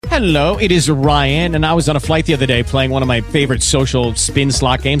Hello, it is Ryan, and I was on a flight the other day playing one of my favorite social spin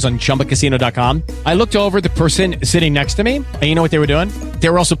slot games on ChumbaCasino.com. I looked over at the person sitting next to me, and you know what they were doing? They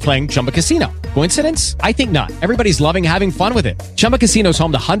were also playing Chumba Casino. Coincidence? I think not. Everybody's loving having fun with it. Chumba Casino is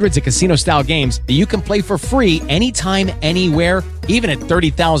home to hundreds of casino-style games that you can play for free anytime, anywhere, even at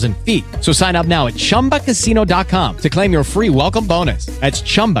 30,000 feet. So sign up now at ChumbaCasino.com to claim your free welcome bonus. That's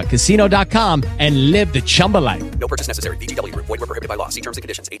ChumbaCasino.com and live the Chumba life. No purchase necessary. VGW. Void where prohibited by law. See terms and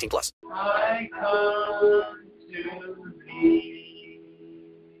conditions. 18+. I come to thee.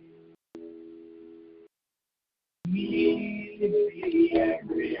 Meet thee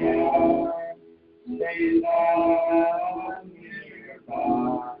every hour. Stay thou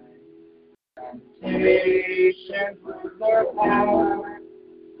nearby. Temptation proves their power,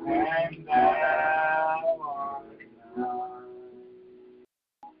 and thou art nigh.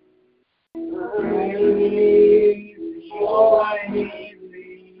 I need thee, oh, I need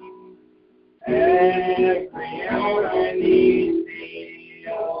thee. Every hour I need thee,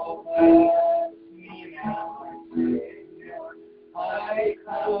 oh, bless me now, my Savior. I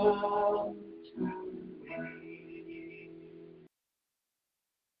come to thee.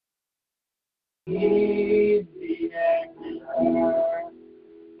 Need thee every hour,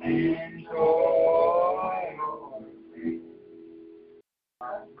 and joy or pain.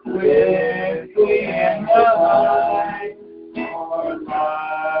 Quickly in the light, for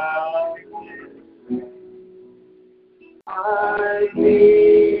life is vain. I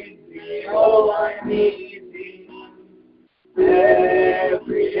need thee, oh, I need thee.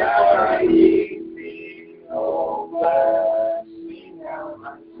 Every hour I need thee, oh, bless me now,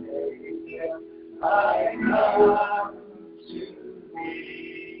 my Savior. I come to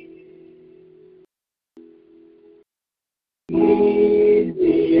thee. Need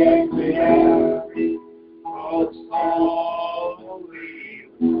thee every hour, oh, slowly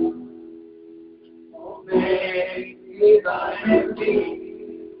obey me thine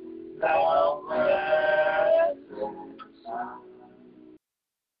indeed, thou blessed Son.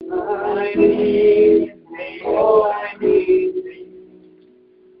 I need thee, oh, I need thee.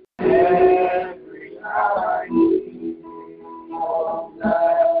 Every hour I need thee, oh,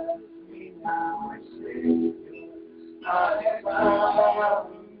 bless me now, my Savior. I come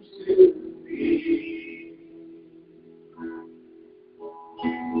to thee.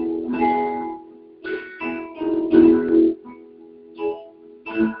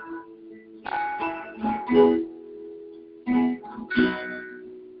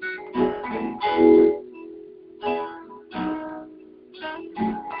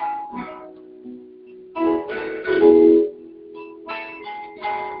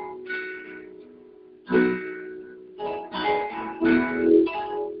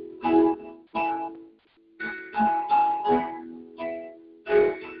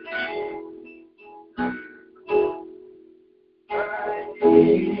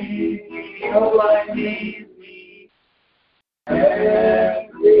 Oh, I need thee.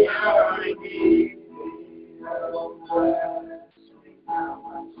 Every hour I need thee. Oh, bless me now,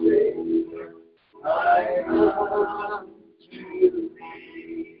 my Savior. I come to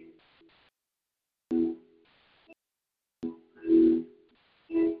thee.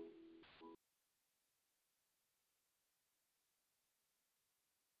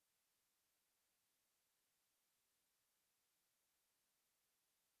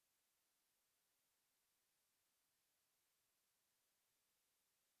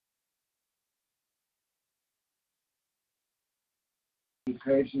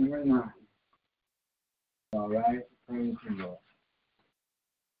 Page number 9. All right, praise the Lord.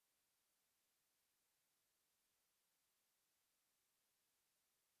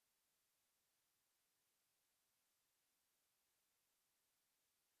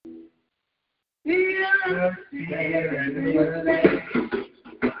 Here in your name,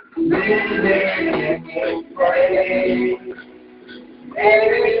 living in your praise.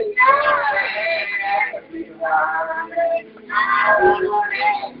 Every time, everyone, I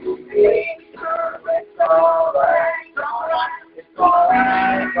want to be perfect. It's alright, it's alright, it's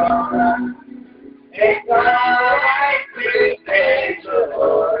alright. It's alright to praise the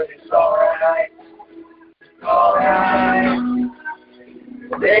Lord. It's alright, it's alright.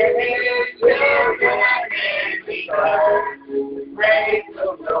 Living till your name be heard. Praise the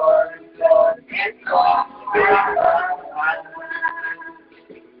Lord, Lord, it's alright.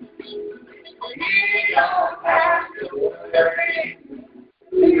 We don't have to worry.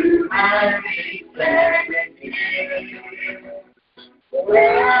 You might be standing here.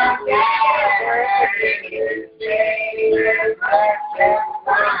 We're gathered in His name. Let's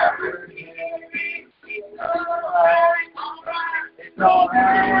poverty. It's alright. It's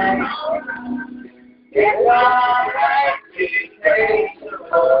alright. It's alright to praise the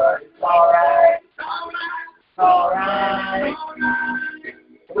Lord. It's alright. It's alright.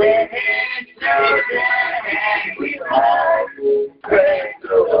 We're His children and we love to praise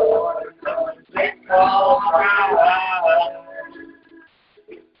the Lord. It's alright.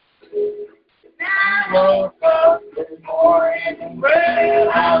 Woke up this morning,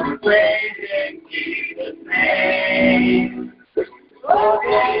 I was praising Jesus' name.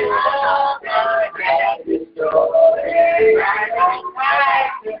 Okay, all my God is joy, I don't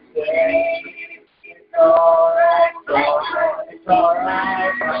have to say. It's alright, it's alright, it's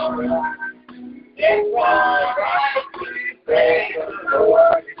alright, it's alright. It's alright to praise the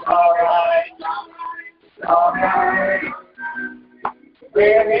Lord. It's alright, it's alright.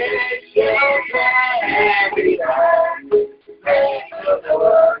 We're His children and we love to praise the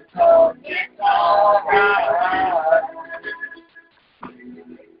Lord, so it's alright.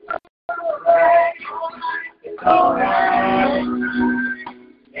 It's alright.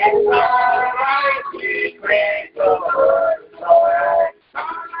 It's alright to praise the Lord. It's alright.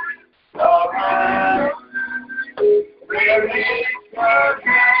 It's alright. We're His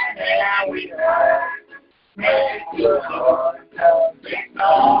children and we love to praise the Lord. It's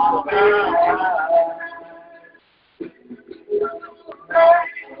alright.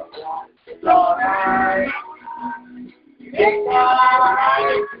 It's alright. It's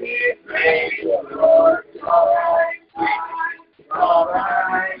alright to praise the Lord. It's alright. It's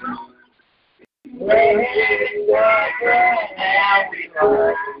alright. We're His children and we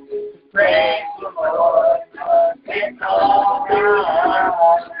love to praise the Lord. It's alright.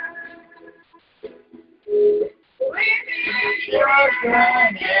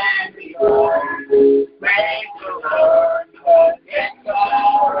 Children and we love to praise the Lord, 'cause it's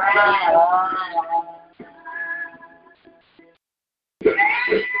alright.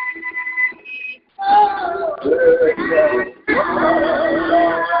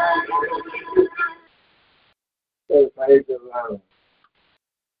 Praise the Lord.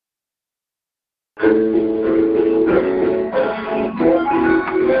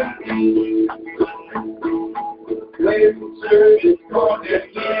 When service for the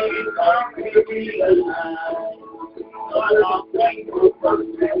King, I'm to be alive. Lord, I'm thankful for the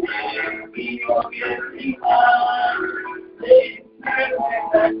name, be on your behind. They service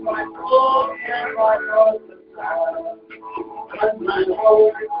that my soul and my heart desire. Cause my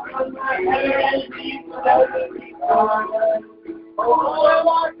Lord, cause my hands, He's every time. Oh, I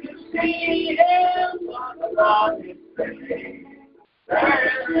want to see Him, talk about His face.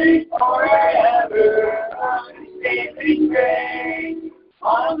 Mercy forever, on His saving grace,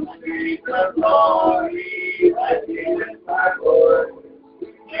 on the streets of glory, let me lift my voice.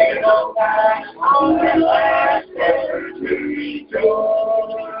 Give all back on the last ever to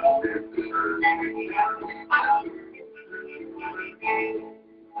rejoice.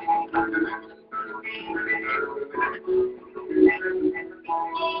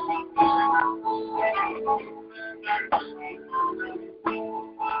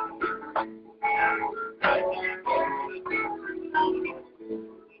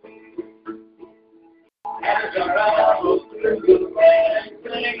 As I travel through the land,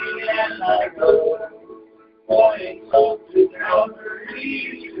 singing as I go, pointing close to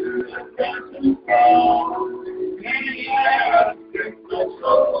Calvary, to the present fall. Many have stripped my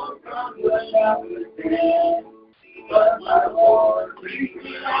soul from the shoutless dead, but my Lord brings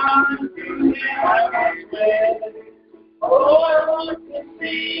me on to the highest way. Oh, I want to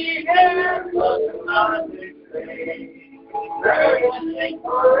see Him, look on His face. Praising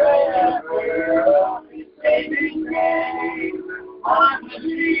forever of His saving grace. On the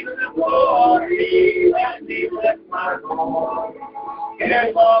streets of glory, let me lift my voice.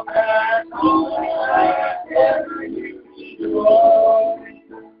 Here's all past, all I ever used to joy.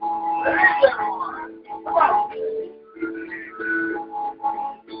 Praise everyone. Come on.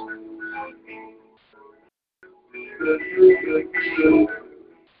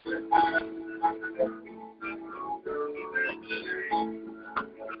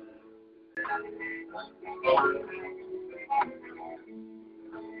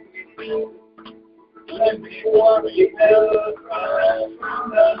 Let me warm you never cry from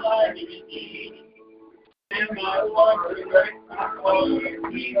the light you need. In my water, break my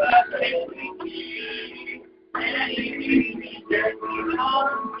heart, He has taken me. And He leads me gently on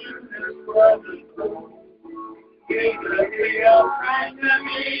to this present home. Give the real friend to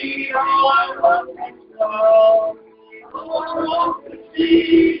me, all I want is love. Oh, I want to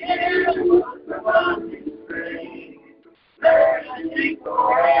see Him, look upon His face. Let us sing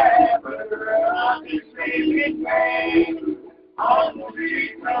forever of His saving grace. On the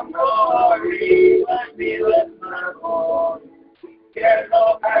streets of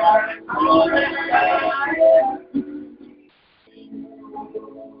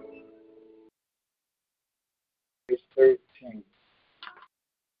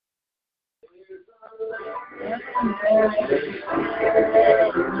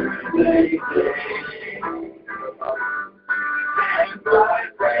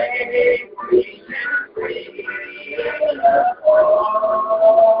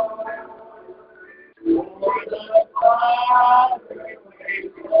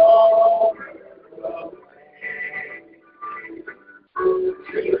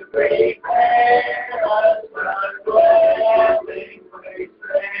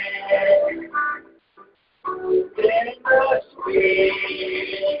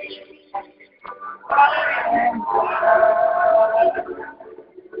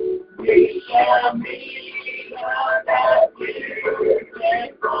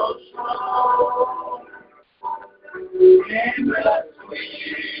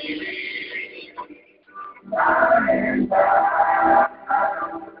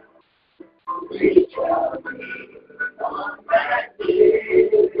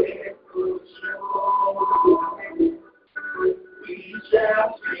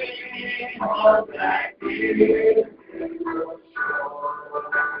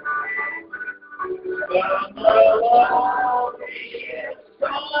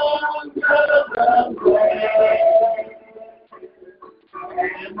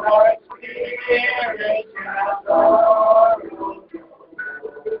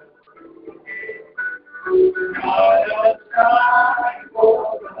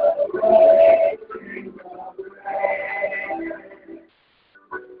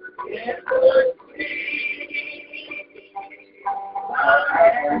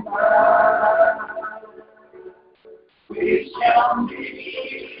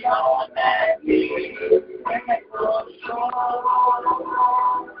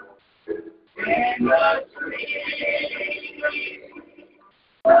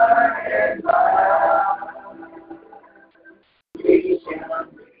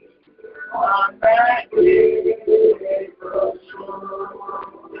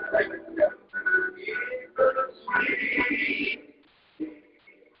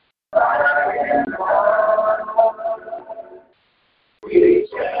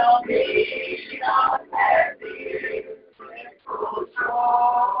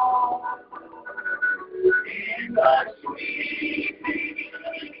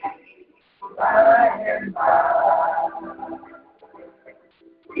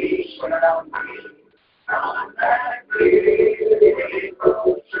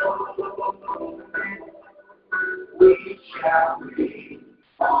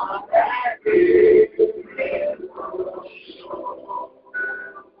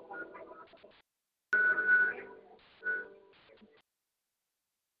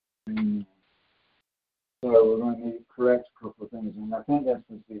So we're going to need to correct a couple of things, and I think that's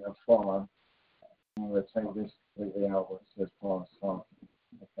supposed to be a far. Let's take this completely out where it says pause talking.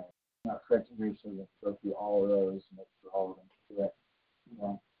 Okay. Not correct here, so let's go through all of those and make sure all of them are correct.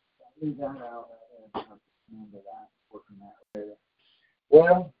 Okay. Leave that out. Remember that. Work on that later.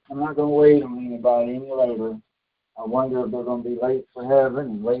 Well, I'm not going to wait on anybody any later. I wonder if they're going to be late for heaven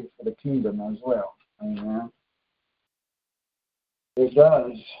and late for the kingdom as well. Amen. It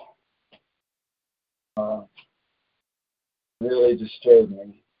does really disturb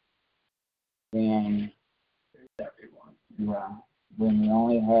me when when we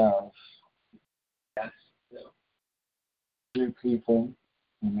only have two people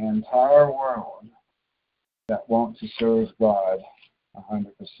in the entire world that want to serve God 100%.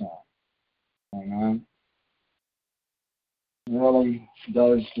 Amen. It really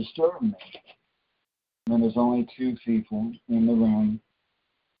does disturb me when there's only two people in the room.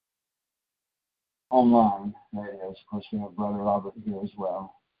 Online, that is. Of course, we have Brother Robert here as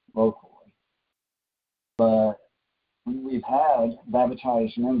well, locally. But we've had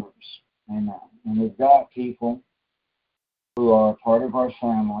baptized members, amen. And we've got people who are part of our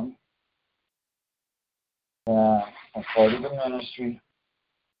family, are part of the ministry,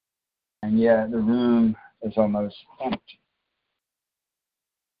 and yet the room is almost empty.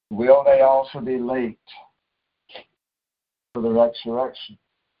 Will they also be late for the resurrection?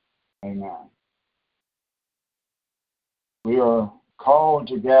 Amen. We are called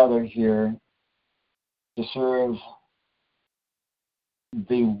to gather here to serve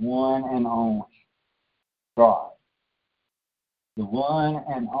the one and only God, the one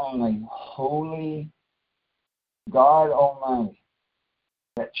and only holy God Almighty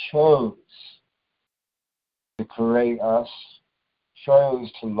that chose to create us,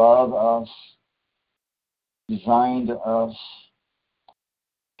 chose to love us, designed us,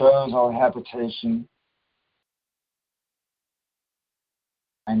 chose our habitation,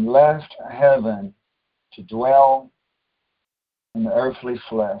 and left heaven to dwell in the earthly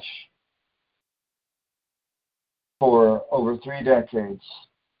flesh for over 3 decades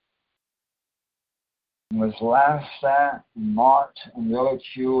and was laughed at, and mocked, and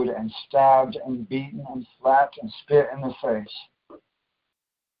ridiculed, and stabbed, and beaten, and slapped, and spit in the face,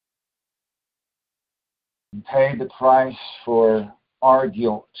 and paid the price for our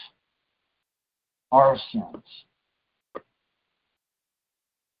guilt, our sins,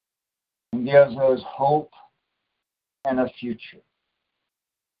 and gives us hope and a future,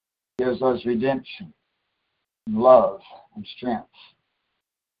 gives us redemption, and love, and strength.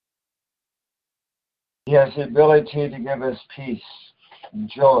 He has the ability to give us peace and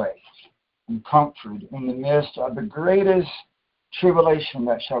joy and comfort in the midst of the greatest tribulation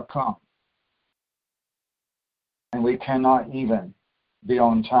that shall come. And we cannot even be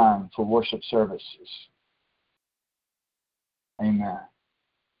on time for worship services. Amen.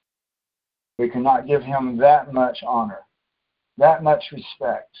 We cannot give him that much honor, that much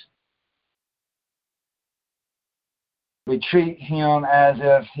respect. We treat him as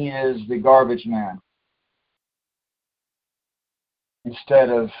if he is the garbage man, instead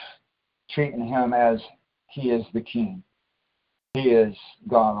of treating him as he is the King. He is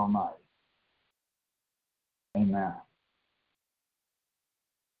God Almighty. Amen.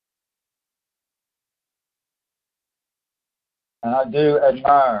 And I do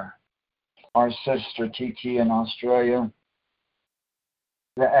admire our sister Titi in Australia,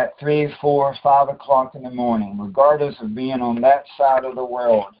 that at 3, 4, 5 o'clock in the morning, regardless of being on that side of the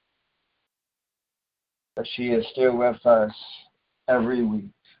world, that she is still with us every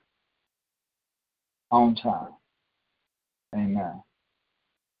week, on time. Amen.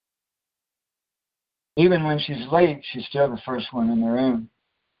 Even when she's late, she's still the first one in the room,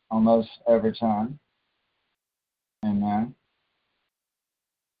 almost every time. Amen.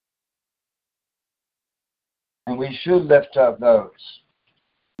 And we should lift up those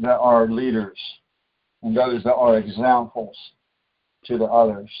that are leaders and those that are examples to the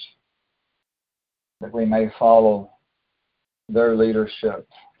others, that we may follow their leadership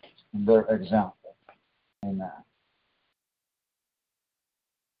and their example. Amen.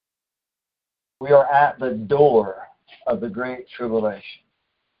 We are at the door of the Great Tribulation,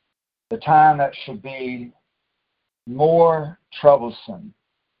 the time that should be more troublesome,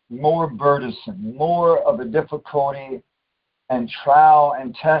 more burdensome, more of a difficulty and trial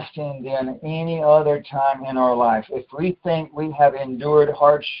and testing than any other time in our life. If we think we have endured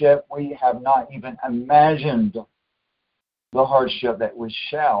hardship, we have not even imagined the hardship that we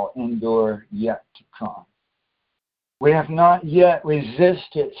shall endure yet to come. We have not yet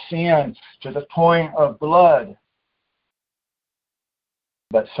resisted sin to the point of blood,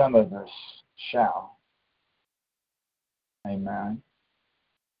 but some of us shall. Amen.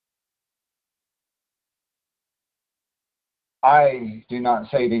 I do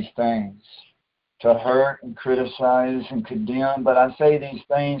not say these things to hurt and criticize and condemn, but I say these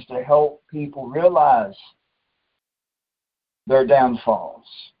things to help people realize their downfalls.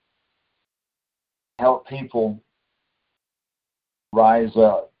 Help people rise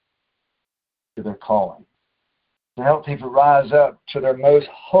up to their calling. To help people rise up to their most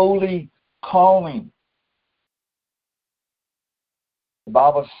holy calling. The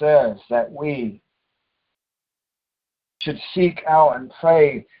Bible says that we should seek out and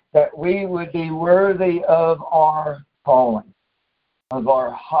pray that we would be worthy of our calling, of our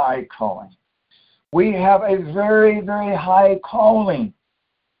high calling. We have a very, very high calling.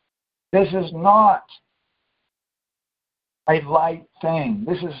 This is not a light thing.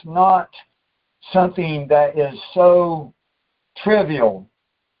 This is not something that is so trivial,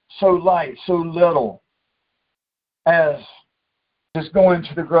 so light, so little as just going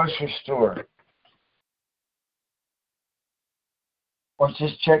to the grocery store or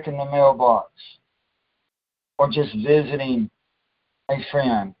just checking the mailbox or just visiting a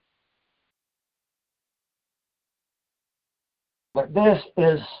friend. But this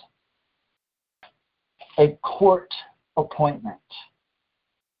is a court appointment.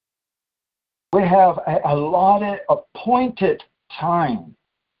 We have a allotted, appointed time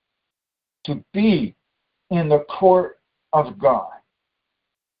to be in the court of God.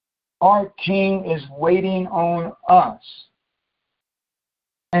 Our King is waiting on us.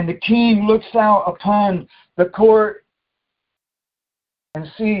 And the King looks out upon the court and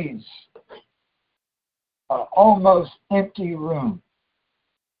sees an almost empty room.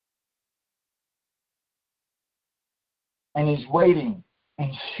 And he's waiting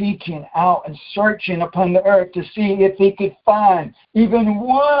and seeking out and searching upon the earth to see if he could find even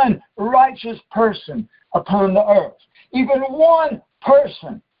one righteous person upon the earth. Even one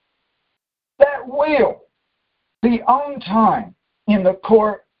person that will be on time in the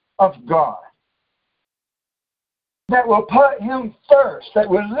court of God. that will put him first, that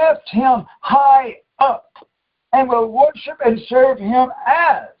will lift him high up, and will worship and serve him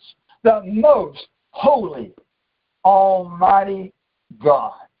as the most holy, almighty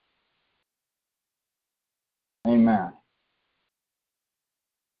God. Amen.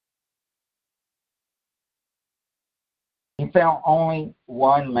 He found only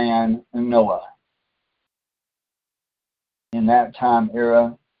one man, Noah, in that time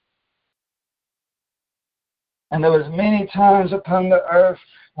era. And there was many times upon the earth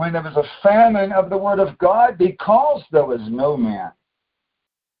when there was a famine of the word of God because there was no man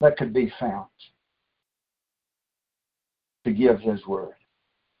that could be found to give his word.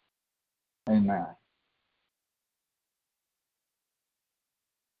 Amen.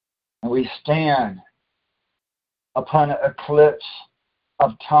 And we stand upon an eclipse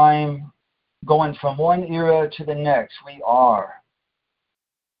of time going from one era to the next.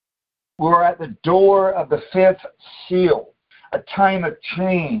 We're at the door of the fifth seal, a time of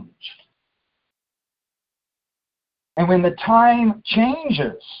change. And when the time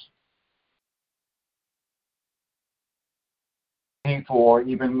changes, people are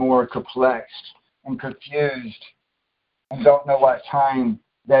even more perplexed and confused and don't know what time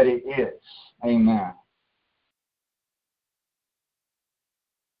that it is. Amen.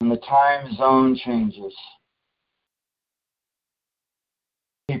 When the time zone changes,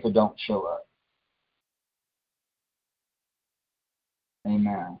 people don't show up.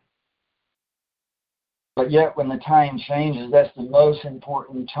 Amen. But yet when the time changes, that's the most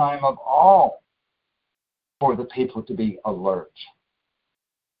important time of all for the people to be alert.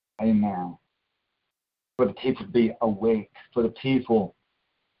 Amen. For the people to be awake, for the people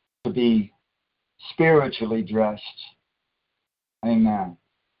to be spiritually dressed. Amen.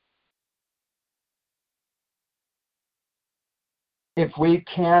 If we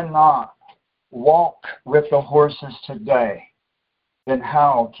cannot walk with the horses today, then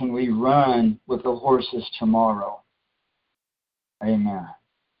how can we run with the horses tomorrow? Amen.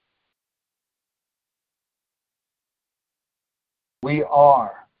 We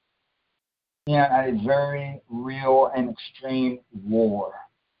are in a very real and extreme war.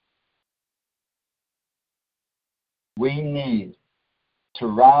 We need to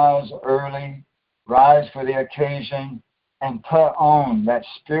rise early, rise for the occasion, and put on that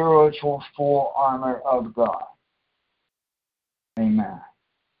spiritual full armor of God. Amen.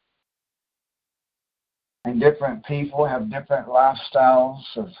 And different people have different lifestyles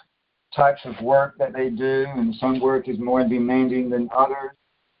of types of work that they do, and some work is more demanding than others.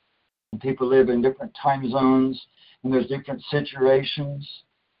 And people live in different time zones, and there's different situations.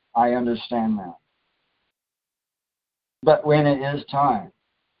 I understand that. But when it is time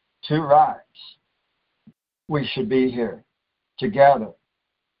to rise, we should be here together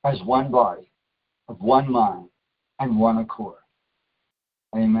as one body, of one mind, and one accord.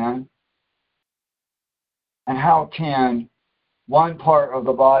 Amen. And how can one part of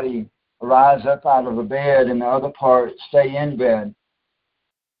the body rise up out of the bed and the other part stay in bed?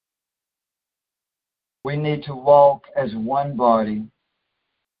 We need to walk as one body,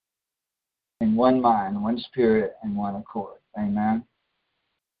 in one mind, one spirit, and one accord. Amen.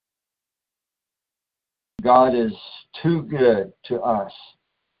 God is too good to us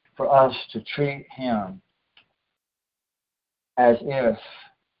for us to treat him as if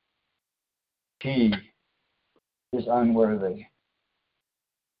he is unworthy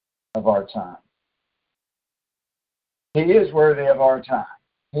of our time. He is worthy of our time.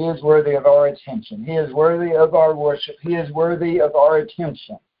 He is worthy of our attention. He is worthy of our worship. He is worthy of our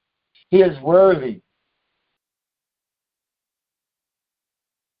attention. He is worthy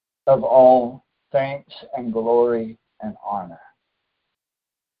of all thanks and glory and honor.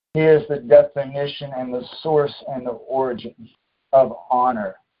 He is the definition and the source and the origin of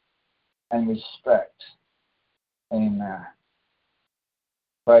honor and respect. Amen.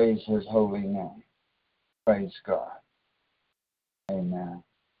 Praise his holy name. Praise God. Amen.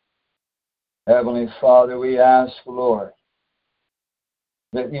 Heavenly Father, we ask, Lord,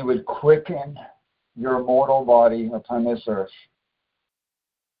 that you would quicken your mortal body upon this earth.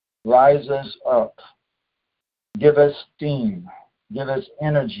 Rise us up. Give us steam. Give us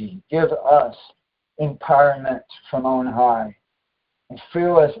energy. Give us empowerment from on high. And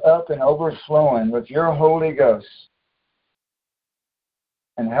fill us up and overflowing with your Holy Ghost.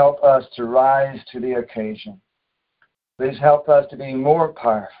 And help us to rise to the occasion. Please help us to be more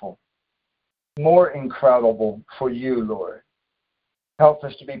powerful, more incredible for you, Lord. Help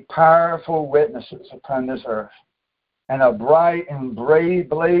us to be powerful witnesses upon this earth and a bright and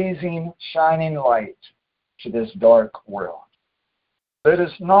blazing, shining light to this dark world. Let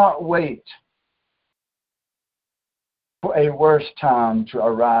us not wait for a worse time to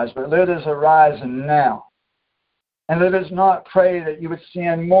arise, but let us arise now. And let us not pray that you would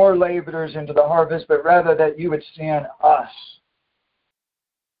send more laborers into the harvest, but rather that you would send us.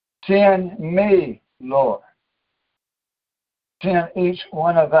 Send me, Lord. Send each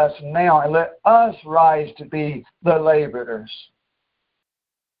one of us now, and let us rise to be the laborers.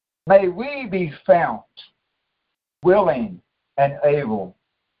 May we be found willing and able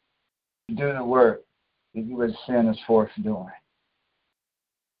to do the work that you would send us forth doing.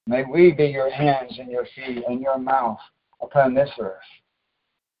 May we be your hands and your feet and your mouth upon this earth.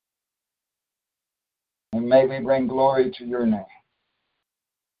 And may we bring glory to your name.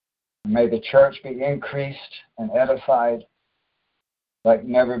 And may the church be increased and edified like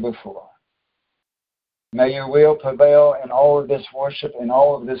never before. May your will prevail in all of this worship, in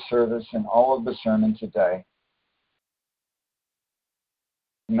all of this service, in all of the sermon today.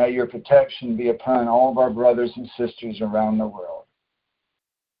 May your protection be upon all of our brothers and sisters around the world.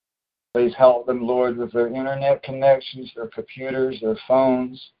 Please help them, Lord, with their internet connections, their computers, their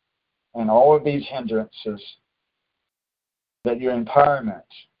phones, and all of these hindrances, that your empowerment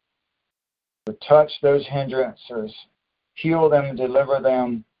would touch those hindrances, heal them, deliver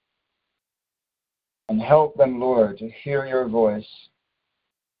them, and help them, Lord, to hear your voice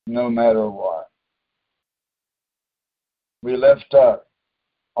no matter what. We lift up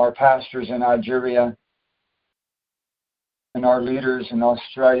our pastors in Nigeria and our leaders in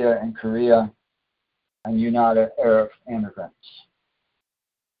Australia and Korea and United Arab Emirates.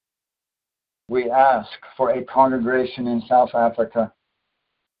 We ask for a congregation in South Africa.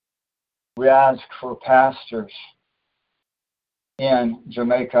 We ask for pastors in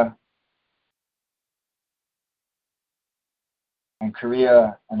Jamaica and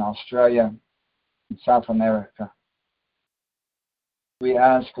Korea and Australia and South America. We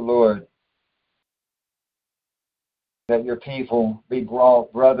ask, Lord, that your people be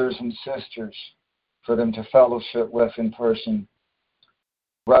brought brothers and sisters for them to fellowship with in person.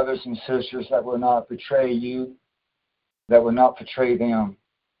 Brothers and sisters that will not betray you, that will not betray them,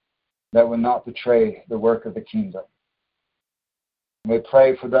 that will not betray the work of the kingdom. We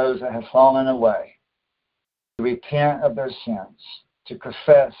pray for those that have fallen away to repent of their sins, to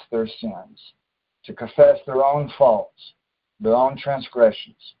confess their sins, to confess their own faults, their own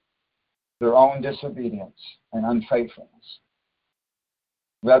transgressions, their own disobedience and unfaithfulness.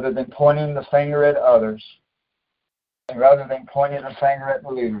 Rather than pointing the finger at others, and rather than pointing the finger at the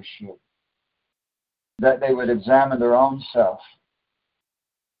leadership, that they would examine their own self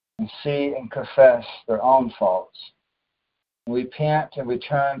and see and confess their own faults, and repent and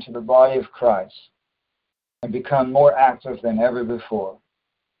return to the body of Christ and become more active than ever before,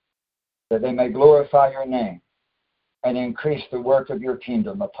 that they may glorify your name and increase the work of your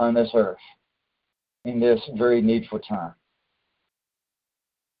kingdom upon this earth in this very needful time.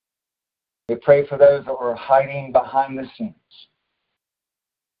 We pray for those that are hiding behind the scenes,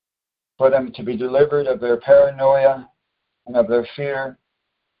 for them to be delivered of their paranoia and of their fear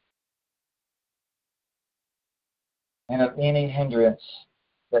and of any hindrance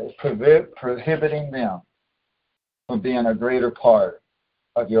that is prohibiting them from being a greater part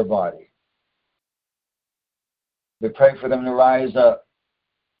of your body. We pray for them to rise up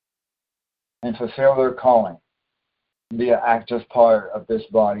and fulfill their calling, and be an active part of this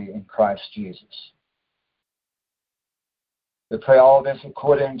body in Christ Jesus. We pray all this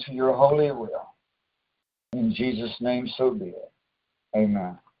according to your holy will. In Jesus' name, so be it.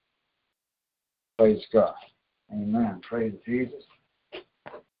 Amen. Praise God. Amen. Praise Jesus.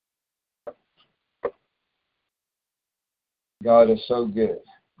 God is so good.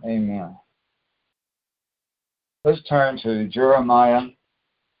 Amen. Let's turn to Jeremiah.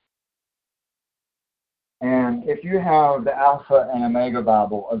 And if you have the Alpha and Omega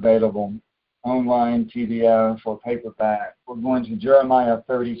Bible available, online, PDF, or paperback, we're going to Jeremiah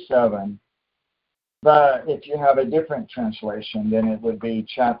 37. But if you have a different translation, then it would be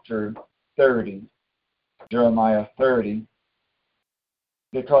chapter 30, Jeremiah 30,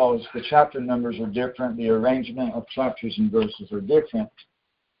 because the chapter numbers are different, the arrangement of chapters and verses are different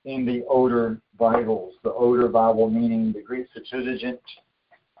in the older Bibles. The older Bible meaning the Greek Septuagint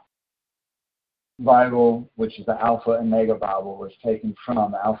Bible, which is the Alpha and Omega Bible, was taken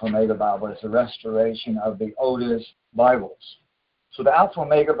from the Alpha and Omega Bible. It's a restoration of the oldest Bibles. So the Alpha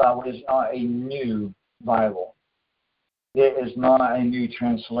and Omega Bible is not a new Bible. It is not a new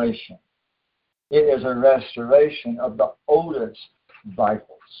translation. It is a restoration of the oldest Bibles.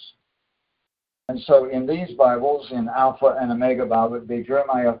 And so in these Bibles, in Alpha and Omega Bible, it would be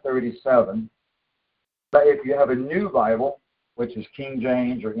Jeremiah 37. But if you have a new Bible, which is King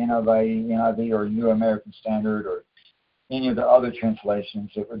James or NIV or New American Standard or any of the other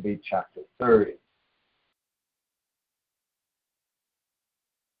translations, it would be chapter 30.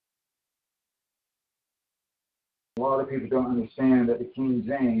 A lot of people don't understand that the King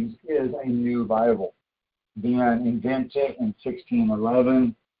James is a new Bible, being invented in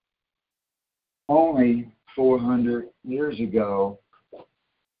 1611, only 400 years ago,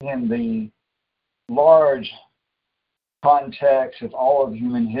 in the large context of all of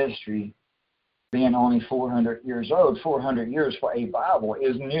human history, being only 400 years old. 400 years for a Bible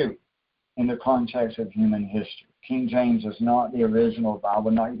is new in the context of human history. King James is not the original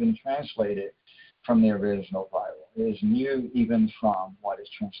Bible, not even translated from the original Bible. It is new even from what is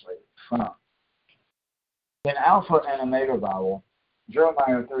translated from. In Alpha and Omega Bible,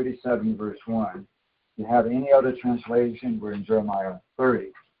 Jeremiah 37 verse 1, you have any other translation, we're in Jeremiah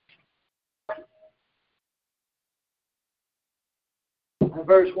 30. And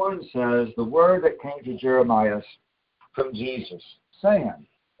verse 1 says, the word that came to Jeremiah from Jesus, saying,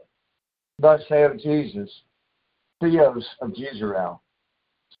 thus saith Jesus, Theos of Jezreel,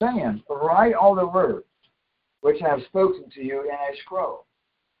 saying, write all the words which I have spoken to you in a scroll.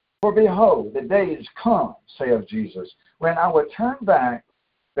 For behold, the days come, saith Jesus, when I will turn back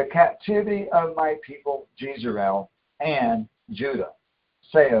the captivity of my people Jezreel and Judah,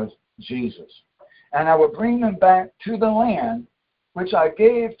 saith Jesus. And I will bring them back to the land which I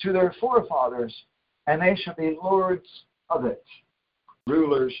gave to their forefathers, and they shall be lords of it,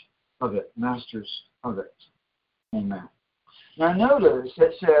 rulers of it, masters of it. Amen. Now notice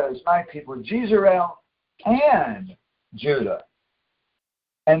it says, my people Jezreel and Judah.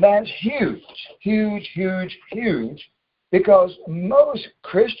 And that's huge, huge, huge, huge, because most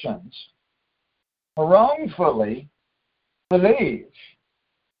Christians wrongfully believe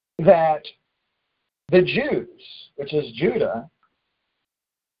that the Jews, which is Judah,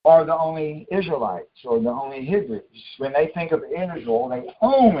 are the only Israelites or the only Hebrews. When they think of Israel, they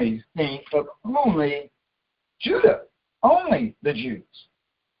only think of only Judah, only the Jews.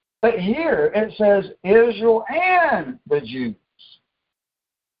 But here it says Israel and the Jews,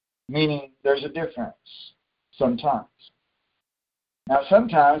 meaning there's a difference sometimes. Now,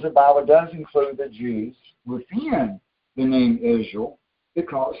 sometimes the Bible does include the Jews within the name Israel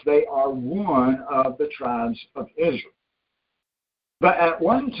because they are one of the tribes of Israel. But at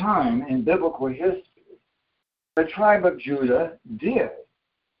one time in biblical history, the tribe of Judah did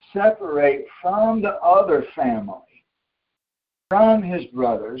separate from the other family, from his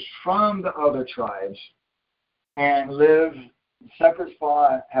brothers, from the other tribes, and live separate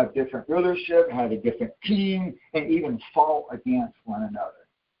spot, have different rulership, had a different king, and even fought against one another.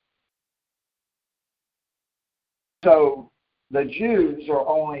 So the Jews are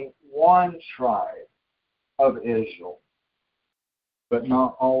only one tribe of Israel, but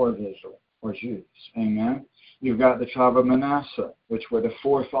not all of Israel are Jews. Amen. You've got the tribe of Manasseh, which were the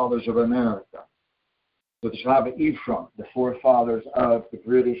forefathers of America. The tribe of Ephraim, the forefathers of the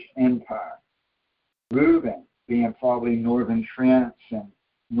British Empire. Reuben, being probably northern France and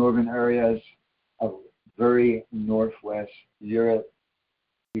northern areas of very northwest Europe.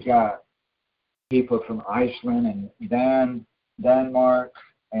 You got people from Iceland and Denmark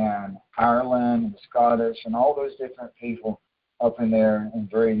and Ireland and Scottish and all those different people up in there in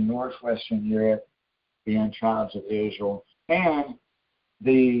very northwestern Europe, being tribes of Israel, and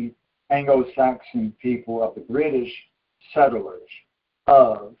the Anglo-Saxon people of the British settlers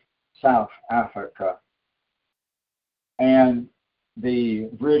of South Africa, and the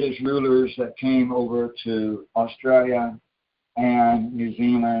British rulers that came over to Australia and New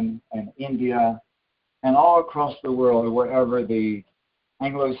Zealand and India and all across the world, wherever the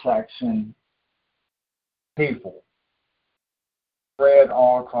Anglo-Saxon people spread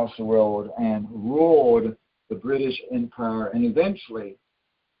all across the world and ruled the British Empire, and eventually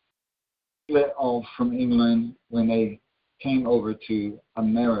split off from England when they came over to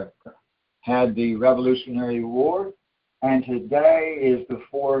America. Had the Revolutionary War, and today is the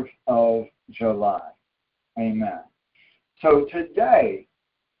 4th of July. Amen. So today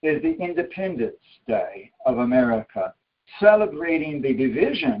is the Independence Day of America, celebrating the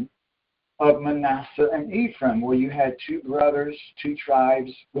division of Manasseh and Ephraim, where you had two brothers, two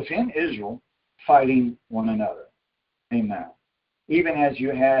tribes within Israel fighting one another. Amen. Even as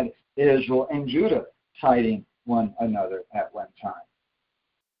you had Israel and Judah fighting one another at one time.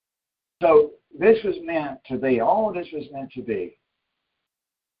 So this was meant to be, all this was meant to be,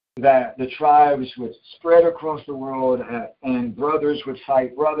 that the tribes would spread across the world and brothers would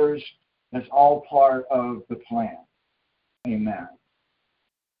fight brothers. That's all part of the plan. Amen.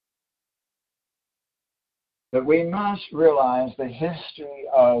 But we must realize the history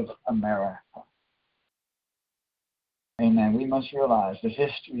of America. Amen. We must realize the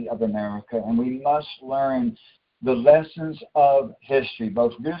history of America, and we must learn the lessons of history,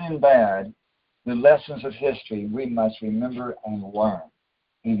 both good and bad. The lessons of history we must remember and learn.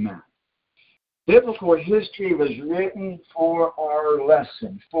 Amen. Biblical history was written for our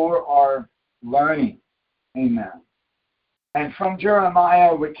lesson, for our learning. Amen. And from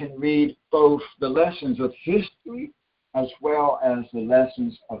Jeremiah, we can read both the lessons of history as well as the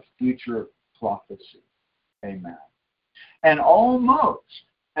lessons of future prophecy. Amen. And almost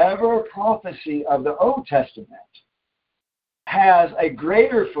every prophecy of the Old Testament has a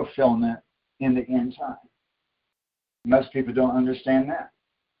greater fulfillment in the end time. Most people don't understand that.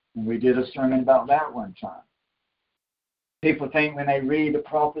 And we did a sermon about that one time. People think when they read the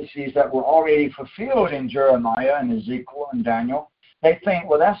prophecies that were already fulfilled in Jeremiah and Ezekiel and Daniel, they think,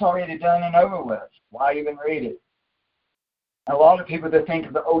 well, that's already done and over with. Why even read it? A lot of people that think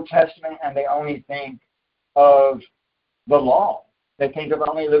of the Old Testament and they only think of the law. They think of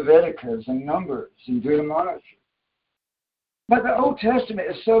only Leviticus and Numbers and Deuteronomy. But the Old Testament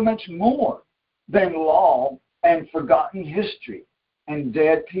is so much more than law and forgotten history and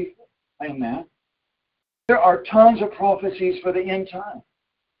dead people. Amen. There are tons of prophecies for the end time.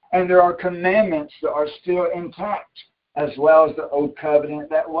 And there are commandments that are still intact, as well as the old covenant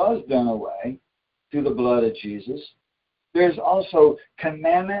that was done away through the blood of Jesus. There's also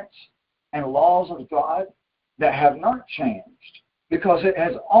commandments and laws of God that have not changed, because it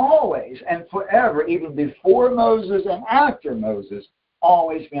has always and forever, even before Moses and after Moses,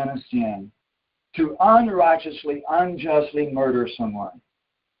 always been a sin to unrighteously, unjustly murder someone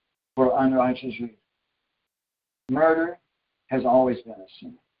for unrighteous reasons. Murder has always been a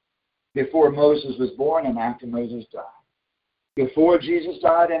sin. Before Moses was born and after Moses died. Before Jesus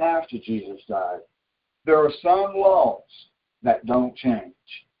died and after Jesus died. There are some laws that don't change.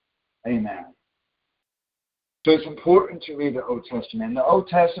 Amen. So it's important to read the Old Testament. The Old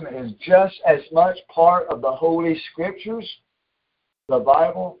Testament is just as much part of the Holy Scriptures, the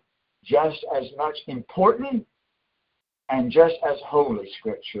Bible, just as much important and just as holy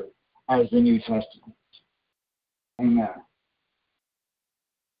Scripture as the New Testament. Amen.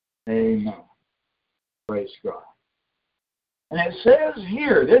 Amen. Praise God. And it says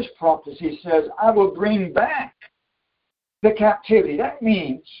here, this prophecy says, I will bring back the captivity. That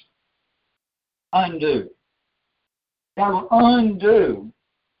means undo. I will undo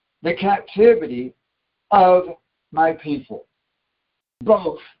the captivity of my people.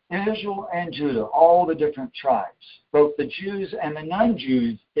 Both Israel and Judah, all the different tribes, both the Jews and the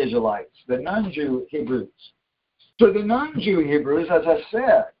non-Jew Israelites, the non-Jew Hebrews. So the non-Jew Hebrews, as I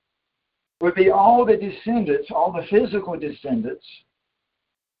said, would be all the descendants, all the physical descendants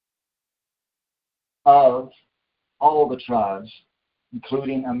of all the tribes,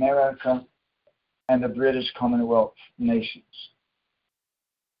 including America and the British Commonwealth nations.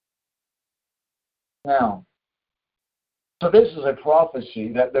 Now, so this is a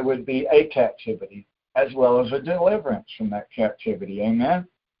prophecy that there would be a captivity as well as a deliverance from that captivity. Amen?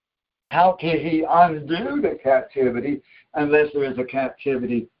 How can he undo the captivity unless there is a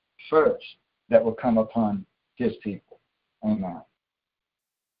captivity first that will come upon his people? Amen.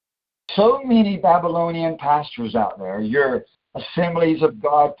 So many Babylonian pastors out there, your Assemblies of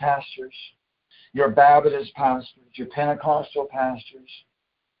God pastors, your Baptist pastors, your Pentecostal pastors,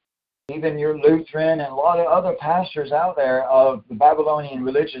 even your Lutheran and a lot of other pastors out there of the Babylonian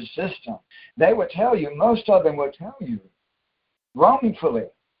religious system, they would tell you, most of them would tell you, wrongfully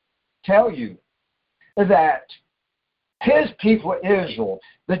tell you, that his people Israel,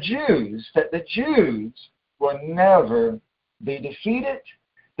 the Jews, that the Jews will never be defeated,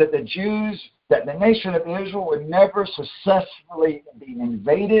 that the Jews, that the nation of Israel would never successfully be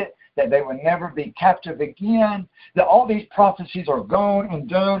invaded, that they would never be captive again, that all these prophecies are gone and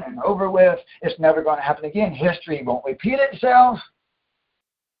done and over with. It's never going to happen again. History won't repeat itself.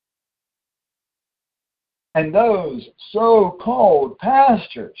 And those so-called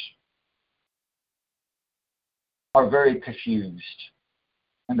pastors are very confused,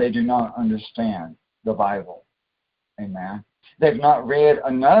 and they do not understand the Bible. Amen. They've not read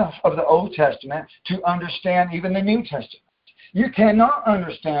enough of the Old Testament to understand even the New Testament. You cannot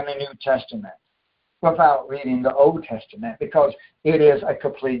understand the New Testament without reading the Old Testament, because it is a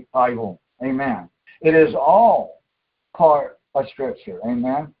complete Bible. Amen. It is all part of Scripture.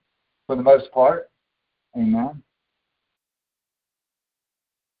 Amen. For the most part. Amen.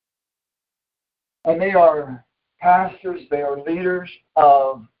 And they are pastors, they are leaders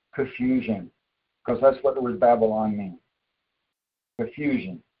of confusion, because that's what the word Babylon means.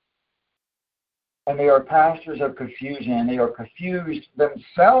 Confusion. And they are pastors of confusion, and they are confused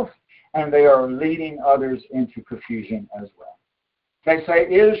themselves, and they are leading others into confusion as well. They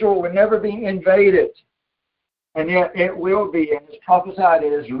say Israel will never be invaded, and yet it will be, and it's prophesied,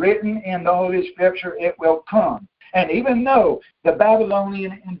 it is written in the Holy Scripture, it will come. And even though the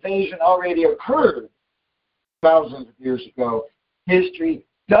Babylonian invasion already occurred thousands of years ago, history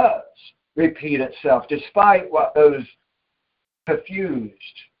does repeat itself, despite what those confused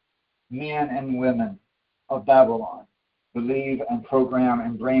men and women of Babylon believe and program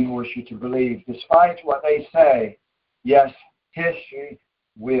and brainwash you to believe. Despite what they say, yes, history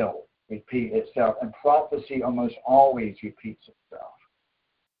will repeat itself, and prophecy almost always repeats itself.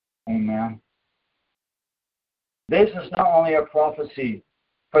 Amen. This is not only a prophecy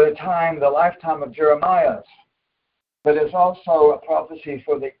for the lifetime of Jeremiah, but it's also a prophecy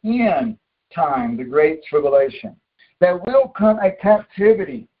for the end time, the Great Tribulation. There will come a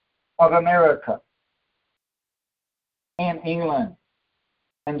captivity of America and England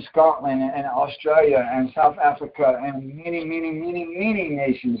and Scotland and Australia and South Africa and many, many, many, many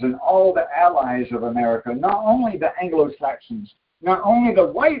nations and all the allies of America. Not only the Anglo-Saxons, not only the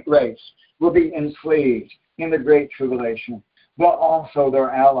white race will be enslaved in the Great Tribulation, but also their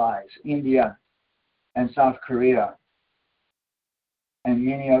allies, India and South Korea and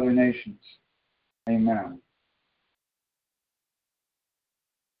many other nations. Amen.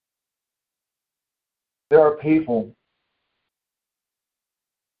 There are people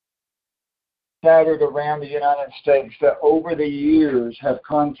scattered around the United States that over the years have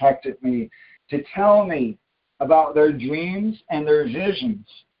contacted me to tell me about their dreams and their visions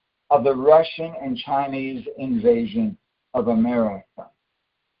of the Russian and Chinese invasion of America.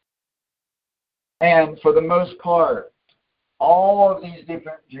 And for the most part, all of these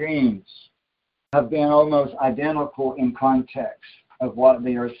different dreams have been almost identical in context of what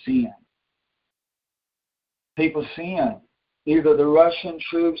they are seeing. People seeing either the Russian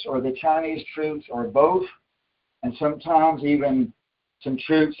troops or the Chinese troops or both, and sometimes even some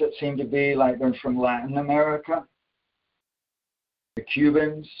troops that seem to be like they're from Latin America, the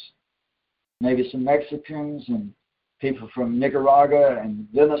Cubans, maybe some Mexicans and people from Nicaragua and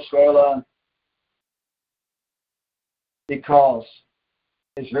Venezuela, because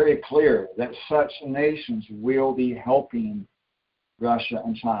it's very clear that such nations will be helping Russia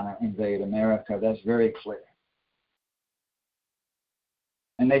and China invade America. That's very clear.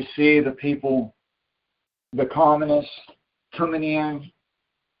 And they see the people, the communists, coming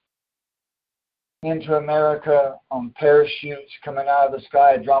into America on parachutes, coming out of the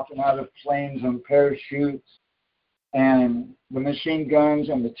sky, dropping out of planes on parachutes, and the machine guns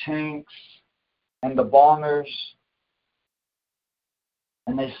and the tanks and the bombers.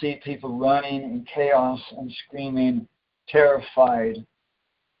 And they see people running in chaos and screaming, terrified,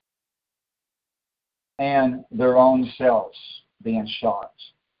 and their own selves being shot.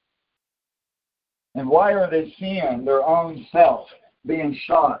 And why are they seeing their own self being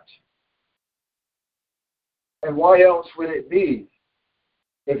shot? And why else would it be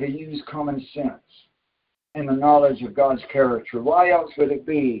if they use common sense and the knowledge of God's character? Why else would it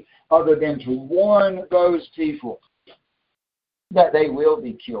be other than to warn those people that they will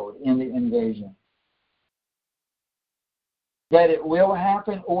be killed in the invasion? That it will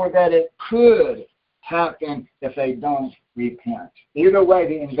happen or that it could happen if they don't repent. Either way,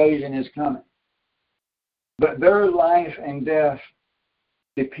 the invasion is coming. But their life and death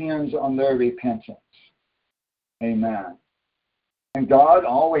depends on their repentance. Amen. And God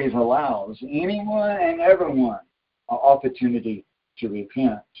always allows anyone and everyone an opportunity to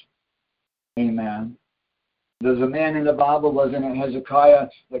repent. Amen. There's a man in the Bible, wasn't it, Hezekiah,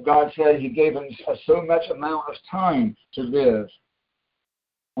 that God said he gave him so much amount of time to live.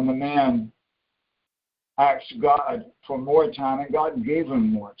 And the man asked God for more time, and God gave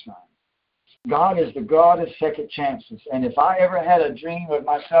him more time. God is the God of second chances. And if I ever had a dream of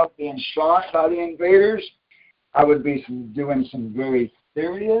myself being shot by the invaders, I would be doing some very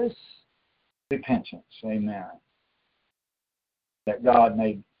serious repentance. Amen. That God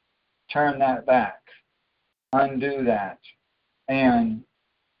may turn that back, undo that, and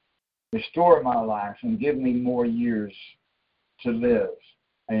restore my life and give me more years to live.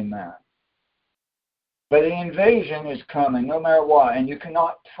 Amen. But the invasion is coming no matter what, and you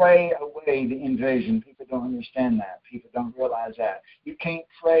cannot pray away the invasion. People don't understand that. People don't realize that. You can't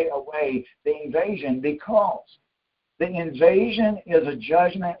pray away the invasion because the invasion is a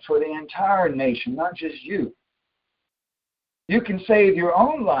judgment for the entire nation, not just you. You can save your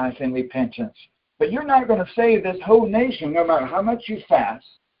own life in repentance, but you're not going to save this whole nation no matter how much you fast,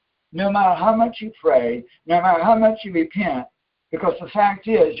 no matter how much you pray, no matter how much you repent, because the fact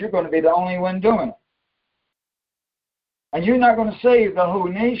is you're going to be the only one doing it. And you're not going to save the whole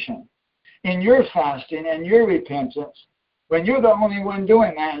nation. in your fasting and your repentance, when you're the only one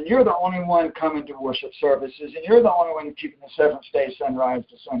doing that, and you're the only one coming to worship services, and you're the only one keeping the seventh-day sunrise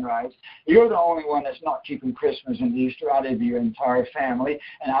to sunrise, you're the only one that's not keeping Christmas and Easter out of your entire family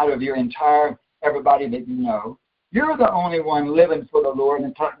and out of your entire everybody that you know. You're the only one living for the Lord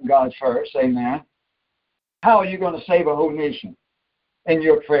and putting God first. Amen. How are you going to save a whole nation in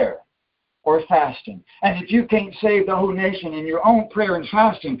your prayer or fasting? And if you can't save the whole nation in your own prayer and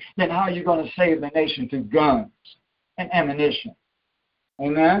fasting, then how are you going to save the nation through guns and ammunition?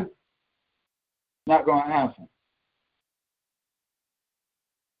 Amen? Not going to happen.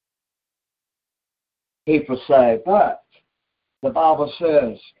 People say, but the Bible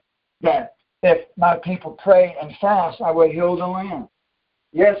says that if my people pray and fast, I will heal the land.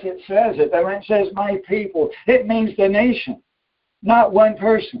 Yes, it says it. But when it says my people, it means the nation, not one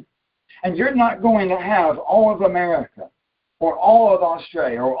person. And you're not going to have all of America or all of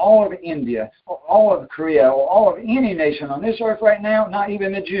Australia or all of India or all of Korea or all of any nation on this earth right now, not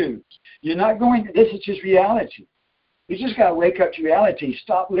even the Jews. You're not going to, this is just reality. You just got to wake up to reality.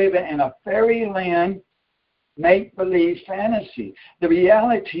 Stop living in a fairyland, make-believe fantasy. The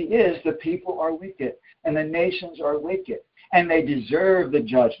reality is the people are wicked and the nations are wicked and they deserve the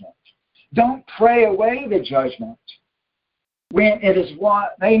judgment. Don't pray away the judgment when it is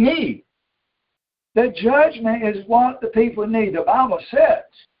what they need. The judgment is what the people need. The Bible says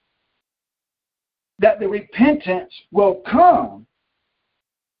that the repentance will come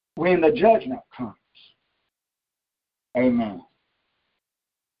when the judgment comes. Amen.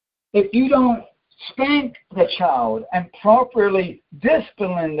 If you don't spank the child and properly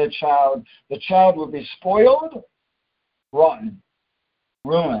discipline the child will be spoiled, rotten,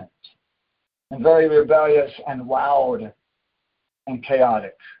 ruined, and very rebellious and wild and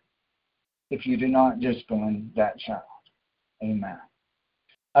chaotic if you do not discipline that child. Amen.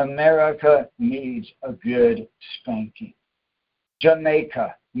 America needs a good spanking.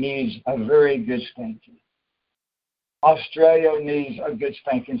 Jamaica needs a very good spanking. Australia needs a good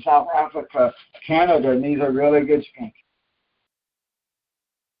spanking. South Africa, Canada needs a really good spanking.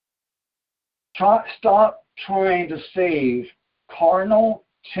 Stop trying to save carnal,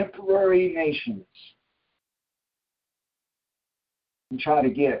 temporary nations and try to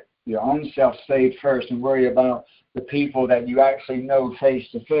get your own self saved first and worry about the people that you actually know face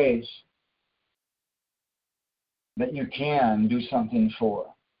to face that you can do something for.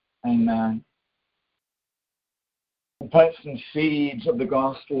 Amen. Put some seeds of the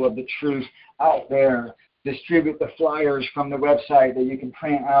gospel of the truth out there. Distribute the flyers from the website that you can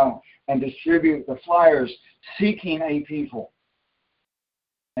print out and distribute the flyers seeking a people.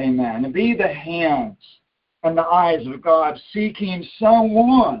 Amen. And be the hands and the eyes of God seeking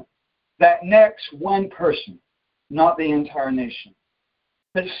someone, that next one person, not the entire nation.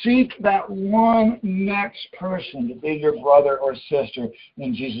 But seek that one next person to be your brother or sister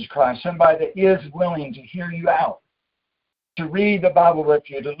in Jesus Christ. Somebody that is willing to hear you out, to read the Bible with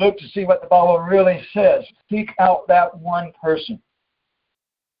you, to look to see what the Bible really says. Seek out that one person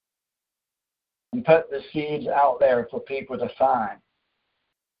and put the seeds out there for people to find.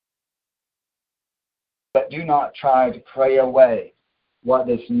 But do not try to pray away what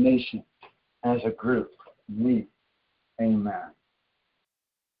this nation as a group needs. Amen.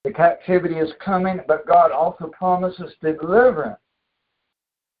 The captivity is coming, but God also promises deliverance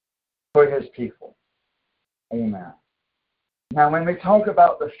for his people. Amen. Now, when we talk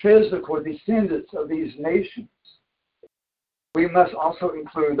about the physical descendants of these nations, we must also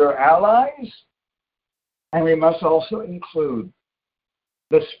include their allies, and we must also include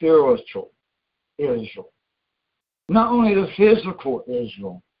the spiritual Israel. Not only the physical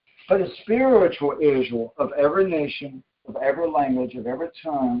Israel, but the spiritual Israel of every nation, of every language, of every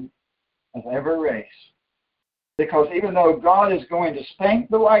tongue, of every race. Because even though God is going to spank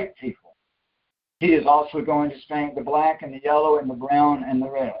the white people, he is also going to spank the black and the yellow and the brown and the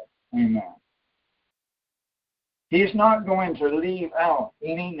red. Amen. He is not going to leave out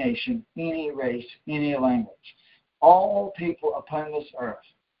any nation, any race, any language. All people upon this earth,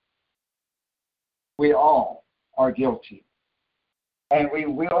 we all are guilty. And we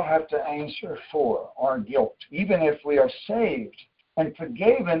will have to answer for our guilt, even if we are saved and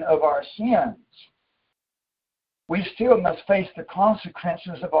forgiven of our sins. We still must face the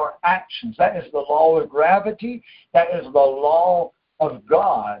consequences of our actions. That is the law of gravity. That is the law of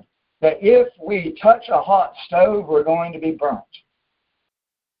God. That if we touch a hot stove, we're going to be burnt.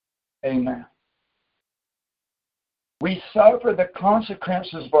 Amen. We suffer the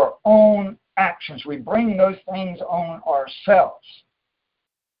consequences of our own actions. We bring those things on ourselves.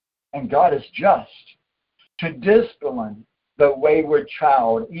 And God is just to discipline the wayward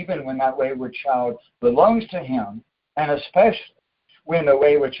child, even when that wayward child belongs to him, and especially when the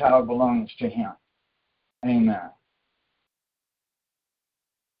wayward child belongs to him. Amen.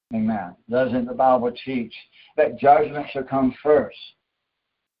 Amen. Doesn't the Bible teach that judgment shall come first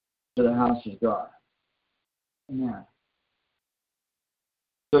to the house of God? Amen.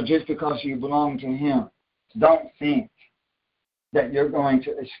 So just because you belong to him, don't think that you're going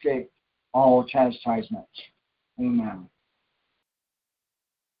to escape all chastisement. Amen.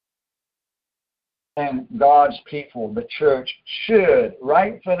 And God's people, the church, should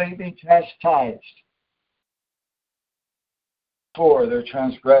rightfully be chastised for their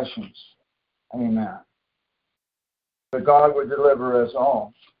transgressions. Amen. But God would deliver us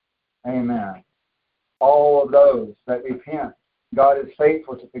all. Amen. All of those that repent. God is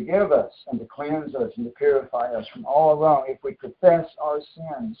faithful to forgive us and to cleanse us and to purify us from all wrong if we confess our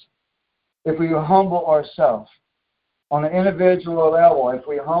sins, if we humble ourselves on an individual level, if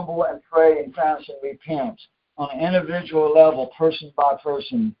we humble and pray and fast and repent on an individual level, person by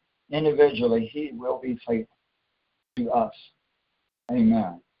person, individually, he will be faithful to us.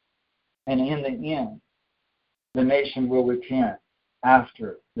 Amen. And in the end, the nation will repent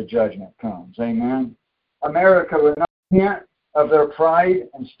after the judgment comes. Amen. America will not repent of their pride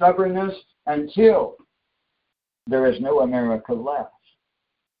and stubbornness until there is no America left.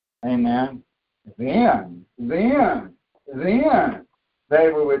 Amen. Then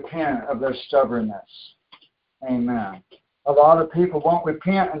they will repent of their stubbornness. Amen. A lot of people won't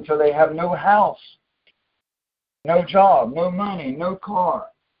repent until they have no house, no job, no money, no car.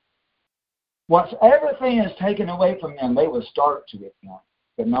 Once everything is taken away from them, they will start to repent.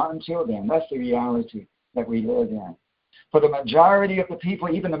 But not until then. That's the reality that we live in. For the majority of the people,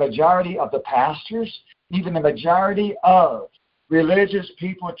 even the majority of the pastors, even the majority of religious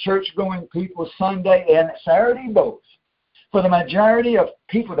people, church-going people, Sunday and Saturday both, for the majority of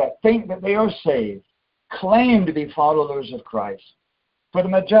people that think that they are saved, claim to be followers of Christ, for the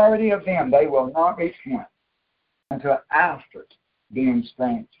majority of them, they will not repent until after being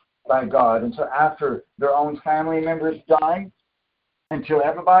spanked by God, until after their own family members die, until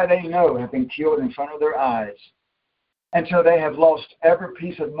everybody they know have been killed in front of their eyes, until they have lost every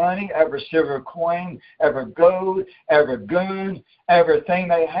piece of money, every silver coin, every gold, every gun, everything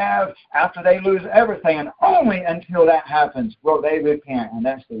they have. After they lose everything, and only until that happens will they repent. And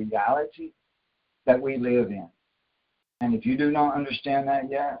that's the reality that we live in. And if you do not understand that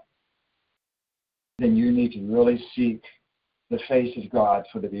yet, then you need to really seek the face of God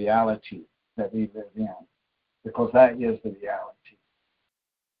for the reality that we live in. Because that is the reality.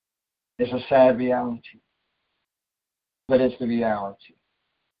 It's a sad reality. But it's the reality.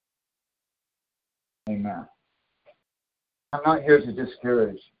 Amen. I'm not here to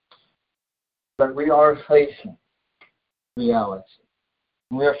discourage, but we are facing reality.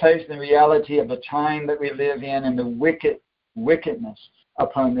 We are facing the reality of the time that we live in and the wickedness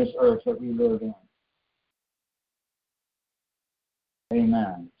upon this earth that we live in.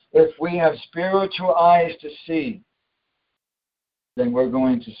 Amen. If we have spiritual eyes to see, then we're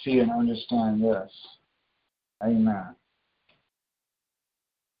going to see and understand this. Amen.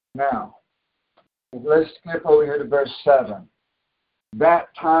 Now, let's skip over here to verse 7. That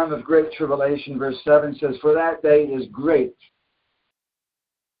time of great tribulation, verse 7 says, for that day is great,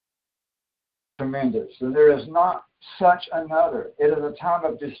 tremendous. And there is not such another. It is a time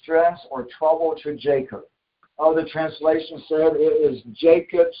of distress or trouble to Jacob. Other translations said it is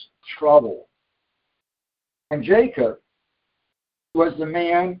Jacob's trouble. And Jacob was the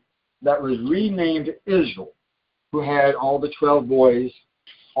man that was renamed Israel, who had all the 12 boys,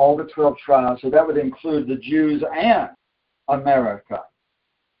 all the 12 tribes. So that would include the Jews and America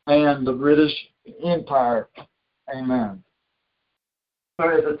and the British Empire. Amen. So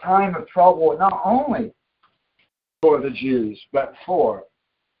it's a time of trouble not only for the Jews, but for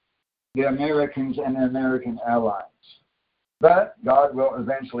the Americans and the American allies. But God will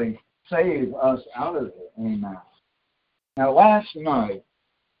eventually save us out of it. Amen. Now, last night,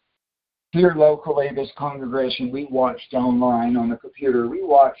 here locally, this congregation, we watched online on the computer, we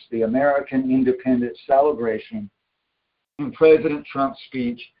watched the American Independence Celebration and President Trump's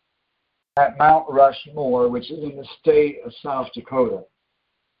speech at Mount Rushmore, which is in the state of South Dakota.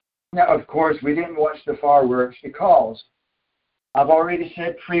 Now, of course, we didn't watch the fireworks because I've already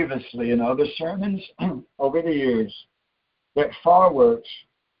said previously in other sermons over the years that fireworks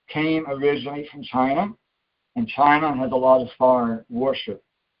came originally from China, and China has a lot of fire worship.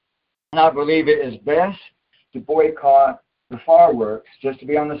 And I believe it is best to boycott the fireworks just to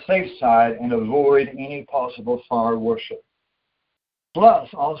be on the safe side and avoid any possible fire worship. Plus,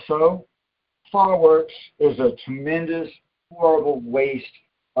 also, fireworks is a tremendous horrible waste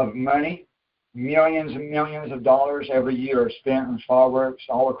of money. Millions and millions of dollars every year are spent on fireworks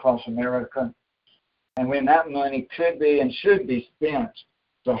all across America. And when that money could be and should be spent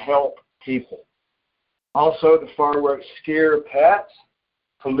to help people. Also, the fireworks scare pets,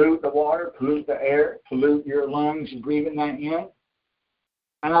 pollute the water, pollute the air, pollute your lungs breathing that in.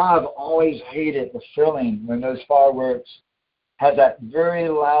 And I've always hated the feeling when those fireworks has that very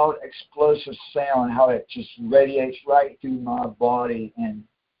loud, explosive sound, how it just radiates right through my body, and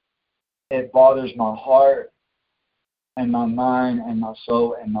it bothers my heart and my mind and my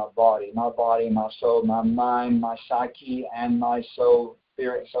soul and my body, my soul, my mind, my psyche, and my soul,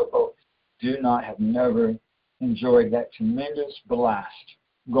 spirit, so forth. Have never enjoyed that tremendous blast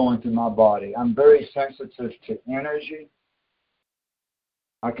going through my body. I'm very sensitive to energy.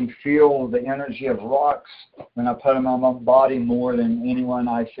 I can feel the energy of rocks when I put them on my body more than anyone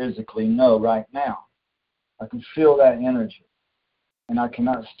I physically know right now. I can feel that energy, and I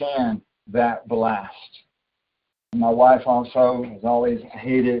cannot stand that blast. And my wife also has always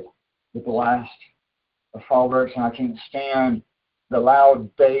hated the blast of fireworks, and I can't stand the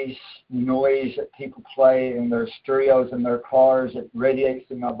loud bass noise that people play in their stereos in their cars. It radiates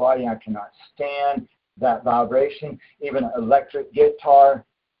through my body. I cannot stand that vibration. Even an electric guitar,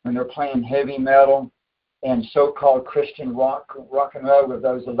 when they're playing heavy metal and so-called Christian rock and roll with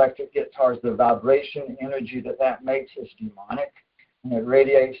those electric guitars, the vibration energy that makes is demonic, and it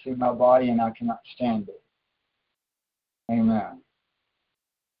radiates through my body, and I cannot stand it. Amen.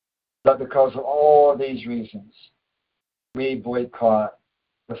 But because of all these reasons, we boycott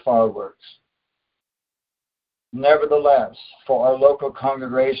the fireworks. Nevertheless, for our local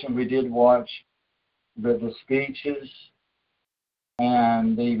congregation, we did watch the speeches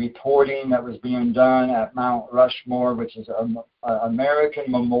and the reporting that was being done at Mount Rushmore, which is an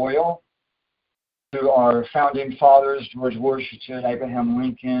American memorial to our founding fathers, George Washington, Abraham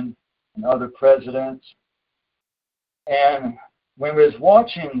Lincoln, and other presidents. And when we was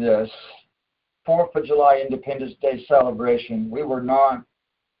watching this 4th of July Independence Day celebration, we were not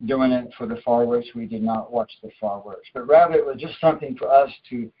doing it for the fireworks. We did not watch the fireworks, but rather it was just something for us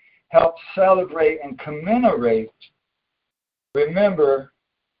to help celebrate and commemorate, remember,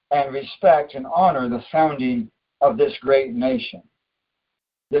 and respect and honor the founding of this great nation.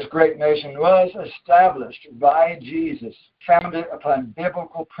 This great nation was established by Jesus, founded upon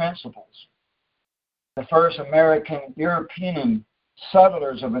biblical principles. The first American European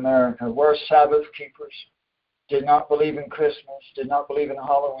settlers of America were Sabbath keepers, did not believe in Christmas, did not believe in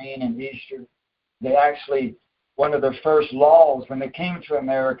Halloween and Easter. They actually, one of their first laws when they came to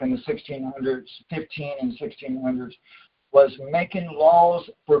America in the 1600s, 15 and 1600s, was making laws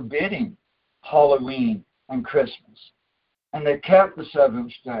forbidding Halloween and Christmas. And they kept the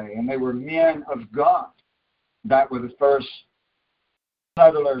seventh day, and they were men of God. That were the first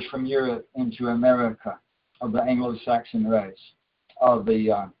settlers from Europe into America of the Anglo-Saxon race, of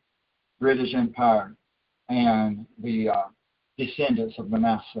the British Empire, and the descendants of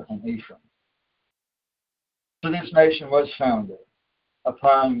Manasseh and Ephraim. So this nation was founded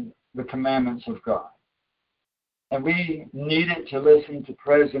upon the commandments of God. And we needed to listen to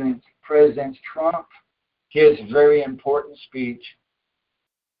President Trump, his very important speech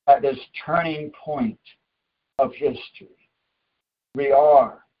at this turning point of history. We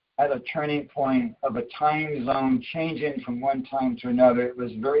are at a turning point of a time zone changing from one time to another. It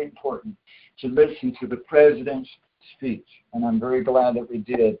was very important to listen to the president's speech, and I'm very glad that we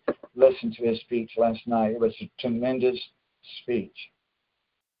did listen to his speech last night. It was a tremendous speech.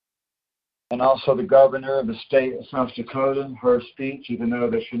 And also the governor of the state of South Dakota, her speech, even though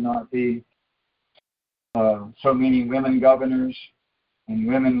there should not be so many women governors and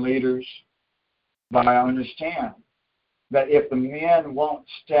women leaders. But I understand that if the men won't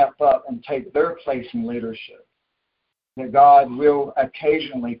step up and take their place in leadership, that God will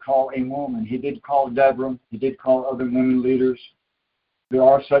occasionally call a woman. He did call Deborah. He did call other women leaders. There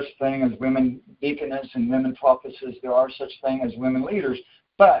are such things as women deaconess and women prophetesses. There are such things as women leaders.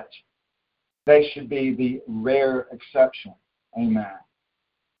 But they should be the rare exception. Amen.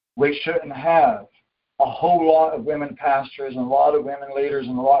 We shouldn't have a whole lot of women pastors and a lot of women leaders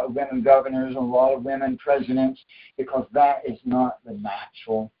and a lot of women governors and a lot of women presidents, because that is not the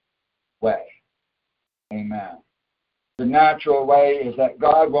natural way. Amen. The natural way is that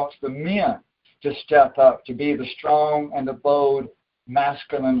God wants the men to step up, to be the strong and the bold,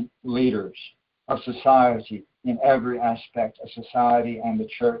 masculine leaders of society in every aspect of society and the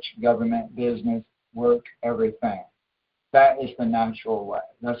church, government, business, work, everything. That is the natural way.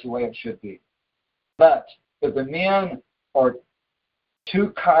 That's the way it should be. But if the men are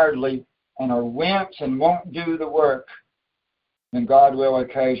too cowardly and are wimps and won't do the work, then God will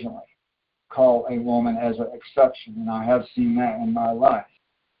occasionally call a woman as an exception, and I have seen that in my life.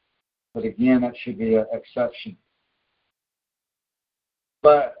 But again, that should be an exception.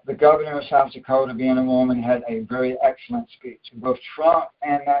 But the governor of South Dakota, being a woman, had a very excellent speech. Both Trump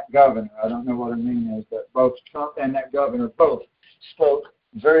and that governor, I don't know what her name is, but both Trump and that governor both spoke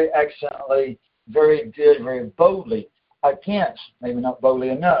very excellently, very good, very boldly against, maybe not boldly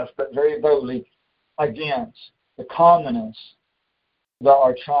enough, but very boldly against the communists that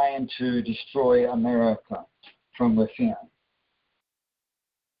are trying to destroy America from within.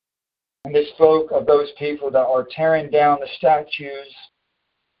 And they spoke of those people that are tearing down the statues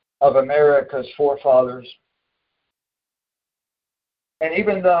of America's forefathers. And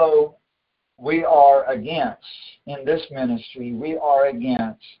even though we are against, in this ministry, we are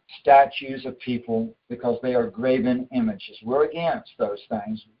against statues of people because they are graven images. We're against those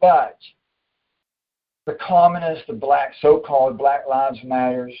things. But the communists, the so-called Black Lives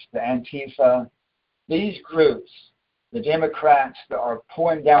Matters, the Antifa, these groups, the Democrats that are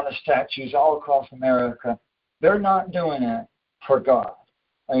pulling down the statues all across America, they're not doing it for God.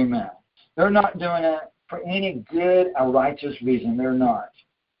 Amen. They're not doing it for any good or righteous reason. They're not.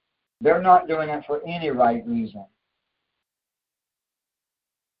 They're not doing it for any right reason.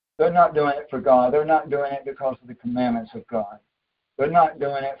 They're not doing it for God. They're not doing it because of the commandments of God. They're not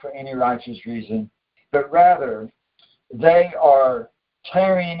doing it for any righteous reason. But rather, they are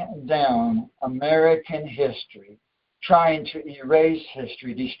tearing down American history, trying to erase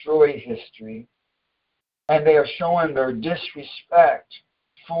history, destroy history, and they are showing their disrespect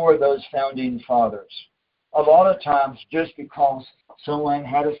for those founding fathers. A lot of times just because someone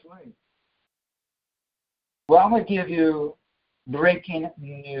had a slave. Well, I'm going to give you breaking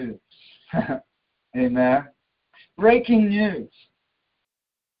news. Amen. Breaking news.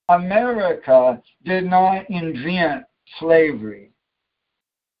 America did not invent slavery.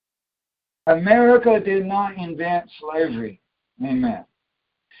 America did not invent slavery. Amen.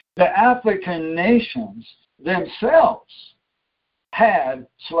 The African nations themselves had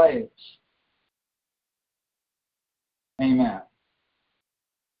slaves. Amen.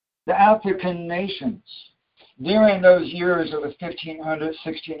 The African nations, during those years of the 1500s,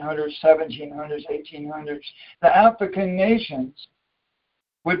 1600s, 1700s, 1800s, the African nations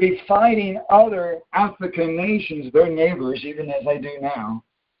would be fighting other African nations, their neighbors, even as they do now,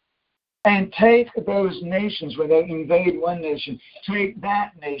 and take those nations, when they invade one nation, take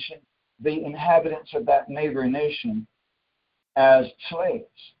that nation, the inhabitants of that neighbor nation, as slaves.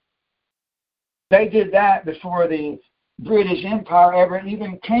 They did that before the British Empire ever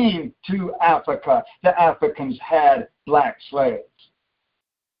even came to Africa. The Africans had black slaves.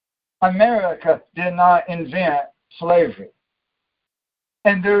 America did not invent slavery.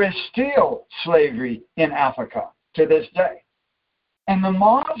 And there is still slavery in Africa to this day. And the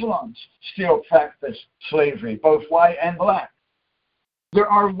Muslims still practice slavery, both white and black. There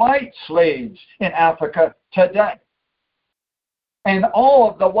are white slaves in Africa today. And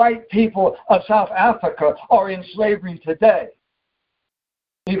all of the white people of South Africa are in slavery today.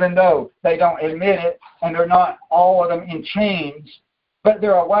 Even though they don't admit it, and they're not all of them in chains, but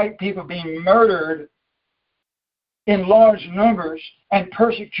there are white people being murdered in large numbers and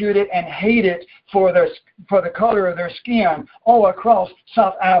persecuted and hated for the color of their skin all across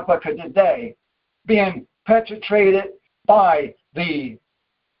South Africa today, being perpetrated by the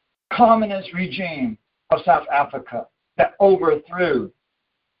communist regime of South Africa that overthrew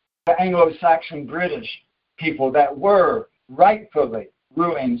the Anglo-Saxon British people that were rightfully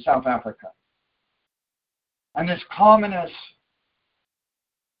ruling South Africa. And this communist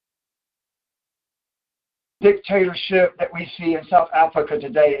dictatorship that we see in South Africa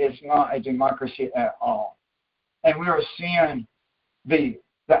today is not a democracy at all. And we are seeing the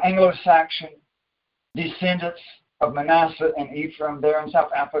Anglo-Saxon descendants of Manasseh and Ephraim there in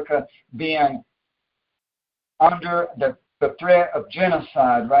South Africa being under the threat of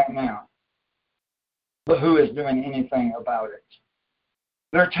genocide right now. But who is doing anything about it?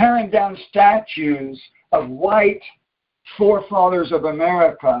 They're tearing down statues of white forefathers of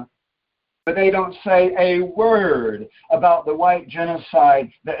America, but they don't say a word about the white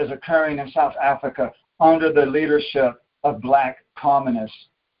genocide that is occurring in South Africa under the leadership of black communists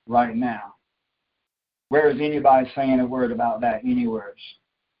right now. Where is anybody saying a word about that anywhere?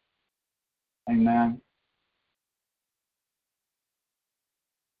 Amen.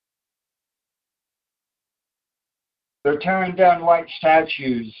 They're tearing down white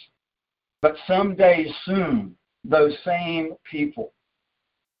statues, but someday soon, those same people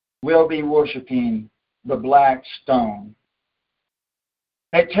will be worshiping the black stone.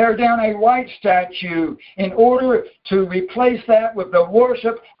 They tear down a white statue in order to replace that with the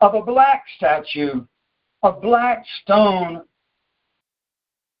worship of a black statue, a black stone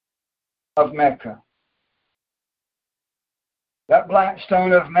of Mecca. That black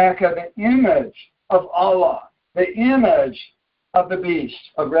stone of Mecca, the image of Allah, the image of the beast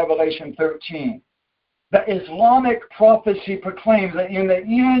of Revelation 13. The Islamic prophecy proclaims that in the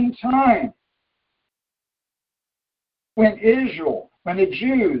end time, when Israel, when the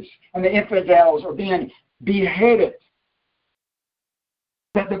Jews and the infidels are being beheaded,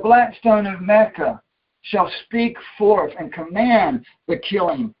 that the black stone of Mecca shall speak forth and command the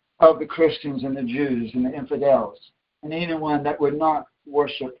killing of the Christians and the Jews and the infidels and anyone that would not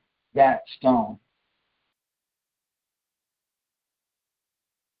worship that stone.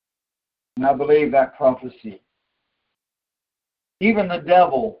 And I believe that prophecy. Even the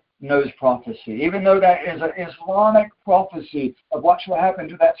devil knows prophecy. Even though that is an Islamic prophecy of what shall happen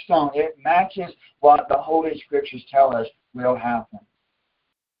to that stone, it matches what the Holy Scriptures tell us will happen.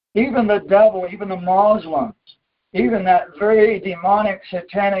 Even the devil, even the Muslims, even that very demonic,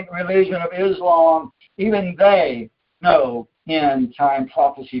 satanic religion of Islam, even they know end-time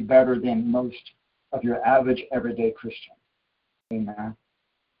prophecy better than most of your average, everyday Christian. Amen.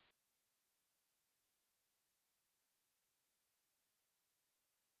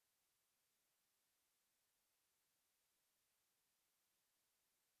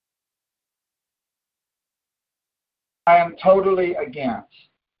 I am totally against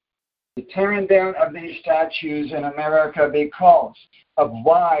the tearing down of these statues in America because of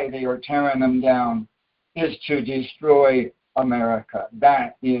why they are tearing them down is to destroy America.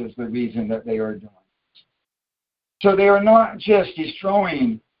 That is the reason that they are doing it. So they are not just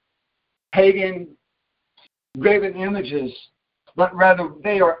destroying pagan graven images, but rather what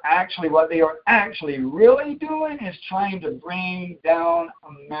they are actually really doing is trying to bring down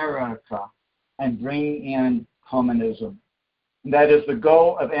America and bring in communism. That is the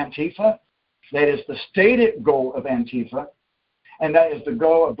goal of Antifa. That is the stated goal of Antifa. And that is the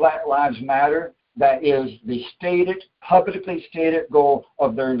goal of Black Lives Matter. That is the stated, publicly stated goal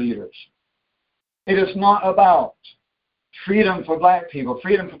of their leaders. It is not about freedom for black people.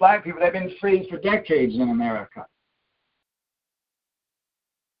 Freedom for black people, they've been free for decades in America.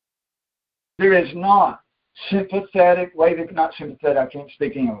 There is not sympathetic, not sympathetic, I can't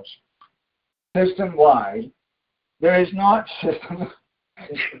speak English, system-wide. There is not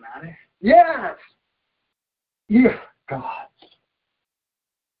systematic. Yes. Yeah. God.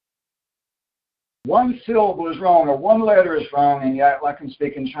 One syllable is wrong or one letter is wrong and you act like I'm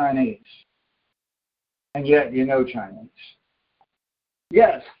speaking Chinese. And yet you know Chinese.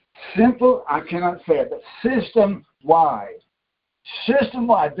 Yes. Simple, I cannot say it, but system-wide.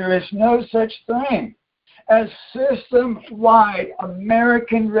 System-wide. There is no such thing as system-wide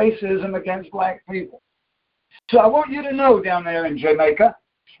American racism against black people. So I want you to know down there in Jamaica,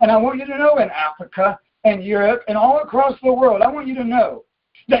 and I want you to know in Africa and Europe and all across the world, I want you to know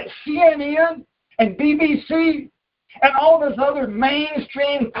that CNN and BBC and all those other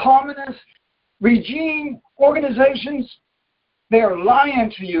mainstream communist regime organizations, they are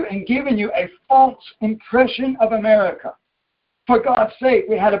lying to you and giving you a false impression of America. For God's sake,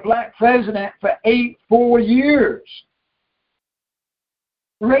 we had a black president for 4 years.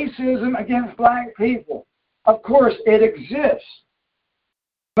 Racism against black people. Of course, it exists,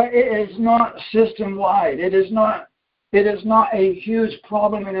 but it is not system-wide. It is not a huge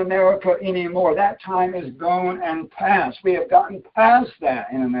problem in America anymore. That time is gone and past. We have gotten past that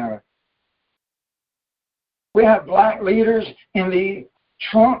in America. We have black leaders in the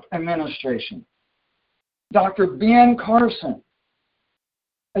Trump administration. Dr. Ben Carson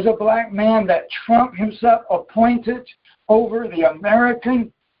is a black man that Trump himself appointed over the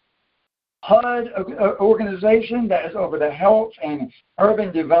American HUD organization that is over the health and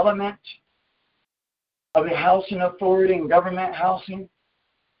urban development of the housing authority and government housing.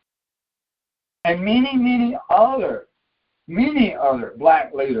 And many other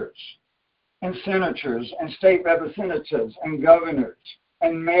black leaders and senators and state representatives and governors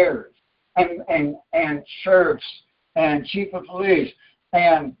and mayors and sheriffs and chief of police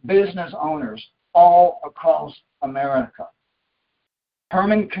and business owners all across America.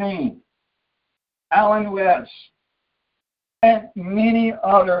 Herman Cain, Alan West, and many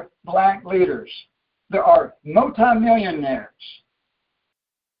other black leaders. There are multimillionaires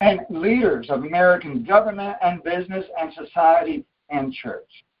and leaders of American government and business and society and church.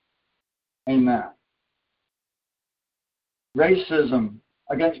 Amen. Racism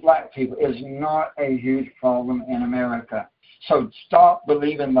against black people is not a huge problem in America. So stop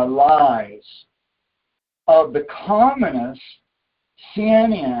believing the lies of the communists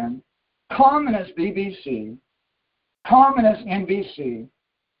CNN, communist BBC, communist NBC,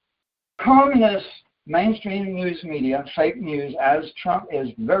 communist mainstream news media, fake news, as Trump is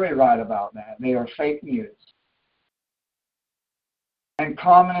very right about that. They are fake news. And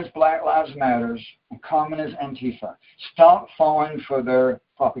communist Black Lives Matters and communist Antifa. Stop falling for their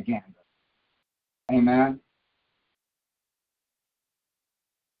propaganda. Amen.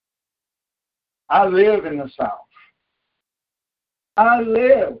 I live in the South. I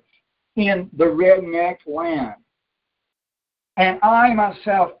live in the redneck land. And I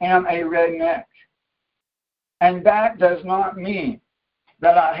myself am a redneck. And that does not mean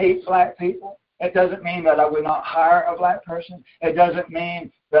that I hate black people. It doesn't mean that I would not hire a black person. It doesn't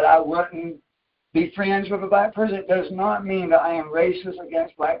mean that I wouldn't be friends with a black person. It does not mean that I am racist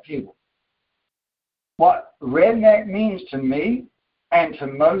against black people. What redneck means to me and to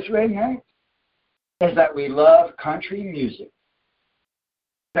most rednecks is that we love country music,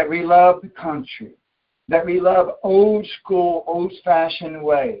 that we love the country, that we love old school, old-fashioned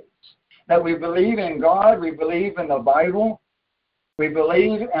ways, that we believe in God, we believe in the Bible, we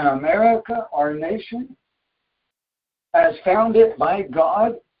believe in America, our nation, as founded by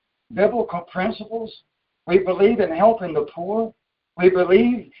God, biblical principles. We believe in helping the poor. We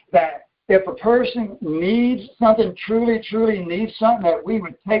believe that if a person needs something, truly needs something, that we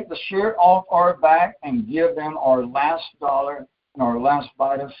would take the shirt off our back and give them our last dollar and our last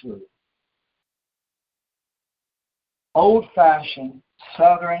bite of food. Old-fashioned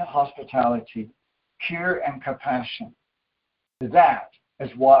Southern hospitality, pure and compassion. That is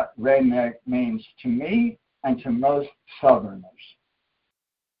what redneck means to me and to most Southerners.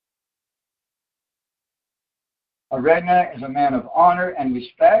 A redneck is a man of honor and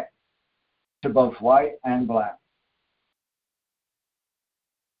respect to both white and black.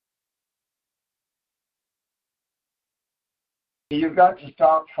 You've got to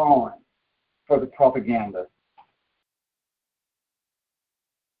stop falling for the propaganda.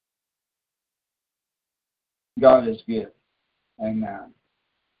 God is good. Amen.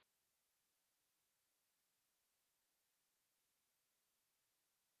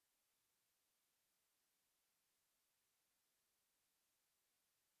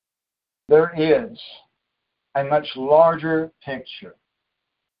 There is a much larger picture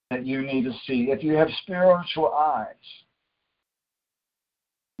that you need to see. If you have spiritual eyes,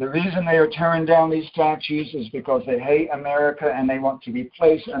 the reason they are tearing down these statues is because they hate America and they want to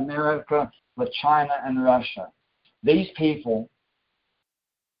replace America with China and Russia. These people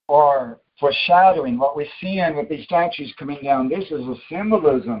are foreshadowing what we're seeing with these statues coming down. This is a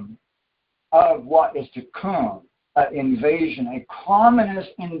symbolism of what is to come, an invasion, a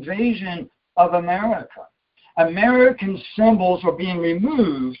communist invasion of America. American symbols are being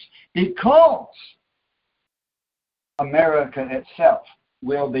removed because America itself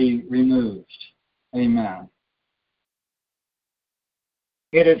will be removed. Amen.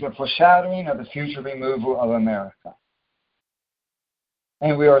 It is a foreshadowing of the future removal of America.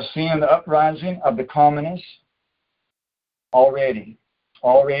 And we are seeing the uprising of the communists already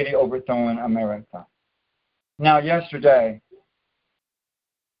overthrowing America. Now, yesterday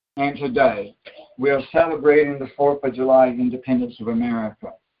and today, we are celebrating the 4th of July independence of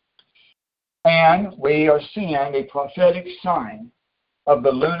America. And we are seeing a prophetic sign of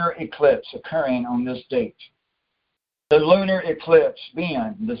the lunar eclipse occurring on this date. The lunar eclipse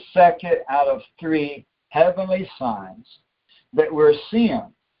being the second out of 3 heavenly signs that we're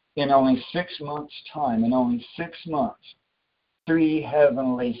seeing in only 6 months' time. In only 6 months, 3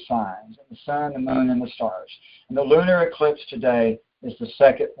 heavenly signs: the sun, the moon, and the stars. And the lunar eclipse today is the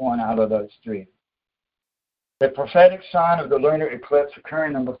second one out of those 3. The prophetic sign of the lunar eclipse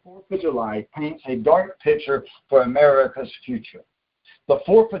occurring on the 4th of July paints a dark picture for America's future. The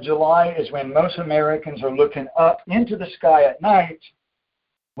 4th of July is when most Americans are looking up into the sky at night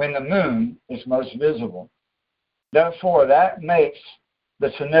when the moon is most visible. Therefore, that makes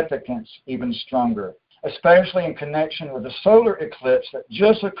the significance even stronger, especially in connection with the solar eclipse that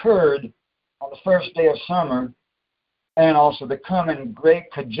just occurred on the first day of summer, and also the coming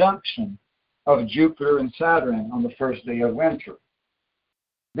great conjunction of Jupiter and Saturn on the first day of winter.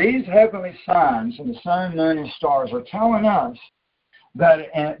 These heavenly signs in the sun, moon, and stars are telling us that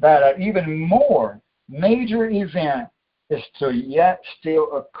an even more major event is to yet still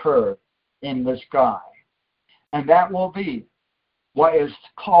occur in the sky. And that will be what is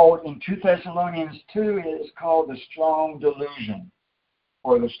called in 2 Thessalonians 2, it is called the strong delusion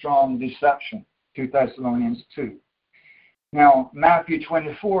or the strong deception, 2 Thessalonians 2. Now, Matthew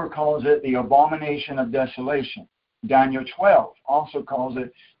 24 calls it the abomination of desolation. Daniel 12 also calls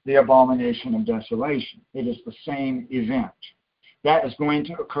it the abomination of desolation. It is the same event. that is going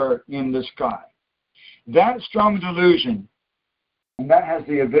to occur in the sky. That strong delusion, and that has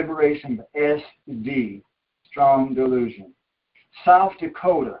the abbreviation of SD, strong delusion. South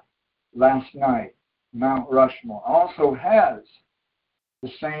Dakota, last night, Mount Rushmore, also has the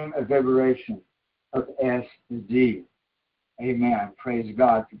same abbreviation of SD. Amen. Praise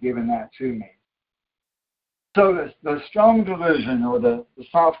God for giving that to me. So the strong delusion, or the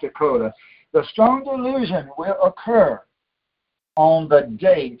South Dakota, the strong delusion will occur on the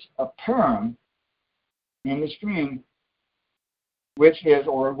date of Purim in the spring, which is,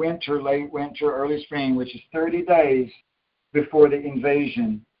 or winter, late winter, early spring, which is 30 days before the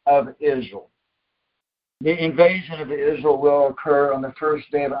invasion of Israel. The invasion of Israel will occur on the first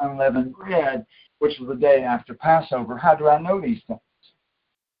day of unleavened bread, which is the day after Passover. How do I know these things?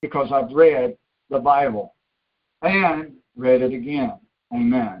 Because I've read the Bible and read it again.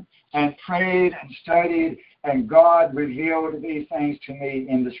 Amen. And prayed and studied, and God revealed these things to me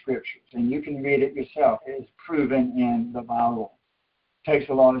in the Scriptures. And you can read it yourself. It is proven in the Bible. It takes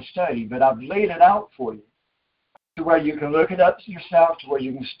a lot of study, but I've laid it out for you to where you can look it up yourself, to where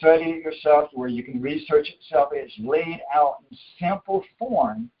you can study it yourself, to where you can research it yourself. It's laid out in simple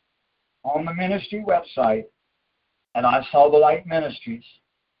form on the ministry website at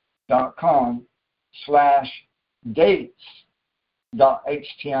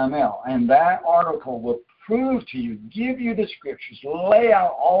ISawTheLightMinistries.com/dates.html. And that article will prove to you, give you the Scriptures, lay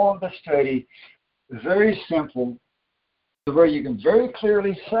out all of the study, very simple, to where you can very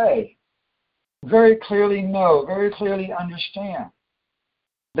clearly say, very clearly know, very clearly understand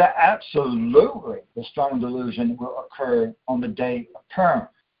that absolutely the strong delusion will occur on the day of Purim.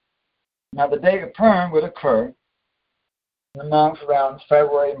 Now, the day of Purim would occur in the month around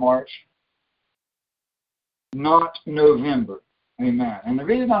February, March, not November. Amen. And the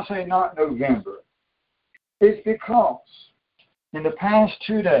reason I say not November is because in the past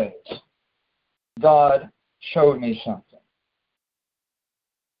 2 days, God showed me something.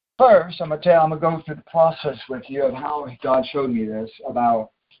 First, I'm going to go through the process with you of how God showed me this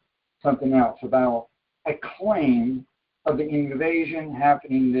about something else, about a claim of the invasion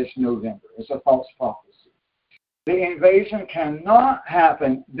happening this November. It's a false prophecy. The invasion cannot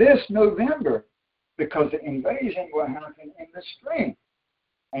happen this November because the invasion will happen in the spring.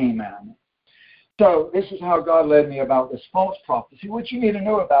 Amen. So this is how God led me about this false prophecy, which you need to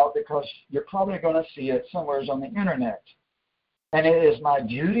know about because you're probably going to see it somewhere on the internet. And it is my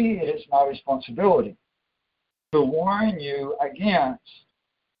duty, it is my responsibility to warn you against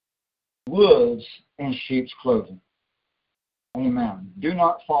wolves in sheep's clothing. Amen. Do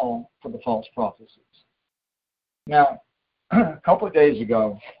not fall for the false prophecies. Now, a couple of days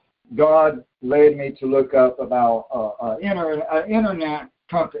ago, God led me to look up about an internet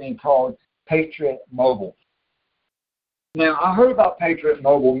company called Patriot Mobile. Now, I heard about Patriot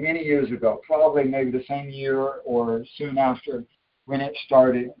Mobile many years ago, probably maybe the same year or soon after when it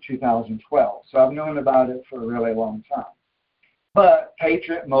started in 2012. So I've known about it for a really long time. But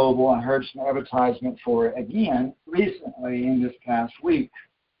Patriot Mobile, I heard some advertisement for it again recently in this past week.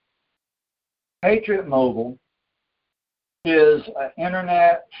 Patriot Mobile is an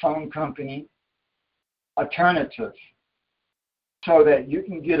internet phone company alternative so that you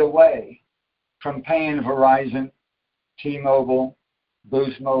can get away from paying Verizon, T-Mobile,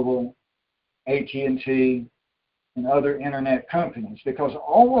 Boost Mobile, AT&T, and other internet companies, because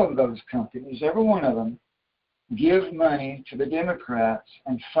all of those companies, every one of them, give money to the Democrats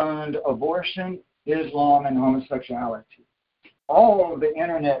and fund abortion, Islam, and homosexuality. All of the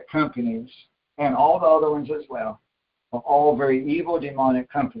internet companies, and all the other ones as well, are all very evil, demonic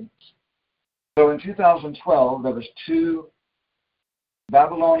companies. So in 2012, there was 2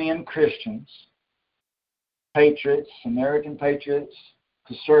 Babylonian Christians, patriots, American patriots,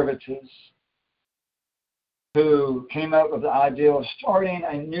 conservatives, who came up with the idea of starting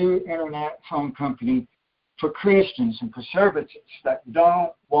a new internet phone company for Christians and conservatives that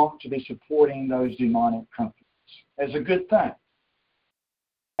don't want to be supporting those demonic companies. It's a good thing.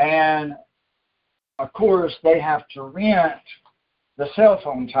 And, of course, they have to rent the cell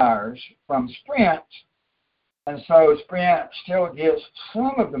phone towers from Sprint, and so Sprint still gets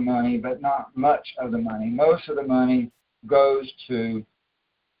some of the money, but not much of the money. Most of the money goes to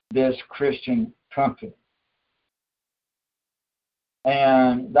this Christian company.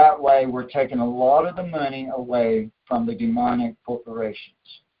 And that way we're taking a lot of the money away from the demonic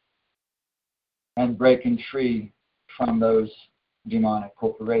corporations and breaking free from those demonic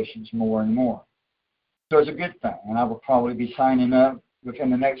corporations more and more. So it's a good thing, and I will probably be signing up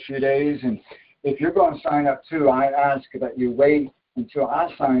within the next few days. And if you're going to sign up too, I ask that you wait until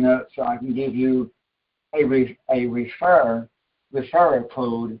I sign up so I can give you a refer referral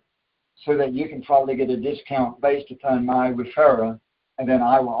code so that you can probably get a discount based upon my referral, and then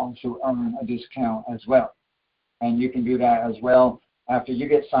I will also earn a discount as well. And you can do that as well. After you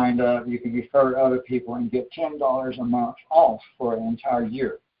get signed up, you can refer other people and get $10 a month off for an entire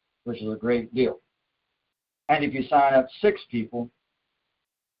year, which is a great deal. And if you sign up 6 people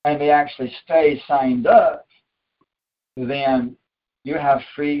and they actually stay signed up, then you have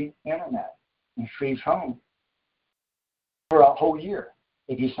free internet and free phone for a whole year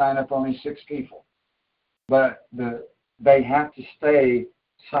if you sign up only 6 people. But they have to stay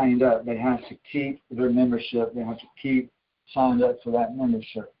signed up. They have to keep their membership. They have to keep signed up for that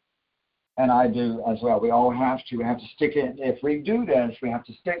membership. And I do as well. We all have to. We have to stick it. If we do this, we have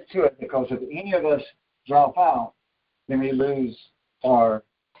to stick to it, because if any of us drop out, then we lose our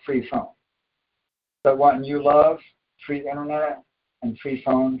free phone. But wouldn't you love free internet and free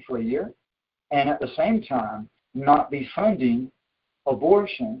phone for a year, and at the same time not be funding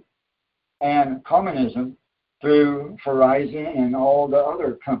abortion and communism through Verizon and all the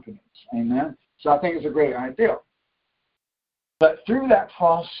other companies? Amen. So I think it's a great idea. But through that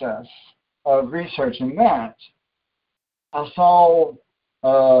process of researching that, I saw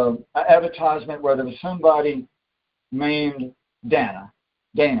an advertisement where there was somebody named Dana,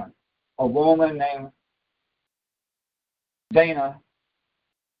 a woman named Dana,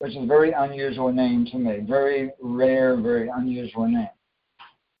 which is a very unusual name to me, very rare, very unusual name.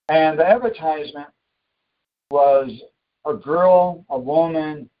 And the advertisement was a girl, a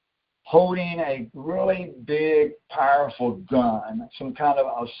woman, holding a really big, powerful gun, some kind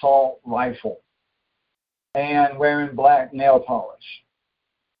of assault rifle, and wearing black nail polish.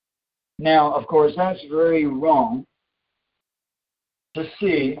 Now, of course, that's very wrong to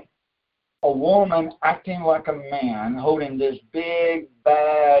see a woman acting like a man holding this big,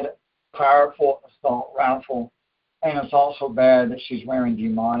 bad, powerful assault rifle, and it's also bad that she's wearing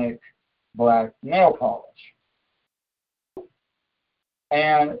demonic black nail polish.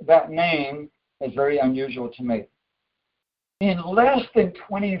 And that name is very unusual to me. In less than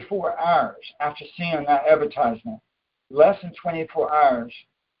 24 hours after seeing that advertisement, less than 24 hours,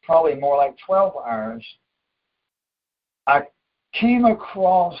 probably more like 12 hours, I came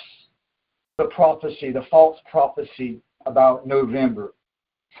across the prophecy, the false prophecy about November.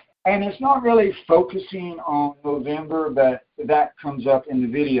 And it's not really focusing on November, but that comes up in the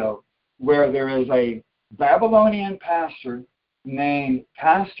video, where there is a Babylonian pastor named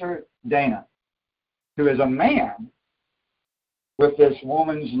Pastor Dana, who is a man with this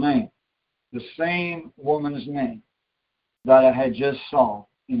woman's name, the same woman's name that I had just saw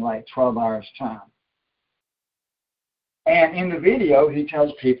in like 12 hours time. And in the video, he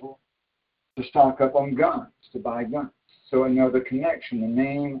tells people to stock up on guns, to buy guns. So I know the connection, the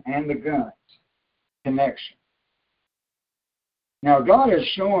name and the guns connection. Now God is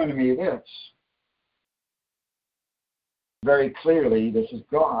showing me this very clearly. This is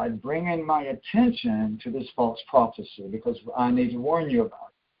God bringing my attention to this false prophecy, because I need to warn you about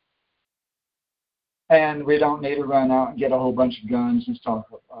it. And we don't need to run out and get a whole bunch of guns and stock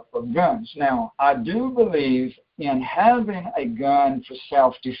up of guns. Now, I do believe in having a gun for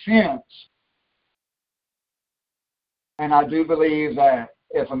self-defense. And I do believe that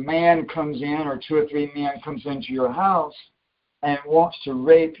if a man comes in, or 2 or 3 men comes into your house and wants to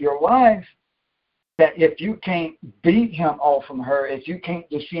rape your wife, that if you can't beat him off from her, if you can't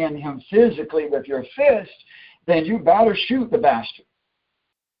defend him physically with your fist, then you better shoot the bastard.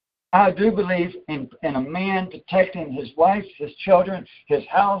 I do believe in a man protecting his wife, his children, his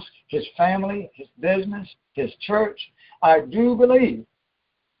house, his family, his business, his church. I do believe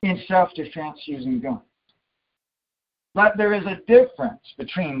in self-defense using guns. But there is a difference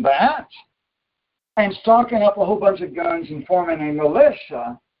between that and stocking up a whole bunch of guns and forming a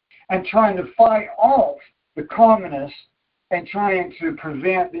militia and trying to fight off the communists and trying to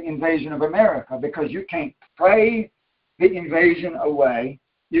prevent the invasion of America, because you can't pray the invasion away,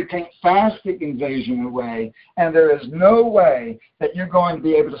 you can't fast the invasion away, and there is no way that you're going to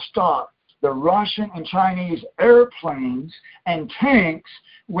be able to stop the Russian and Chinese airplanes and tanks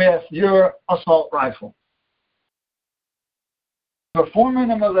with your assault rifle. So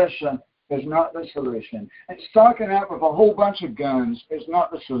forming a militia is not the solution. And stocking up with a whole bunch of guns is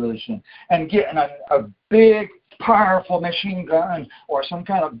not the solution. And getting a big, powerful machine gun or some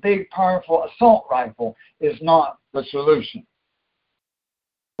kind of big, powerful assault rifle is not the solution.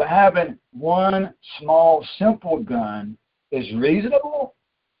 But having one small, simple gun is reasonable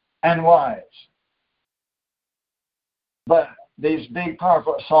and wise. But these big,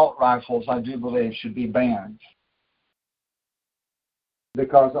 powerful assault rifles, I do believe, should be banned.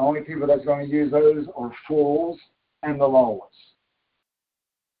 Because the only people that's going to use those are fools and the lawless.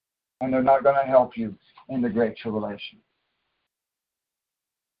 and they're not going to help you in the Great Tribulation.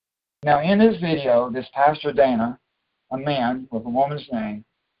 Now, in this video, this Pastor Dana, a man with a woman's name,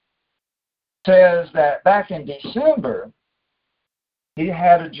 says that back in December, he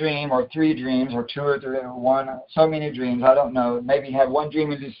had a dream, or 3 dreams, or 2 or 3, or 1, so many dreams, I don't know. Maybe he had one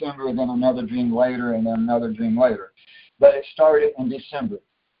dream in December, and then another dream later, and then another dream later. But it started in December.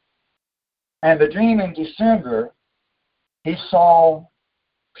 And the dream in December, he saw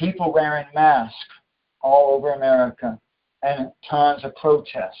people wearing masks all over America, and tons of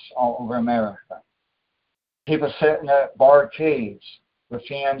protests all over America. People sitting at barricades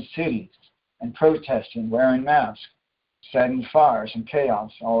within cities and protesting, wearing masks, setting fires and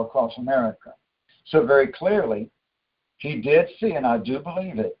chaos all across America. So very clearly, he did see, and I do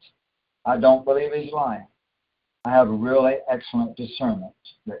believe it. I don't believe he's lying. I have a really excellent discernment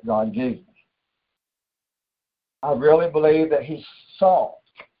that God gave me. I really believe that he saw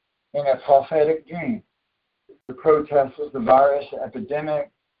in a prophetic dream the protests, the virus, the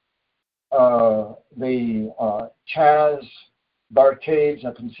epidemic, the Chaz barricades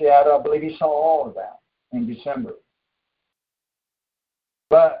up in Seattle. I believe he saw all of that in December.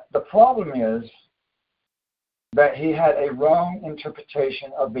 But the problem is that he had a wrong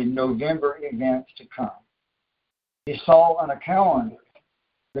interpretation of the November events to come. He saw on a calendar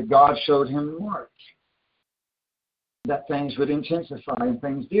that God showed him in March that things would intensify, and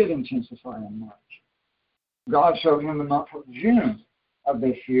things did intensify in March. God showed him the month of June of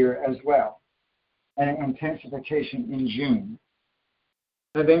this year as well, and an intensification in June.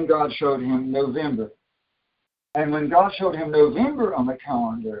 And then God showed him November. And when God showed him November on the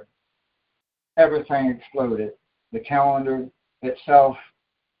calendar, everything exploded. The calendar itself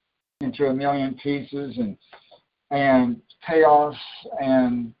into a million pieces, and chaos,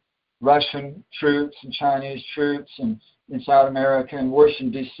 and Russian troops and Chinese troops and in South America and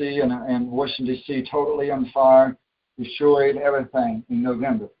Washington, D.C., and Washington, D.C. totally on fire, destroyed everything in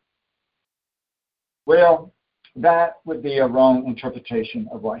November. Well, that would be a wrong interpretation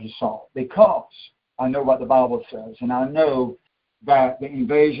of what he saw, because I know what the Bible says, and I know that the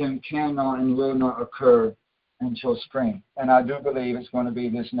invasion cannot and will not occur until spring. And I do believe it's going to be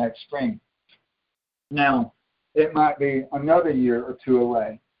this next spring. Now, it might be another year or 2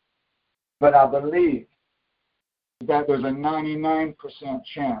 away, but I believe that there's a 99%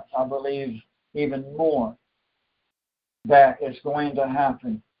 chance, I believe even more, that it's going to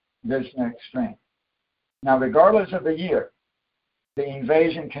happen this next spring. Now, regardless of the year, the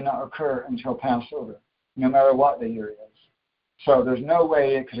invasion cannot occur until Passover, no matter what the year is. So there's no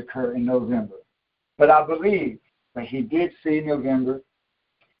way it could occur in November. But I believe that he did see November,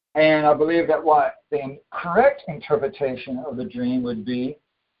 and I believe that what the correct interpretation of the dream would be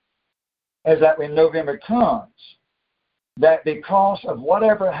is that when November comes, that because of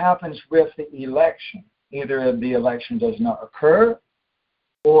whatever happens with the election, either the election does not occur,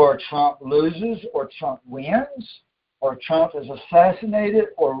 or Trump loses, or Trump wins, or Trump is assassinated,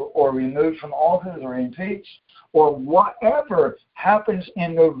 or removed from office, or impeached, or whatever happens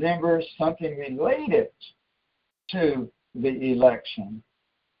in November, something related to the election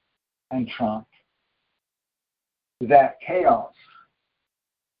and Trump, that chaos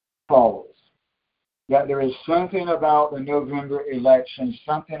follows. That there is something about the November election,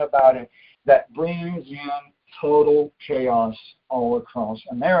 something about it that brings in total chaos all across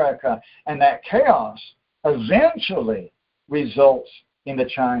America. And that chaos eventually results in the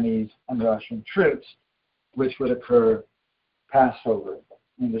Chinese and Russian troops, which would occur Passover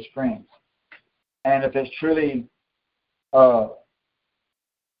in the spring. And if it's truly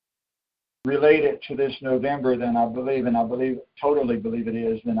related to this November, then I totally believe it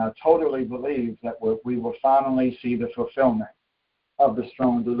is, then I totally believe that we will finally see the fulfillment of the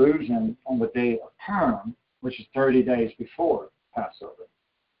strong delusion on the day of Purim, which is 30 days before Passover.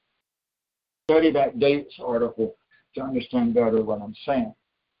 Study that dates article to understand better what I'm saying.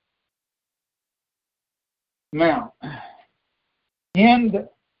 Now, in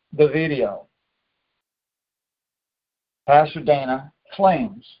the video, Pastor Dana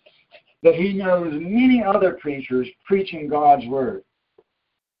claims that he knows many other preachers preaching God's word,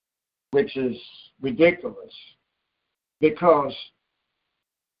 which is ridiculous, because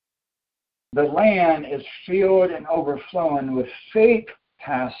the land is filled and overflowing with fake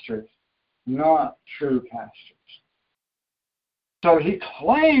pastors, not true pastors. So he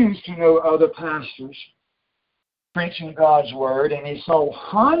claims to know other pastors preaching God's word, and he saw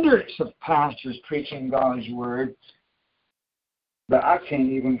hundreds of pastors preaching God's word, but I can't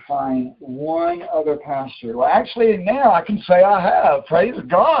even find one other pastor. Well, actually, now I can say I have. Praise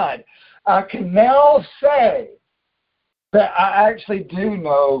God. I can now say that I actually do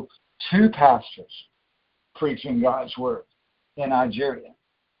know 2 pastors preaching God's word in Nigeria.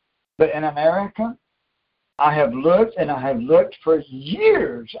 But in America, I have looked, and I have looked for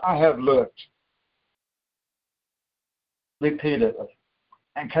years. I have looked repeatedly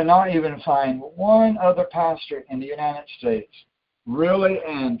and cannot even find one other pastor in the United States really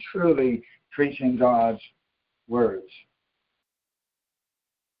and truly preaching God's words.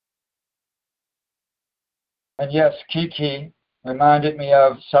 And yes, Kiki reminded me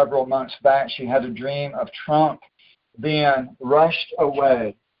of several months back, she had a dream of Trump being rushed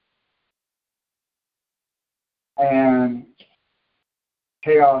away and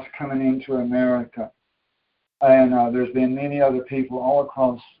chaos coming into America. And there's been many other people all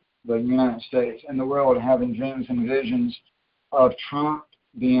across the United States and the world having dreams and visions of Trump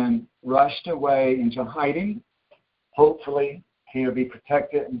being rushed away into hiding. Hopefully, he'll be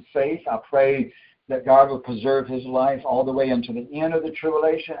protected and safe. I pray that God will preserve his life all the way into the end of the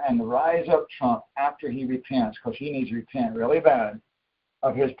tribulation and the rise of Trump after he repents, because he needs to repent really bad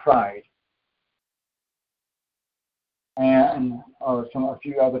of his pride. And a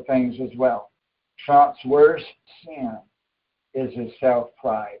few other things as well. Trump's worst sin is his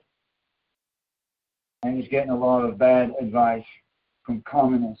self-pride. And he's getting a lot of bad advice from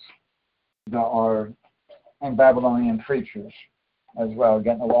communists that are and Babylonian preachers as well.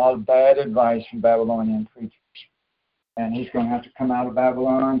 Getting a lot of bad advice from Babylonian preachers. And he's going to have to come out of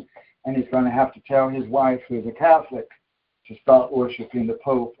Babylon, and he's going to have to tell his wife, who is a Catholic, to stop worshiping the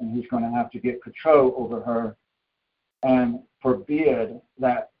Pope, and he's going to have to get control over her and forbid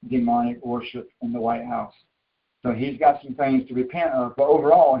that demonic worship in the White House. So he's got some things to repent of, but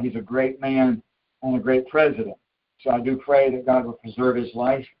overall, he's a great man and a great president. So I do pray that God will preserve his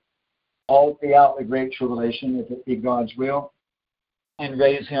life all throughout the Great Tribulation, if it be God's will, and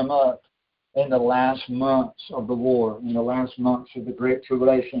raise him up in the last months of the war, in the last months of the Great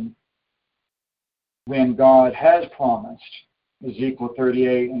Tribulation, when God has promised, Ezekiel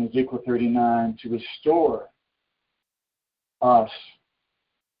 38 and Ezekiel 39, to restore us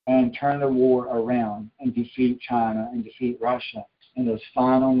and turn the war around and defeat China and defeat Russia in those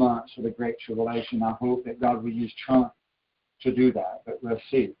final months of the Great Tribulation. I hope that God will use Trump to do that, but we'll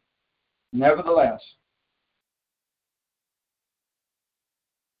see. Nevertheless,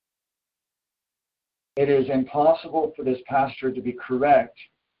 it is impossible for this pastor to be correct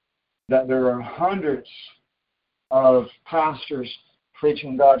that there are hundreds of pastors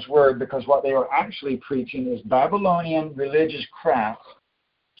preaching God's word, because what they are actually preaching is Babylonian religious craft,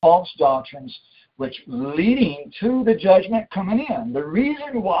 false doctrines, which leading to the judgment coming in. The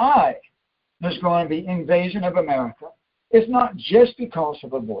reason why there's going to be invasion of America is not just because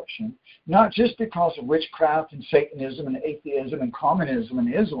of abortion, not just because of witchcraft and Satanism and atheism and communism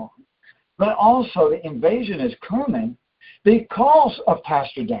and Islam, but also the invasion is coming because of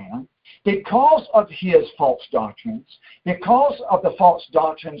Pastor Dan, because of his false doctrines, because of the false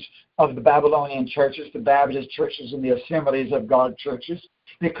doctrines of the Babylonian churches, the Baptist churches, and the Assemblies of God churches,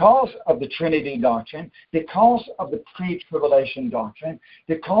 because of the Trinity doctrine, because of the pre-tribulation doctrine,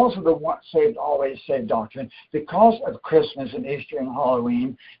 because of the once saved, always saved doctrine, because of Christmas and Easter and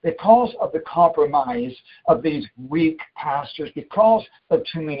Halloween, because of the compromise of these weak pastors, because of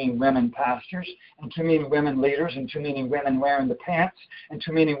too many women pastors, and too many women leaders, and too many women wearing the pants, and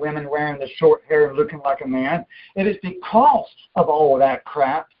too many women wearing the short hair and looking like a man. It is because of all of that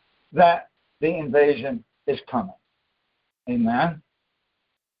crap that the invasion is coming. Amen.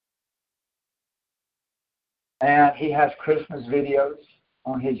 And he has Christmas videos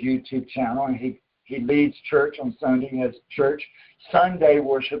on his YouTube channel, and he leads church on Sunday. He has church Sunday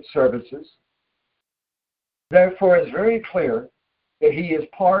worship services. Therefore, it's very clear that he is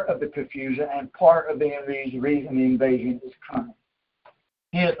part of the confusion and part of the reason the invasion is coming.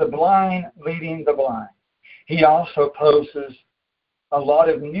 He is the blind leading the blind. He also posts a lot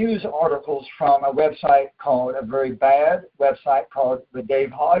of news articles from a website called, a very bad website called The Dave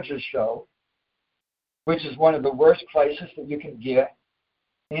Hodges Show, which is one of the worst places that you can get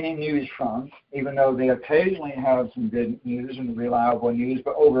any news from, even though they occasionally have some good news and reliable news.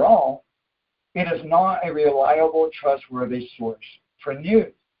 But overall, it is not a reliable, trustworthy source for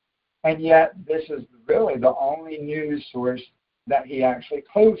news. And yet, this is really the only news source that he actually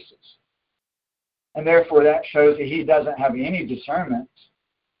posts. And therefore, that shows that he doesn't have any discernment.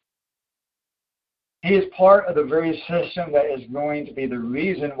 He is part of the very system that is going to be the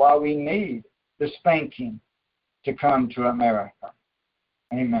reason why we need the spanking to come to America.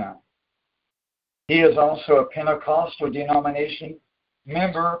 Amen. He is also a Pentecostal denomination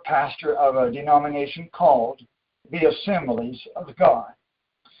member, pastor of a denomination called the Assemblies of God,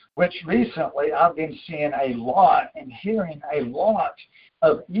 which recently I've been seeing a lot and hearing a lot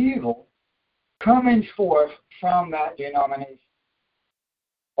of evil coming forth from that denomination.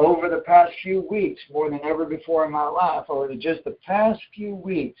 Over the past few weeks, more than ever before in my life, over just the past few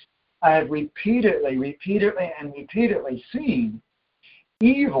weeks, I have repeatedly seen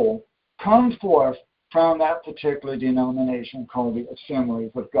evil come forth from that particular denomination called the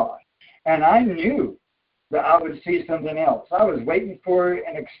Assemblies of God. And I knew that I would see something else. I was waiting for it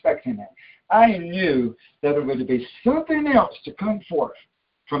and expecting it. I knew that there would be something else to come forth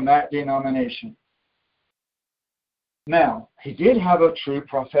from that denomination. Now, he did have a true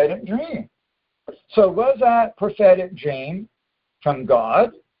prophetic dream. So was that prophetic dream from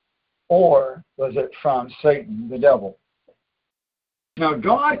God, or was it from Satan, the devil? Now,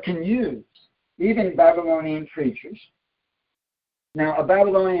 God can use even Babylonian preachers. Now, a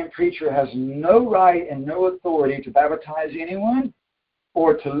Babylonian preacher has no right and no authority to baptize anyone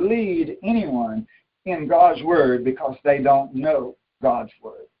or to lead anyone in God's word because they don't know God's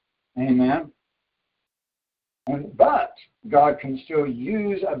word. Amen? But God can still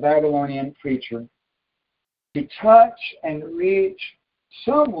use a Babylonian preacher to touch and reach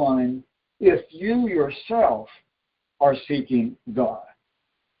someone if you yourself are seeking God.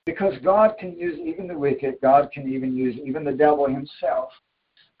 Because God can use even the wicked. God can even use even the devil himself.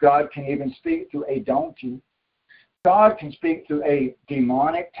 God can even speak through a donkey. God can speak through a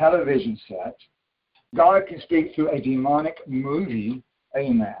demonic television set. God can speak through a demonic movie.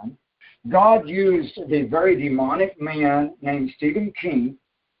 Amen. God used the very demonic man named Stephen King,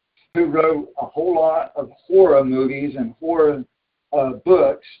 who wrote a whole lot of horror movies and horror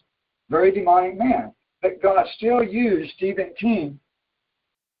books. Very demonic man. But God still used Stephen King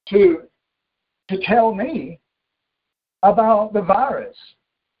to tell me about the virus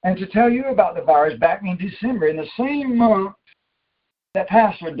and to tell you about the virus back in December, in the same month that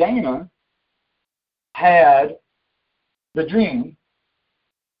Pastor Dana had the dream.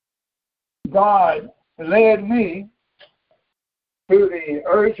 God led me through the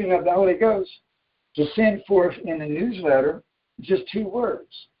urging of the Holy Ghost to send forth in the newsletter just 2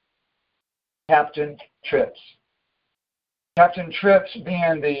 words: Captain Trips. Captain Trips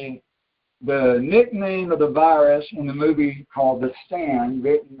being the nickname of the virus in the movie called The Stand,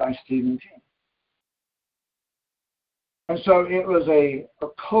 written by Stephen King. And so it was a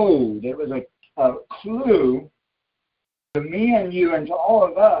code, it was a clue to me and you and to all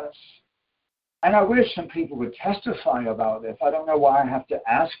of us. And I wish some people would testify about this. I don't know why I have to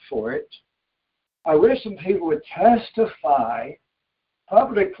ask for it. I wish some people would testify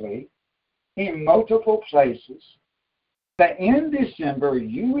publicly in multiple places that in December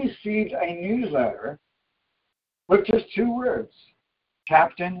you received a newsletter with just 2 words: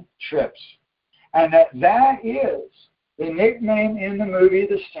 Captain Trips. And that is the nickname in the movie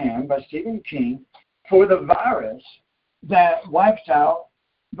The Stand by Stephen King for the virus that wiped out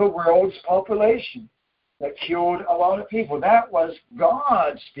the world's population, that killed a lot of people. That was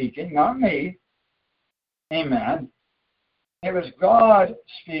God speaking, not me. Amen. It was God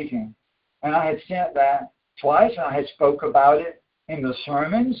speaking. And I had sent that twice, and I had spoke about it in the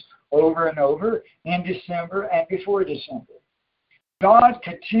sermons over and over in December and before December. God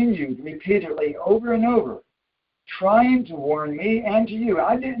continued repeatedly over and over, trying to warn me and to you.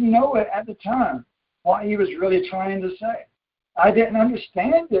 I didn't know it at the time, what he was really trying to say. I didn't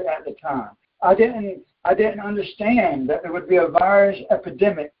understand it at the time. I didn't understand that there would be a virus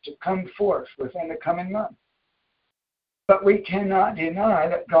epidemic to come forth within the coming months. But we cannot deny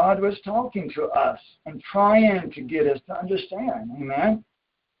that God was talking to us and trying to get us to understand. Amen?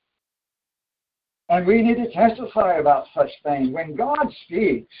 And we need to testify about such things. When God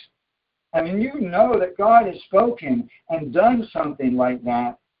speaks, I mean, you know that God has spoken and done something like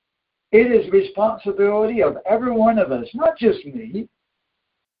that, it is the responsibility of every one of us, not just me.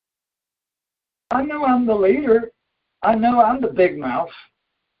 I know I'm the leader. I know I'm the big mouth.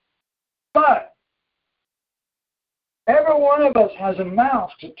 But every one of us has a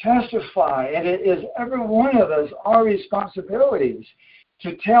mouth to testify, and it is every one of us our responsibilities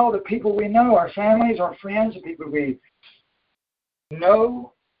to tell the people we know, our families, our friends, the people we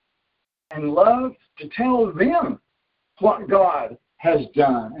know and love, to tell them what God has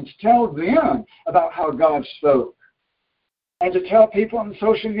done, and to tell them about how God spoke, and to tell people on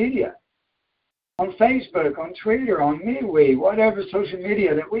social media, on Facebook, on Twitter, on MeWe, whatever social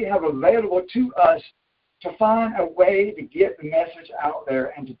media that we have available to us, to find a way to get the message out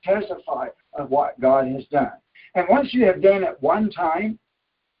there and to testify of what God has done. And once you have done it one time,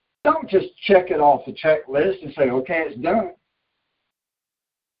 don't just check it off the checklist and say, okay, it's done.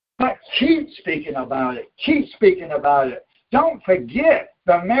 But keep speaking about it. Keep speaking about it. Don't forget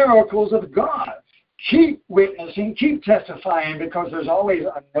the miracles of God. keep witnessing, keep testifying, because there's always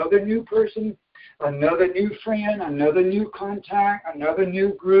another new person, another new friend, another new contact, another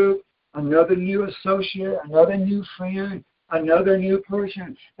new group, another new associate, another new friend, another new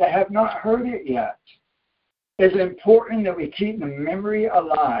person that have not heard it yet. It's important that we keep the memory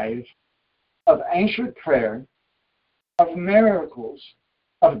alive of answered prayer, of miracles,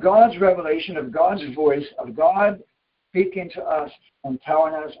 of God's revelation, of God's voice, of God speaking to us and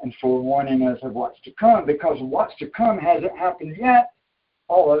telling us and forewarning us of what's to come, because what's to come hasn't happened yet,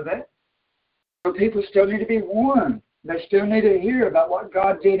 all of it. But people still need to be warned. They still need to hear about what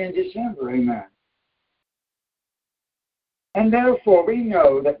God did in December. Amen. And therefore, we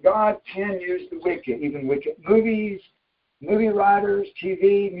know that God can use the wicked, even wicked movies, movie writers,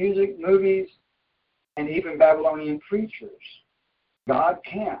 TV, music, movies, and even Babylonian preachers. God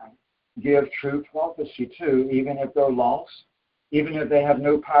can give true prophecy to, even if they're lost, even if they have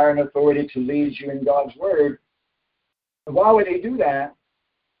no power and authority to lead you in God's word. And why would He do that?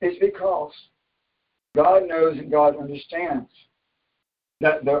 It's because God knows and God understands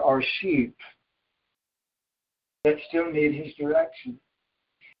that there are sheep that still need His direction.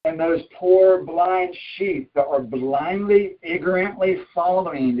 And those poor blind sheep that are blindly, ignorantly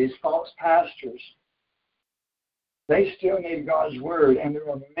following these false pastors, they still need God's word. And there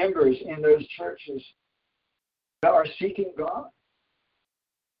are members in those churches that are seeking God.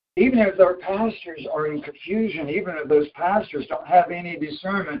 Even if their pastors are in confusion, even if those pastors don't have any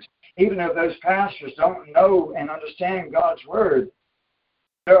discernment, even if those pastors don't know and understand God's word,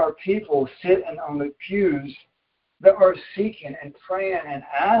 there are people sitting on the pews that are seeking and praying and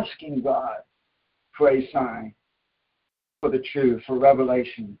asking God for a sign, for the truth, for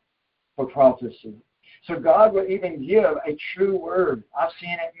revelation, for prophecy. So God will even give a true word. I've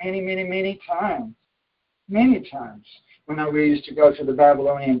seen it many times. Many times when we used to go to the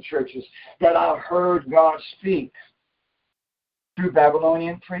Babylonian churches, that I heard God speak through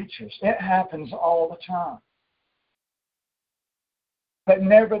Babylonian preachers. It happens all the time. But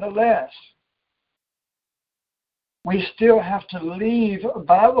nevertheless, we still have to leave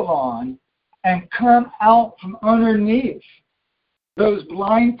Babylon and come out from underneath those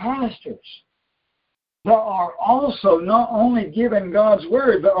blind pastors that are also not only giving God's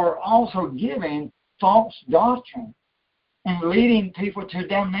word, but are also giving false doctrine and leading people to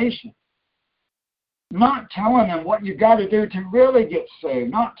damnation. Not telling them what you got to do to really get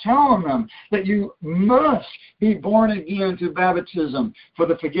saved. Not telling them that you must be born again through baptism for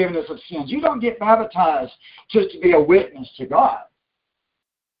the forgiveness of sins. You don't get baptized just to be a witness to God,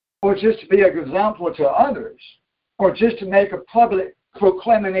 or just to be an example to others, or just to make a public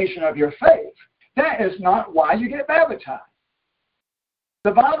proclamation of your faith. That is not why you get baptized.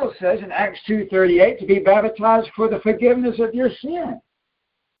 The Bible says in Acts 2:38 to be baptized for the forgiveness of your sin.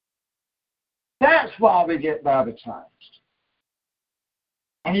 That's why we get baptized.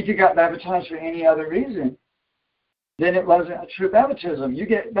 And if you got baptized for any other reason, then it wasn't a true baptism. You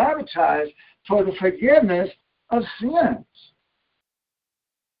get baptized for the forgiveness of sins.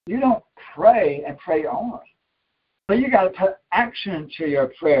 You don't pray and pray on. But you got to put action to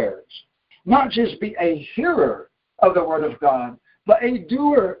your prayers. Not just be a hearer of the Word of God, but a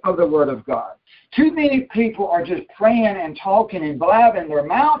doer of the Word of God. Too many people are just praying and talking and blabbing their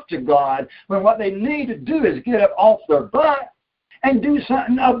mouth to God, when what they need to do is get up off their butt and do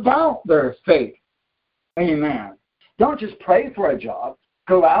something about their faith. Amen. Don't just pray for a job.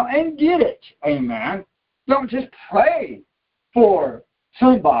 Go out and get it. Amen. Don't just pray for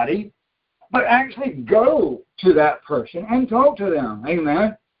somebody, but actually go to that person and talk to them.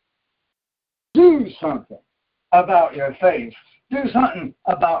 Amen. Do something about your faith. Do something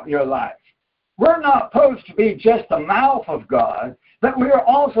about your life. We're not supposed to be just the mouth of God, but we are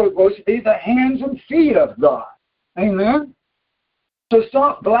also supposed to be the hands and feet of God. Amen? So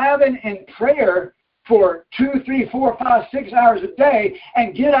stop blabbing in prayer for 2, 3, 4, 5, 6 hours a day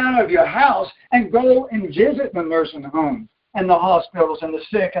and get out of your house and go and visit the nursing homes and the hospitals and the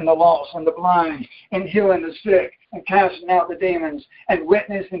sick and the lost and the blind and healing the sick and casting out the demons and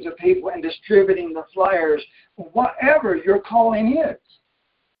witnessing to people and distributing the flyers. Whatever your calling is,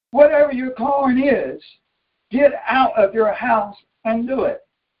 whatever your calling is, get out of your house and do it.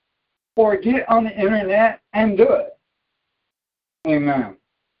 Or get on the internet and do it. Amen.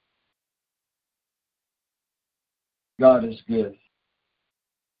 God is good.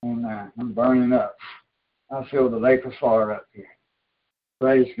 Amen. I'm burning up. I feel the lake of fire up here.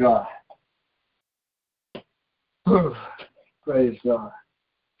 Praise God. Praise God.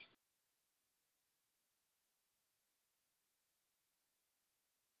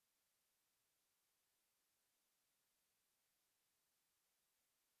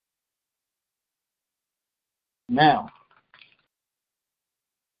 Now,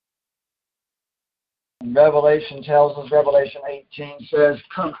 and Revelation tells us, Revelation 18 says,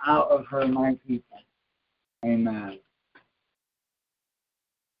 come out of her, my people. Amen.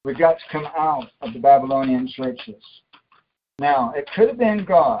 We've got to come out of the Babylonian churches. Now, it could have been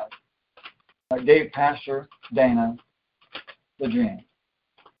God that gave Pastor Dana the dream,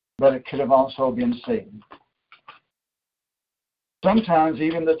 but it could have also been Satan. Sometimes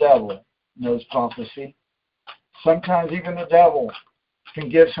even the devil knows prophecy. Sometimes even the devil can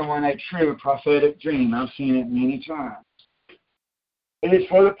give someone a true prophetic dream. I've seen it many times. It is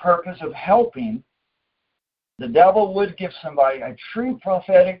for the purpose of helping. The devil would give somebody a true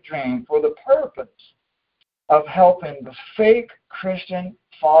prophetic dream for the purpose of helping the fake Christian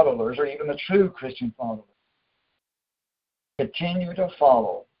followers, or even the true Christian followers, continue to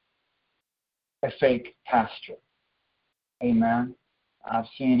follow a fake pastor. Amen. I've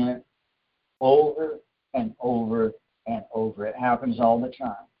seen it over and over and over. It happens all the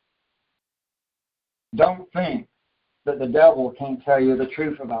time. Don't think that the devil can't tell you the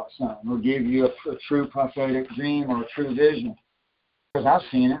truth about something or give you a true prophetic dream or a true vision. Because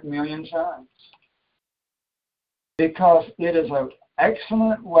I've seen it a million times. Because it is an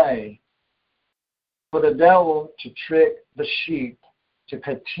excellent way for the devil to trick the sheep to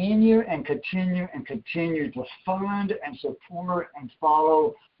continue and continue and continue to fund and support and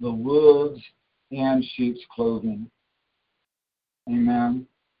follow the wolves in sheep's clothing. Amen.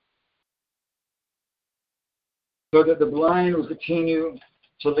 So that the blind will continue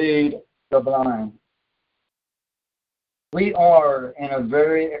to lead the blind. We are in a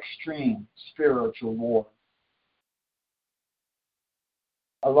very extreme spiritual war.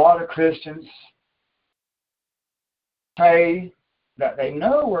 A lot of Christians say that they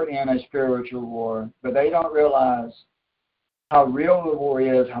know we're in a spiritual war, but they don't realize how real the war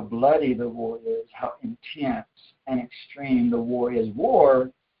is, how bloody the war is, how intense and extreme the war is. War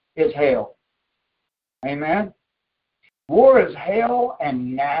is hell. Amen? War is hell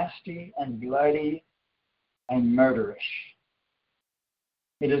and nasty and bloody and murderous.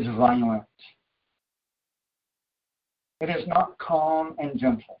 It is violent. It is not calm and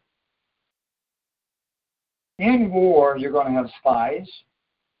gentle. In war, you're going to have spies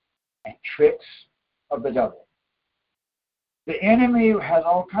and tricks of the devil. The enemy has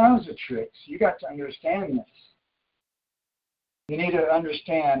all kinds of tricks. You got to understand this. You need to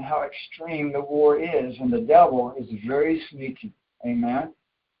understand how extreme the war is, and the devil is very sneaky. Amen?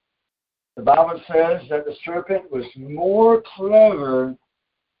 The Bible says that the serpent was more clever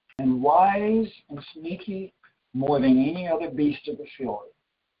and wise and sneaky more than any other beast of the field.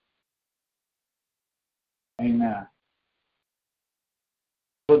 Amen.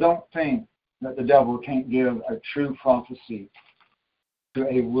 So don't think that the devil can't give a true prophecy to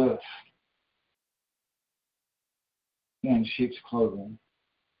a wolf in sheep's clothing.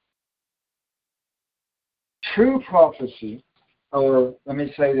 True prophecy, or let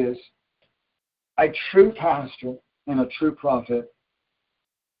me say this, a true pastor and a true prophet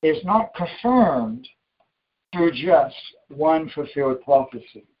is not confirmed through just one fulfilled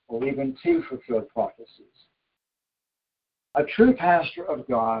prophecy or even two fulfilled prophecies. A true pastor of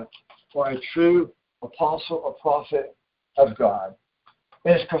God or a true apostle or prophet of God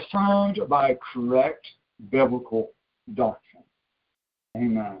is confirmed by correct biblical doctrine.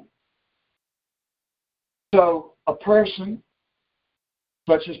 Amen. So a person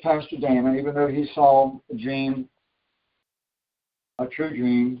such as Pastor Dana, even though he saw a dream, a true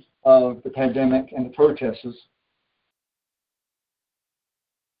dream of the pandemic and the protests,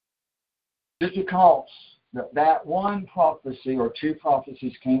 just because that one prophecy or two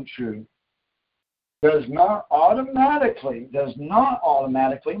prophecies came true does not automatically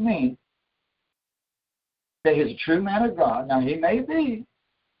mean that he's a true man of God. Now, he may be,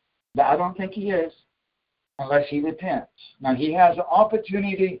 but I don't think he is unless he repents. Now, he has an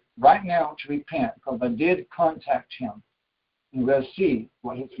opportunity right now to repent because I did contact him, and we'll see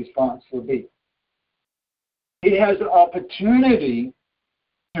what his response will be. He has an opportunity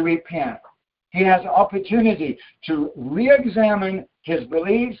to repent. He has an opportunity to re-examine his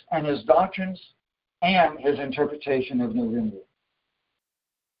beliefs and his doctrines and his interpretation of November.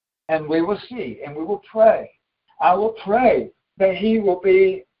 And we will see, and we will pray. I will pray that he will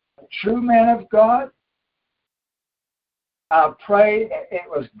be a true man of God. I pray that it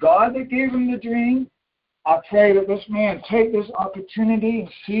was God that gave him the dream. I pray that this man take this opportunity and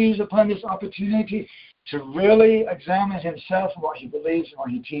seize upon this opportunity to really examine himself and what he believes and what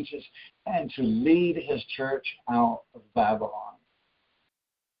he teaches, and to lead his church out of Babylon.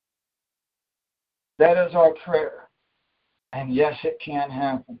 That is our prayer. And yes, it can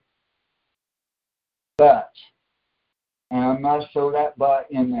happen. But And I must throw that but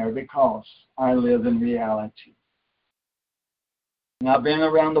in there because I live in reality. And I've been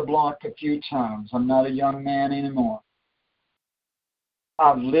around the block a few times. I'm not a young man anymore.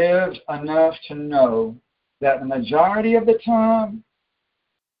 I've lived enough to know that the majority of the time,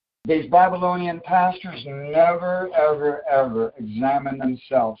 these Babylonian pastors never, ever, ever examine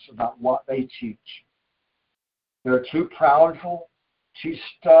themselves about what they teach. They're too proudful, too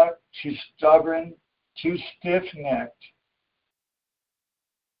stuck, too stubborn, too stiff-necked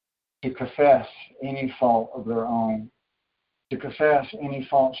to confess any fault of their own, to confess any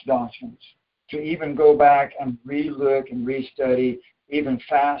false doctrines, to even go back and re-look and re-study, even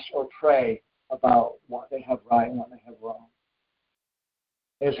fast or pray about what they have right and what they have wrong.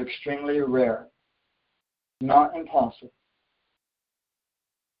 It's extremely rare. Not impossible,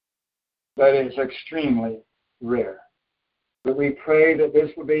 but it's extremely rare. But we pray that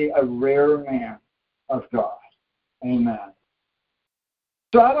this will be a rare man of God. Amen.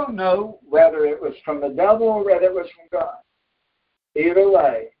 So I don't know whether it was from the devil or whether it was from God. Either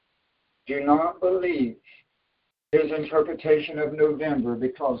way, do not believe his interpretation of November,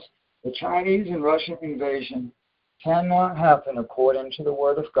 because the Chinese and Russian invasion cannot happen according to the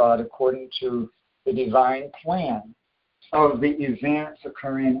Word of God, according to the divine plan of the events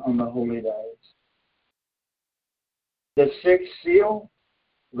occurring on the holy days. The sixth seal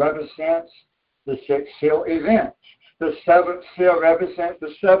represents the sixth seal event. The seventh seal represents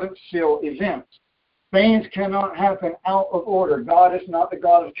the seventh seal event. Things cannot happen out of order. God is not the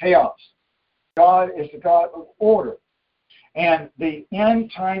God of chaos. God is the God of order. And the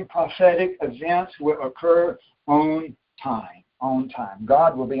end-time prophetic events will occur on time. On time.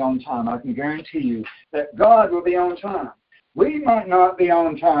 God will be on time. I can guarantee you that God will be on time. We might not be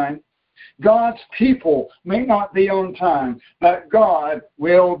on time. God's people may not be on time, but God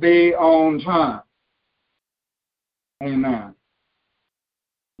will be on time. Amen.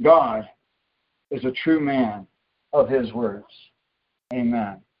 God is a true man of his words.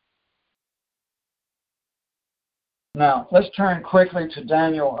 Amen. Now, let's turn quickly to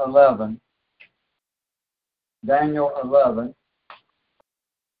Daniel 11. Daniel 11.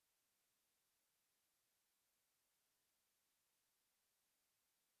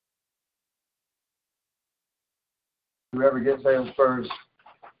 Whoever gets there first.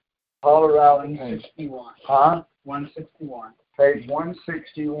 Holler out. 161. Huh? 161. Page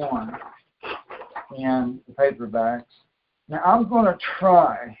 161 in the paperbacks. Now, I'm going to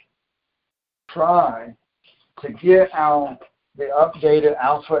try to get out the updated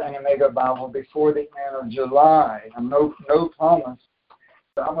Alpha and Omega Bible before the end of July. I'm no promise,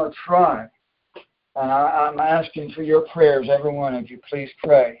 but I'm going to try. And I'm asking for your prayers, everyone, if you please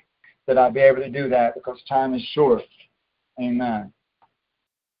pray that I'll be able to do that, because time is short. Amen.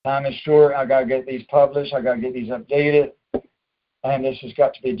 Time is short. I got to get these published. I got to get these updated. And this has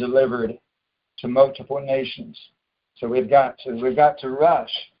got to be delivered to multiple nations. So we've got to rush.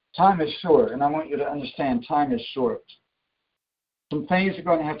 Time is short, and I want you to understand time is short. Some things are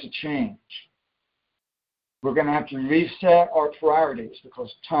going to have to change. We're going to have to reset our priorities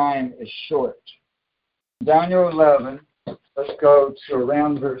because time is short. Daniel 11, let's go to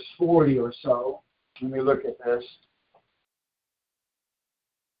around verse 40 or so. Let me look at this.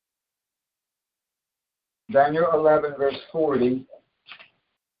 Daniel 11, verse 40.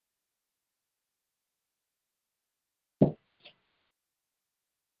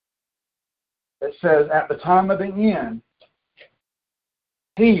 It says, at the time of the end,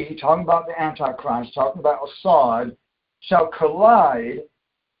 he, talking about the Antichrist, talking about Assad, shall collide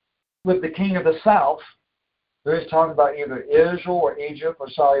with the king of the south, who is talking about either Israel or Egypt or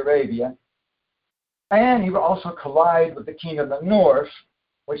Saudi Arabia, and he will also collide with the king of the north,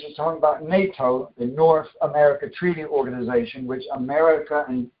 which is talking about NATO, the North America Treaty Organization, which America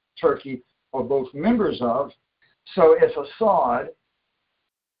and Turkey are both members of. So it's Assad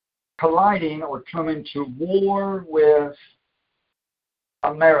colliding or coming to war with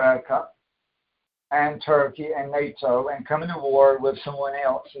America and Turkey and NATO, and coming to war with someone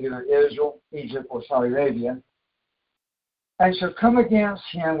else, either Israel, Egypt, or Saudi Arabia, and shall come against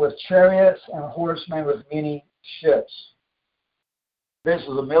him with chariots and horsemen with many ships. This is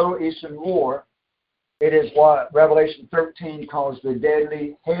a Middle Eastern war. It is what Revelation 13 calls the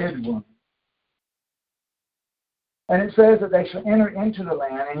deadly head wound. And it says that they shall enter into the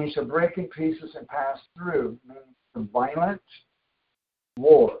land, and he shall break in pieces and pass through, meaning a violent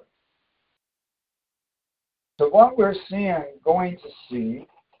war. So what we're going to see,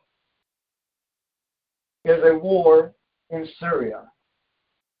 is a war in Syria.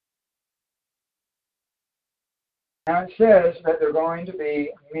 Now it says that there are going to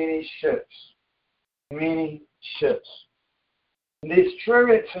be many ships. Many ships. These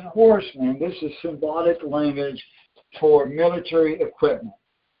chariots and horsemen, this is symbolic language for military equipment,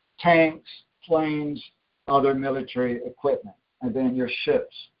 tanks, planes, other military equipment, and then your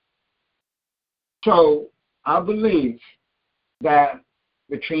ships. So I believe that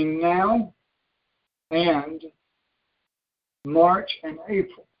between now and March and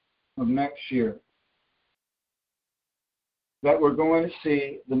April of next year, that we're going to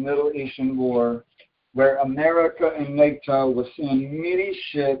see the Middle Eastern war, where America and NATO will send many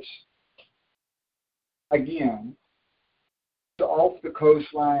ships again to off the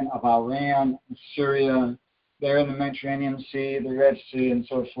coastline of Iran and Syria. They're in the Mediterranean Sea, the Red Sea, and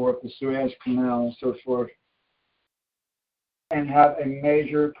so forth, the Suez Canal, and so forth, and have a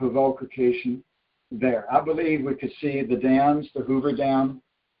major provocation there. I believe we could see the dams, the Hoover Dam,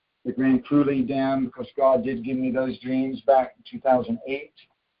 the Grand Coulee Dam, because God did give me those dreams back in 2008,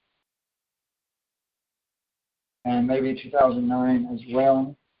 and maybe 2009 as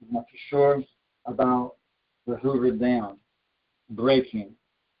well. I'm not too sure about the Hoover Dam breaking.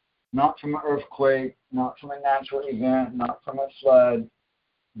 Not from an earthquake, not from a natural event, not from a flood,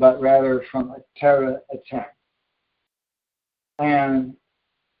 but rather from a terror attack. And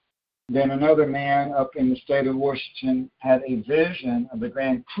then another man up in the state of Washington had a vision of the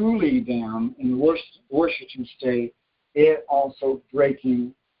Grand Coulee Dam in Washington State, it also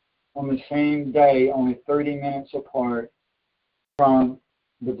breaking on the same day, only 30 minutes apart from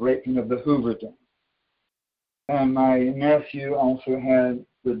the breaking of the Hoover Dam. And my nephew also had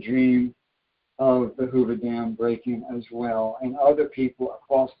the dream of the Hoover Dam breaking as well. And other people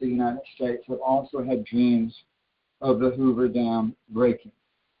across the United States have also had dreams of the Hoover Dam breaking.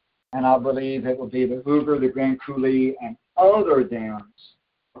 And I believe it will be the Hoover, the Grand Coulee, and other dams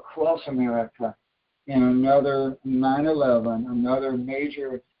across America in another 9/11, another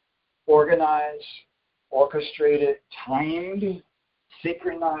major organized, orchestrated, timed,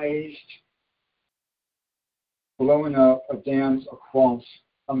 synchronized blowing up of dams across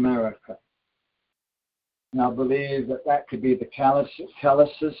America. And I believe that that could be the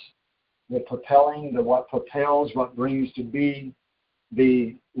catalysis, the propelling, the what propels, what brings to be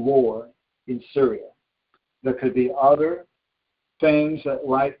the war in Syria. There could be other things that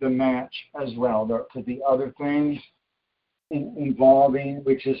light the match as well. There could be other things involving,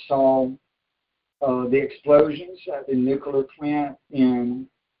 we just saw the explosions at the nuclear plant in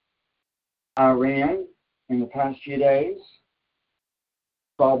Iran in the past few days.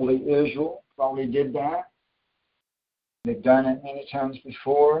 Probably Israel probably did that. They've done it many times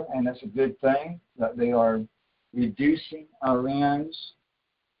before, and that's a good thing that they are reducing Iran's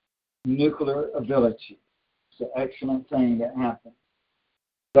nuclear ability. It's an excellent thing that happened.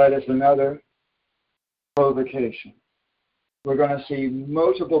 But it's another provocation. We're going to see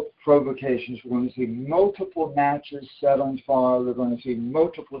multiple provocations. We're going to see multiple matches set on fire. We're going to see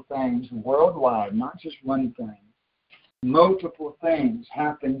multiple things worldwide, not just one thing. Multiple things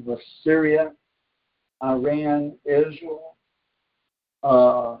happen with Syria, Iran, Israel,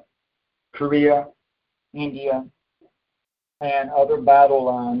 Korea, India, and other battle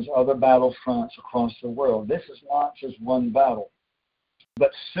lines, other battle fronts across the world. This is not just one battle.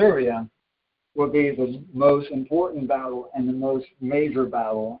 But Syria will be the most important battle and the most major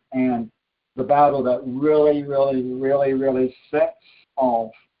battle, and the battle that really sets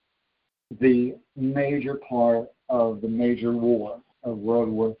off the major part of the major war of World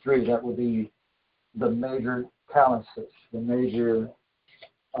War III. That will be the major catalysis, the major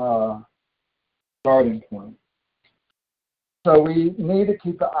starting point. So we need to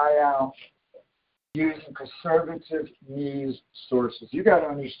keep an eye out using conservative news sources. You got to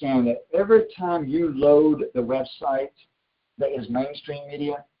understand that every time you load the website that is mainstream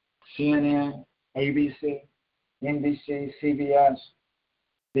media, CNN, ABC, NBC, CBS,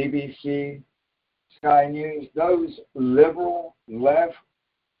 BBC, Sky News, those liberal, left-winged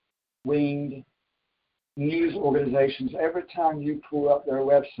news organizations, every time you pull up their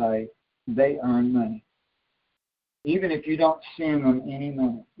website, they earn money. Even if you don't send them any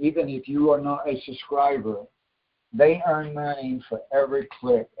money, even if you are not a subscriber, they earn money for every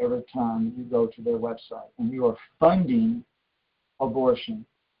click, every time you go to their website. And you are funding abortion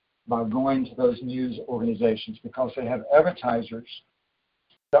by going to those news organizations because they have advertisers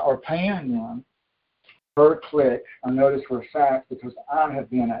that are paying them per click. I know this for a fact because I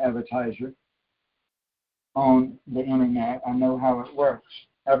have been an advertiser on the internet. I know how it works.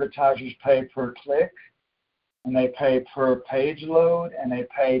 Advertisers pay per click, and they pay per page load, and they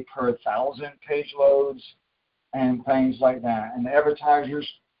pay per 1,000 page loads, and things like that. And the advertisers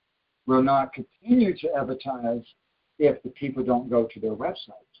will not continue to advertise if the people don't go to their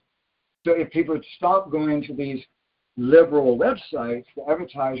websites. So if people stop going to these liberal websites, the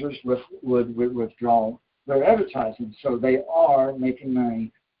advertisers would withdraw their advertising. So they are making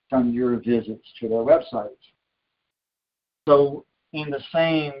money from your visits to their websites. So in the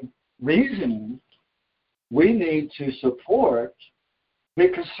same reasoning, we need to support the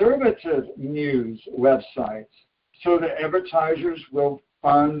conservative news websites so the advertisers will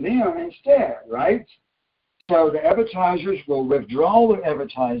fund them instead, right? So the advertisers will withdraw their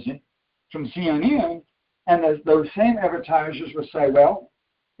advertising from CNN, and those same advertisers will say, well,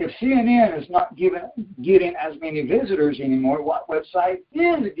 if CNN is not getting as many visitors anymore, what website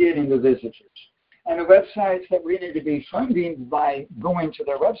is getting the visitors? And the websites that we need to be funding by going to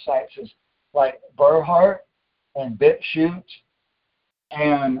their websites is like Berhart and BitChute.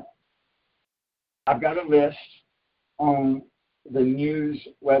 And I've got a list on the news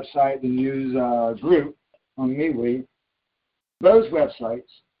website, the news group on MeWe. Those websites.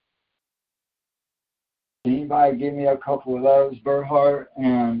 Anybody give me a couple of those? Berhart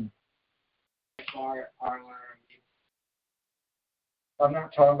and I'm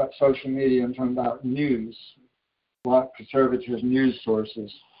not talking about social media. I'm talking about news, what conservative news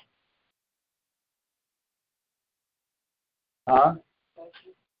sources. Huh?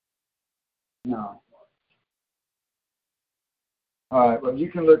 No. All right. Well,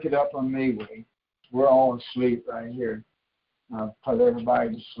 you can look it up on MeWe. We're all asleep right here. I'll put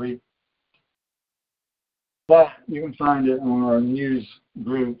everybody to sleep. But you can find it on our news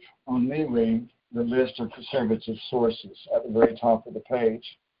group on MeWe, the list of conservative sources at the very top of the page.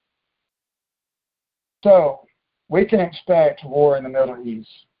 So we can expect war in the Middle East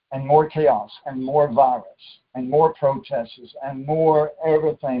and more chaos and more virus and more protests and more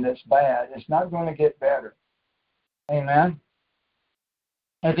everything that's bad. It's not going to get better. Amen?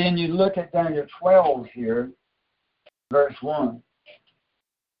 And then you look at Daniel 12 here, verse 1.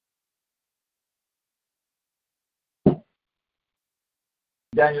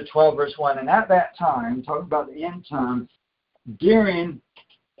 Daniel 12, verse 1. And at that time, talking about the end time, during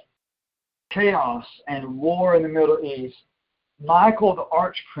chaos and war in the Middle East, Michael the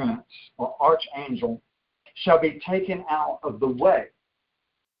archprince or archangel shall be taken out of the way.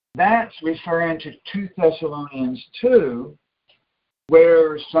 That's referring to 2 Thessalonians 2,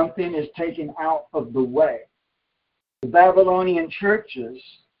 where something is taken out of the way. The Babylonian churches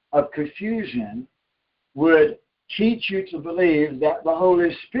of confusion would teach you to believe that the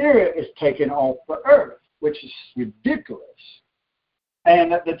Holy Spirit is taken off the earth, which is ridiculous, and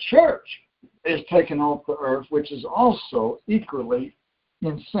that the church is taken off the earth, which is also equally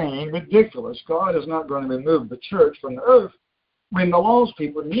insane, ridiculous. God is not going to remove the church from the earth when the lost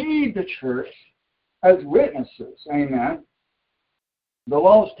people need the church as witnesses. Amen. The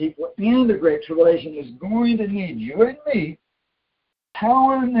lost people in the Great Tribulation is going to need you and me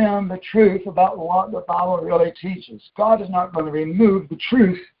telling them the truth about what the Bible really teaches. God is not going to remove the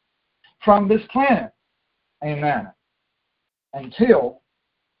truth from this planet. Amen. Until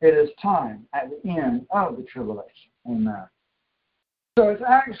it is time at the end of the tribulation. Amen. So it's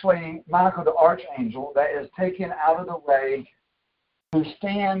actually Michael the archangel that is taken out of the way, who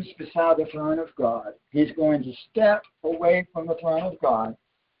stands beside the throne of God. He's going to step away from the throne of God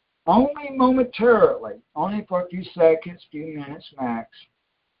only momentarily, only for a few seconds, few minutes max,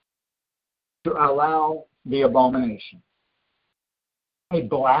 to allow the abomination. A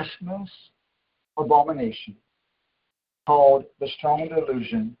blasphemous abomination called the strong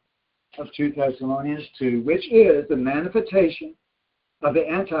delusion of 2 Thessalonians 2, which is the manifestation of the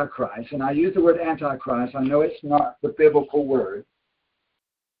Antichrist. And I use the word Antichrist. I know it's not the biblical word,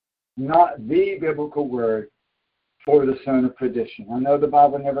 not the biblical word for the son of perdition. I know the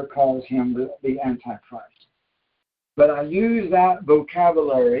Bible never calls him the Antichrist. But I use that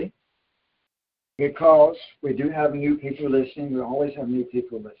vocabulary because we do have new people listening. We always have new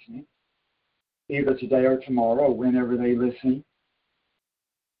people listening, either today or tomorrow, or whenever they listen.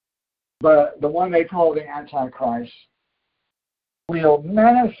 But the one they call the Antichrist will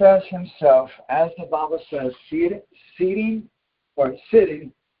manifest himself, as the Bible says, sitting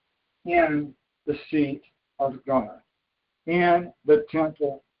in the seat of God, in the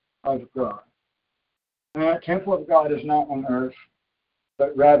temple of God. And the temple of God is not on earth,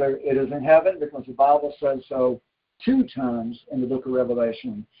 but rather it is in heaven, because the Bible says so 2 times in the book of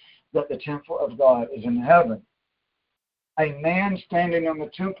Revelation, that the temple of God is in heaven. A man standing on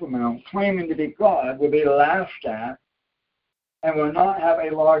the Temple Mount claiming to be God will be laughed at and will not have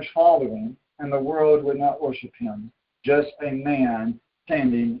a large following, and the world would not worship him. Just a man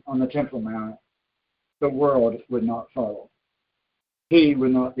standing on the Temple Mount, the world would not follow. He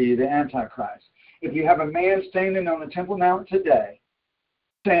would not be the Antichrist. If you have a man standing on the Temple Mount today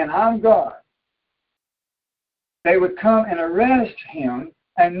saying, I'm God, they would come and arrest him,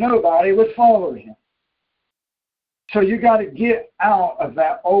 and nobody would follow him. So you got to get out of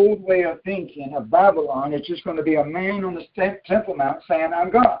that old way of thinking of Babylon. It's just going to be a man on the Temple Mount saying,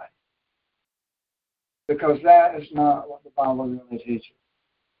 I'm God. Because that is not what the Bible really teaches.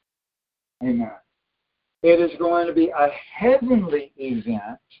 Amen. It is going to be a heavenly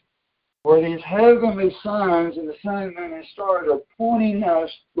event where these heavenly signs and the sun, moon, and stars are pointing us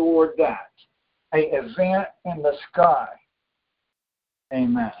toward that. An event in the sky.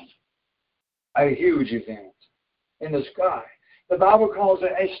 Amen. A huge event in the sky. The Bible calls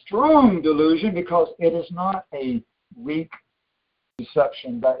it a strong delusion because it is not a weak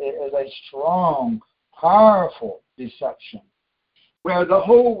deception, but it is a strong, powerful deception. Where the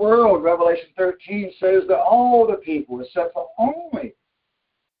whole world, Revelation 13 says that all the people, except for only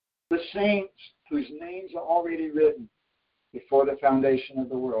the saints whose names are already written before the foundation of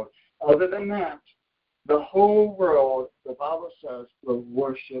the world. Other than that, the whole world, the Bible says, will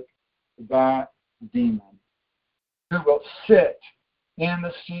worship that demon who will sit in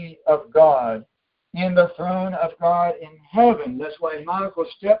the seat of God, in the throne of God in heaven. That's why Michael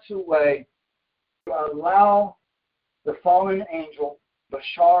steps away to allow the fallen angel,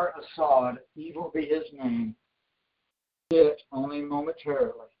 Bashar Assad, evil be his name, sit only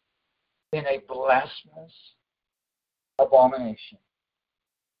momentarily in a blasphemous abomination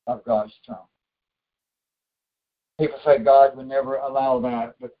of God's throne. People say God would never allow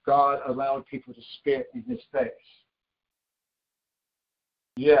that, but God allowed people to spit in his face.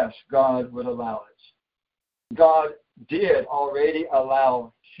 Yes, God would allow it. God did already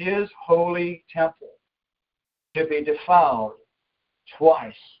allow his holy temple to be defiled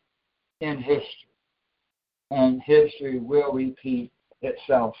twice in history. And history will repeat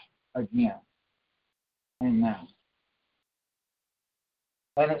itself again. Amen.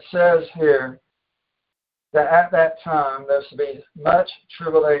 And it says here that at that time there should be much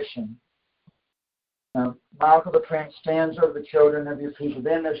tribulation. Now, Michael the Prince stands over the children of your people.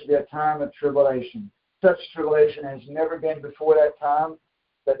 Then there should be a time of tribulation. Such tribulation has never been before that time,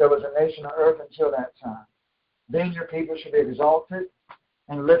 that there was a nation on earth until that time. Then your people should be exalted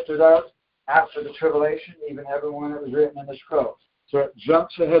and lifted up after the tribulation, even everyone that was written in the scroll. So it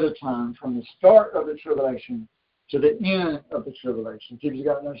jumps ahead of time from the start of the tribulation to the end of the tribulation. People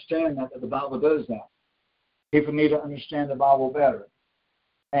got to understand that the Bible does that. People need to understand the Bible better.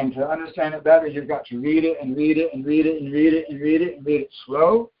 And to understand it better, you've got to read it and read it and read it and read it and read it and read it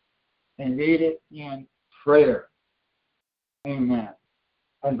slow and read it in prayer. Amen.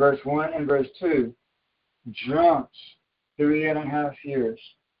 And verse 1 and verse 2 jumps 3.5 years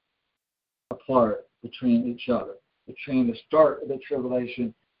apart between each other, between the start of the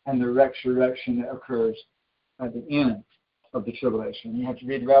tribulation and the resurrection that occurs at the end of the tribulation. You have to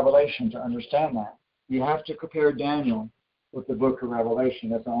read Revelation to understand that. You have to compare Daniel with the book of Revelation.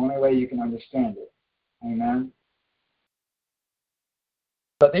 That's the only way you can understand it. Amen?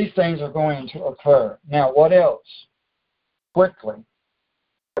 But these things are going to occur. Now, what else? Quickly,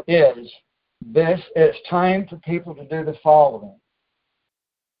 is this. It's time for people to do the following.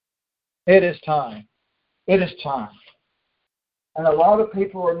 It is time. It is time. And a lot of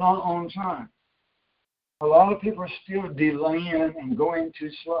people are not on time. A lot of people are still delaying and going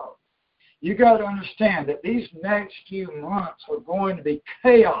too slow. You got to understand that these next few months are going to be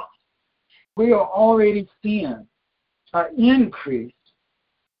chaos. We are already seeing an increase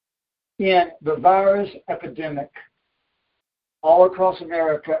in the virus epidemic all across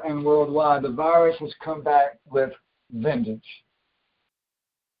America and worldwide. The virus has come back with vengeance.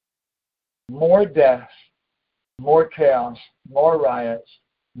 More death, more chaos, more riots,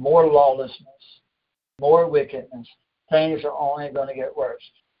 more lawlessness, more wickedness. Things are only going to get worse.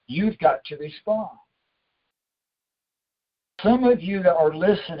 You've got to respond. Some of you that are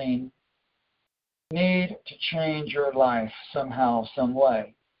listening need to change your life somehow, some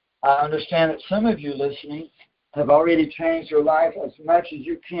way. I understand that some of you listening have already changed your life as much as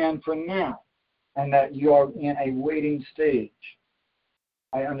you can for now, and that you are in a waiting stage.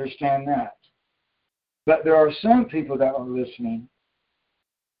 I understand that. But there are some people that are listening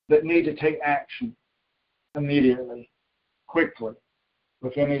that need to take action immediately, quickly,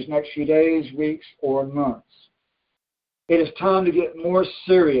 within these next few days, weeks, or months. It is time to get more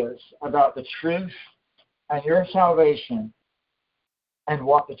serious about the truth and your salvation and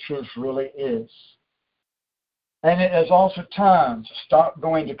what the truth really is. And it is also time to stop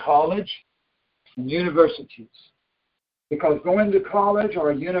going to college and universities. Because going to college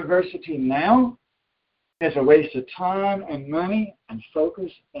or a university now is a waste of time and money and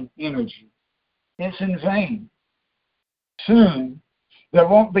focus and energy. It's in vain. Soon, there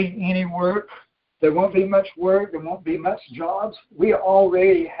won't be any work There won't be much work. There won't be much jobs. We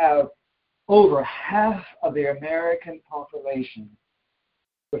already have over half of the American population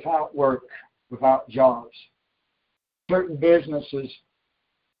without work, without jobs. Certain businesses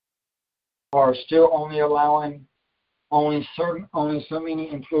are still only allowing only so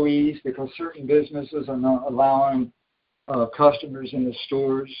many employees, because certain businesses are not allowing customers in the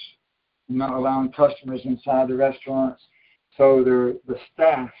stores, not allowing customers inside the restaurants. So the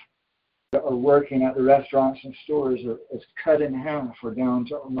staff that are working at the restaurants and stores is cut in half or down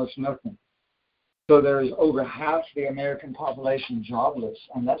to almost nothing. So there is over half the American population jobless,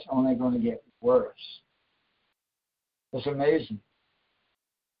 and that's only going to get worse. It's amazing.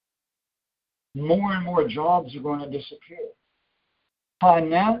 More and more jobs are going to disappear.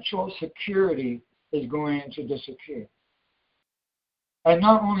 Financial security is going to disappear. And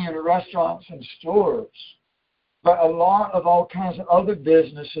not only in the restaurants and stores, but a lot of all kinds of other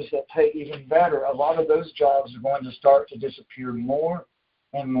businesses that pay even better. A lot of those jobs are going to start to disappear more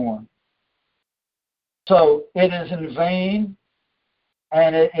and more. So it is in vain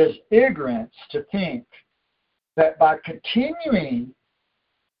and it is ignorance to think that by continuing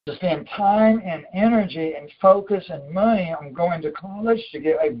to spend time and energy and focus and money on going to college to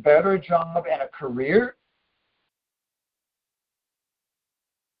get a better job and a career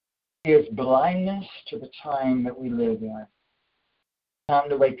is blindness to the time that we live in. Time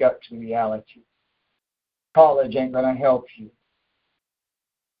to wake up to reality. College ain't going to help you.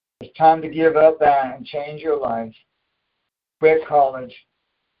 It's time to give up that and change your life. Quit college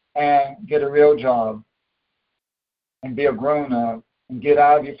and get a real job and be a grown-up and get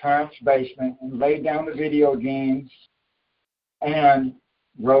out of your parents' basement and lay down the video games and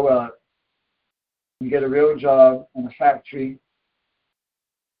grow up and get a real job in a factory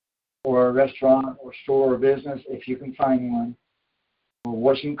or a restaurant or store or business if you can find one, or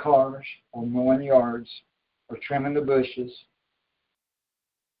washing cars or mowing yards or trimming the bushes.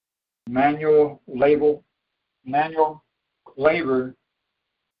 Manual labor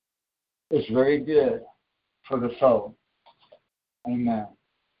is very good for the soul. Amen.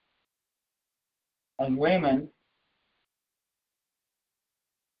 And women,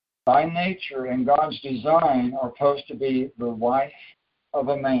 by nature and God's design, are supposed to be the wife of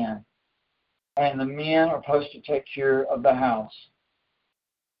a man. And the men are supposed to take care of the house.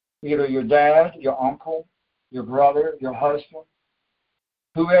 Either your dad, your uncle, your brother, your husband,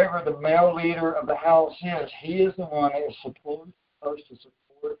 whoever the male leader of the house is, he is the one that is supposed to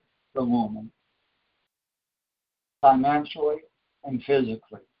support the woman financially and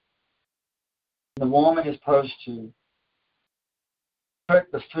physically. The woman is supposed to cook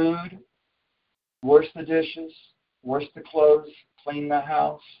the food, wash the dishes, wash the clothes, clean the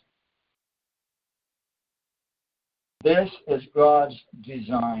house. This is God's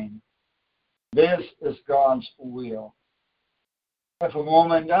design. This is God's will. If a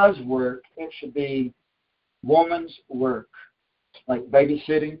woman does work, it should be woman's work, like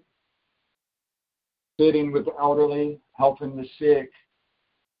babysitting, sitting with the elderly, helping the sick,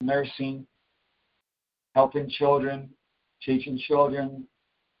 nursing, helping children, teaching children,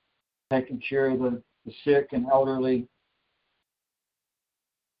 taking care of the sick and elderly,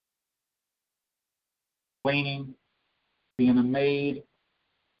 cleaning, being a maid.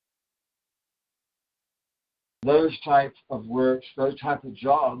 Those types of works, those types of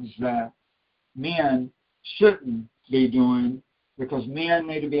jobs that men shouldn't be doing, because men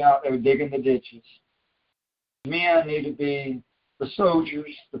need to be out there digging the ditches. Men need to be the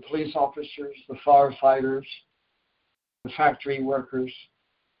soldiers, the police officers, the firefighters, the factory workers.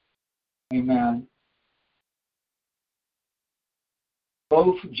 Amen.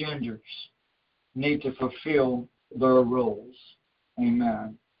 Both genders need to fulfill their roles.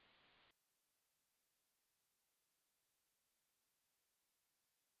 Amen.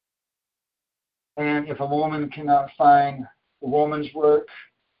 And if a woman cannot find a woman's work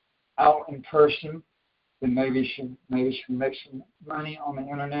out in person, then maybe she can make some money on the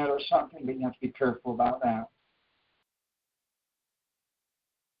internet or something, but you have to be careful about that.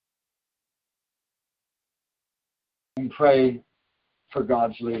 And pray for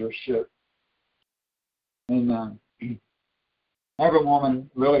God's leadership. Amen. Every woman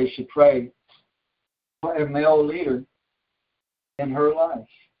really should pray for a male leader in her life.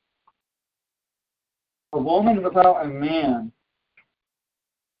 A woman without a man,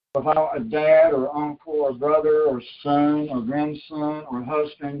 without a dad or uncle or brother or son or grandson or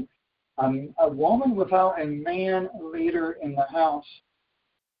husband, a woman without a man leader in the house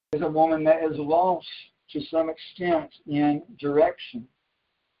is a woman that is lost to some extent in direction.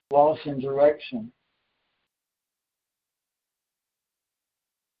 Lost in direction.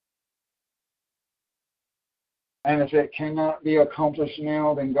 And if it cannot be accomplished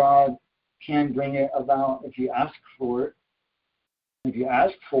now, then God can bring it about if you ask for it. If you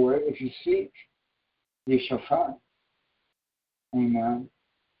ask for it, if you seek, you shall find. Amen.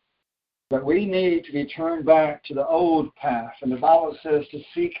 But we need to be turned back to the old path. And the Bible says to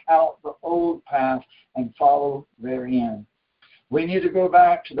seek out the old path and follow therein. We need to go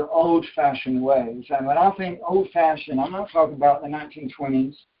back to the old-fashioned ways. And when I think old-fashioned, I'm not talking about the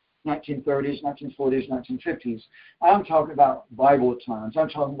 1920s, 1930s, 1940s, 1950s. I'm talking about Bible times. I'm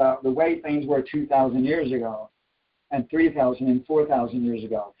talking about the way things were 2,000 years ago and 3,000 and 4,000 years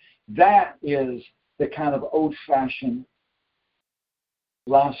ago. That is the kind of old-fashioned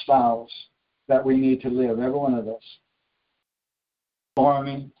lifestyles that we need to live, every one of us.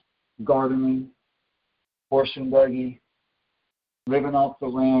 Farming, gardening, horse and buggy, living off the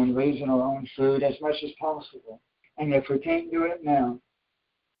land, raising our own food as much as possible. And if we can't do it now,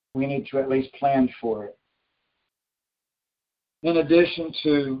 we need to at least plan for it. In addition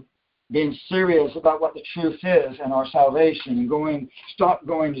to being serious about what the truth is and our salvation and stop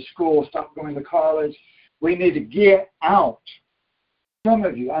going to school, stop going to college, we need to get out. Some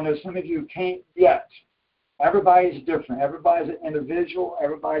of you, I know some of you can't yet. Everybody's different. Everybody's an individual.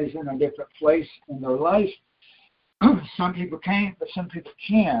 Everybody's in a different place in their life. Some people can't, but some people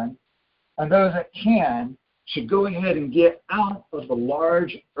can. And those that can should go ahead and get out of the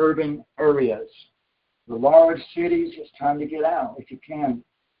large urban areas. The large cities, it's time to get out if you can.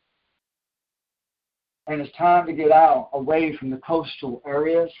 And it's time to get out away from the coastal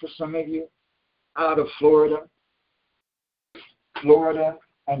areas for some of you, out of Florida. Florida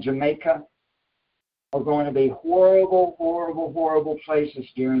and Jamaica are going to be horrible, horrible, horrible places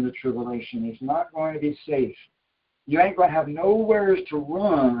during the tribulation. It's not going to be safe. You ain't going to have nowhere to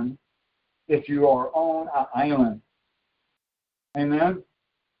run if you are on an island. Amen?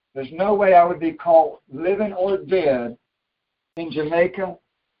 There's no way I would be caught living or dead in Jamaica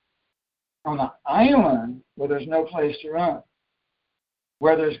on an island where there's no place to run,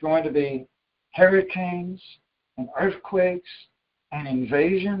 where there's going to be hurricanes and earthquakes and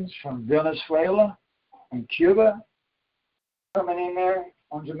invasions from Venezuela and Cuba coming in there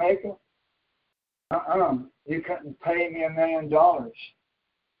on Jamaica. You couldn't pay me $1 million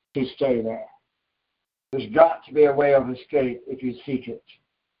to stay there. There's got to be a way of escape if you seek it.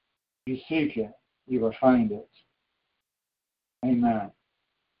 If you seek it, you will find it. Amen.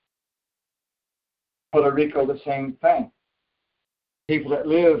 Puerto Rico, the same thing. People that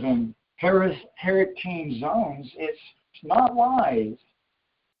live in hurricane zones, it's not wise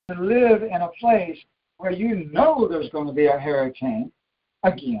to live in a place where you know there's going to be a hurricane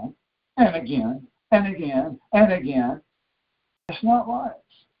again and again and again and again. It's not wise.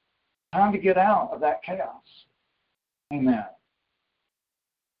 Time to get out of that chaos. Amen.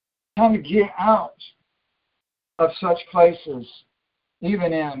 Time to get out of such places,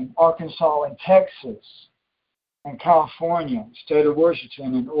 even in Arkansas and Texas and California, state of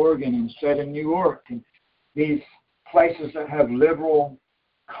Washington and Oregon and state of New York, and these places that have liberal,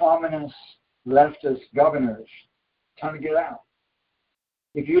 communist, leftist governors. Time to get out.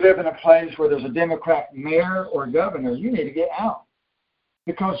 If you live in a place where there's a Democrat mayor or governor, you need to get out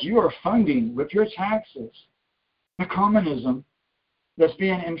because you are funding with your taxes the communism that's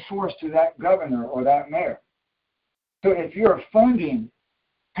being enforced through that governor or that mayor. So if you're funding,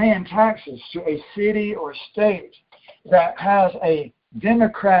 paying taxes to a city or state that has a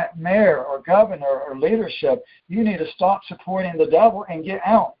Democrat mayor or governor or leadership, you need to stop supporting the devil and get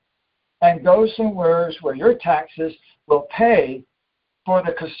out and go somewhere where your taxes will pay for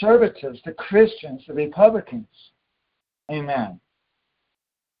the conservatives, the Christians, the Republicans. Amen.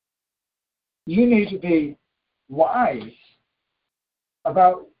 You need to be wise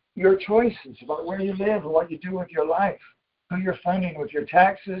about your choices, about where you live and what you do with your life, who you're funding with your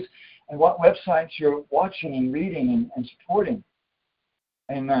taxes, and what websites you're watching and reading and supporting.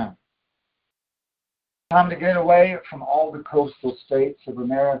 Amen. Time to get away from all the coastal states of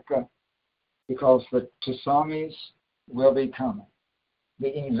America because the tsunamis will be coming.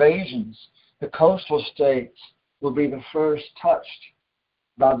 The invasions, the coastal states will be the first touched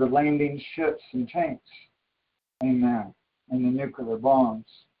by the landing ships and tanks. Amen. And the nuclear bombs.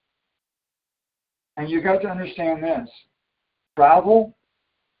 And you got to understand this. Travel,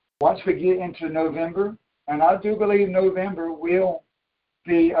 once we get into November, and I do believe November will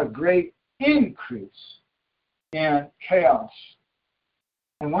be a great increase in chaos.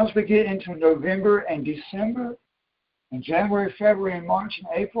 And once we get into November and December, and January, February, and March, and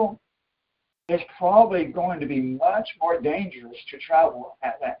April, it's probably going to be much more dangerous to travel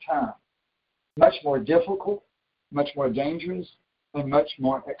at that time. Much more difficult, much more dangerous, and much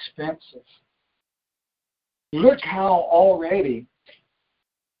more expensive. Look how already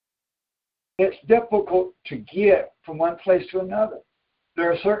it's difficult to get from one place to another.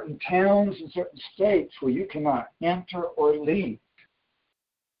 There are certain towns and certain states where you cannot enter or leave.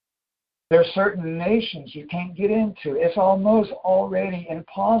 There are certain nations you can't get into. It's almost already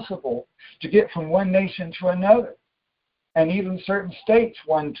impossible to get from one nation to another, and even certain states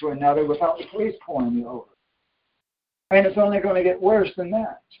one to another without the police pulling you over. And it's only going to get worse than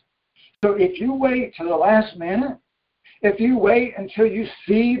that. So if you wait to the last minute, if you wait until you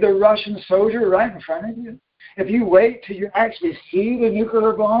see the Russian soldier right in front of you, if you wait till you actually see the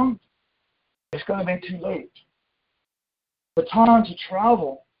nuclear bomb, it's going to be too late. The time to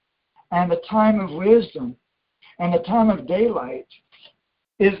travel and the time of wisdom and the time of daylight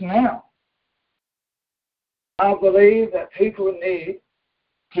is now. I believe that people need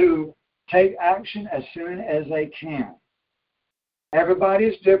to take action as soon as they can.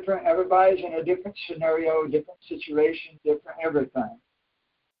 Everybody's different. Everybody's in a different scenario, different situation, different everything.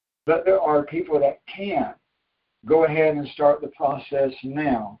 But there are people that can go ahead and start the process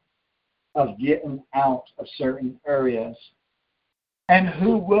now of getting out of certain areas. And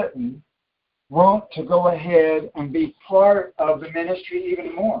who wouldn't want to go ahead and be part of the ministry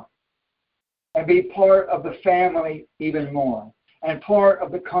even more? And be part of the family even more? And part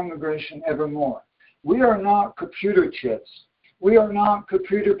of the congregation ever more? We are not computer chips. We are not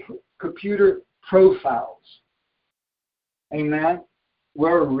computer profiles. Amen?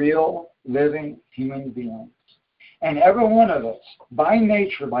 We're real, living human beings. And every one of us, by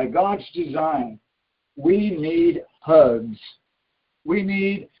nature, by God's design, we need hugs. We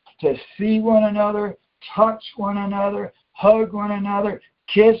need to see one another, touch one another, hug one another,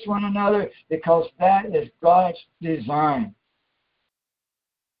 kiss one another, because that is God's design.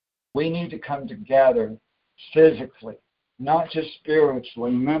 We need to come together physically, not just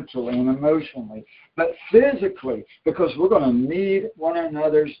spiritually, mentally, and emotionally, but physically, because we're going to need one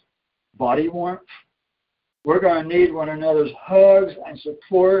another's body warmth. We're going to need one another's hugs and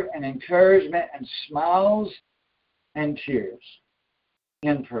support and encouragement and smiles and tears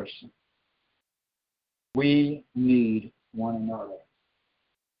in person. We need one another.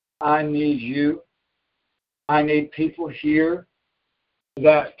 I need you. I need people here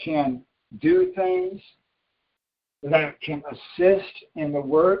that can do things, that can assist in the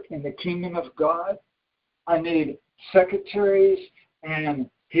work in the kingdom of God. I need secretaries and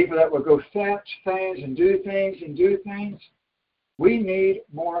people that will go fetch things and do things and do things. We need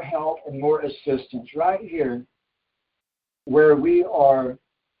more help and more assistance right here where we are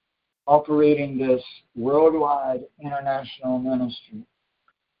operating this worldwide international ministry.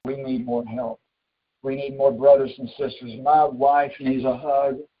 We need more help. We need more brothers and sisters. My wife needs a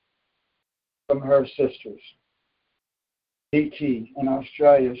hug from her sisters. DT in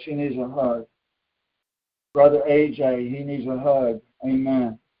Australia, she needs a hug. Brother AJ, he needs a hug.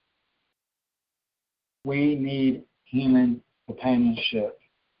 Amen. We need human companionship.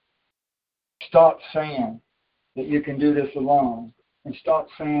 Stop saying that you can do this alone, and stop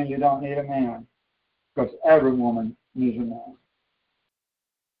saying you don't need a man, because every woman needs a man.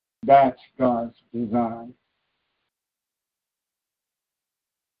 That's God's design.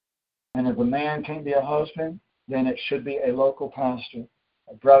 And if a man can't be a husband, then it should be a local pastor,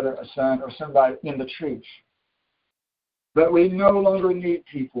 a brother, a son, or somebody in the truth. But we no longer need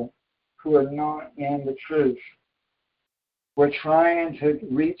people who are not in the truth. We're trying to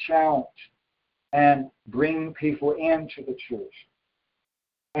reach out and bring people into the truth.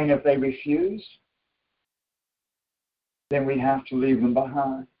 And if they refuse, then we have to leave them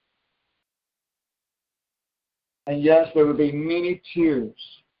behind. And yes, there will be many tears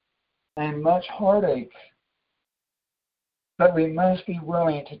and much heartache. But we must be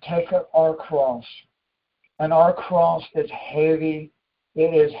willing to take up our cross. And our cross is heavy.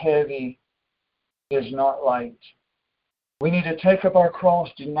 It is heavy. It is not light. We need to take up our cross,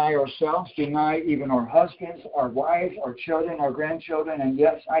 deny ourselves, deny even our husbands, our wives, our children, our grandchildren. And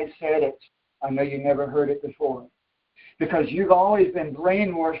yes, I said it. I know you never heard it before. Because you've always been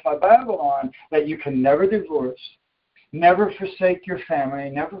brainwashed by Babylon that you can never divorce, never forsake your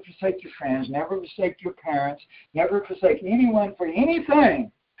family, never forsake your friends, never forsake your parents, never forsake anyone for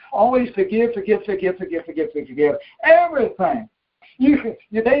anything. Always forgive, forgive, forgive, forgive, forgive, forgive. Everything.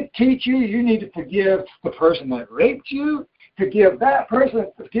 They teach you need to forgive the person that raped you, forgive that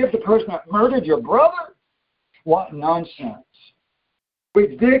person, forgive the person that murdered your brother. What nonsense.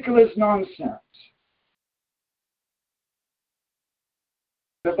 Ridiculous nonsense.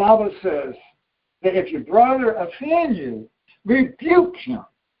 The Bible says that if your brother offend you, rebuke him.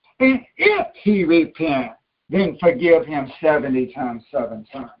 And if he repent, then forgive him 70 times, 7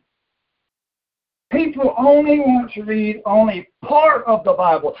 times. People only want to read only part of the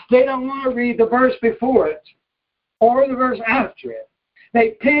Bible. They don't want to read the verse before it or the verse after it.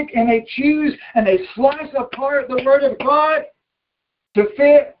 They pick and they choose and they slice apart the Word of God to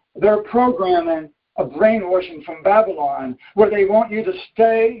fit their programming of brainwashing from Babylon, where they want you to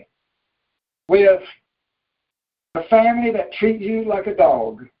stay with a family that treats you like a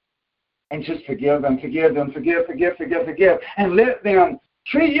dog and just forgive them, forgive, and let them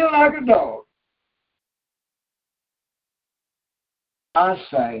treat you like a dog. I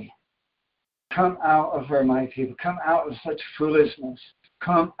say, come out of her, my people. Come out of such foolishness.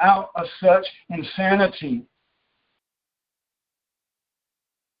 Come out of such insanity.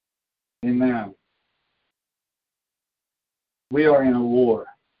 Amen. We are in a war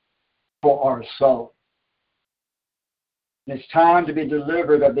for our soul. It's time to be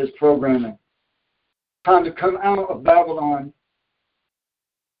delivered of this programming. Time to come out of Babylon.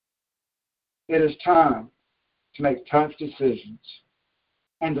 It is time to make tough decisions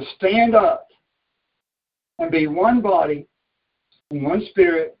and to stand up and be one body, and one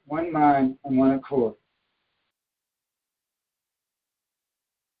spirit, one mind, and one accord.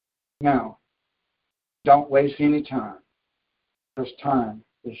 Now, don't waste any time, because time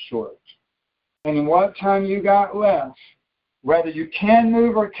is short. And in what time you got left, whether you can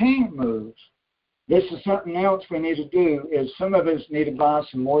move or can't move, this is something else we need to do, is some of us need to buy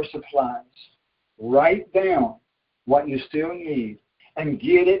some more supplies. Write down what you still need and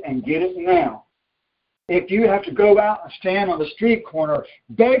get it now. If you have to go out and stand on the street corner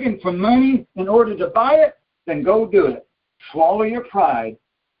begging for money in order to buy it, then go do it. Swallow your pride.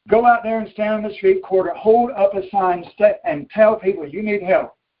 Go out there and stand on the street corner, hold up a sign and tell people you need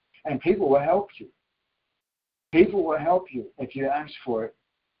help. And people will help you. People will help you if you ask for it.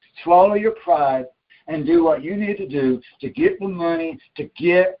 Swallow your pride and do what you need to do to get the money, to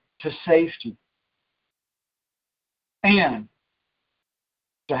get to safety. And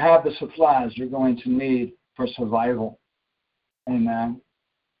to have the supplies you're going to need for survival. Amen.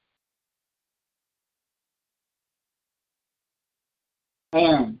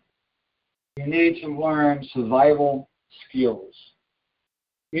 And you need to learn survival skills.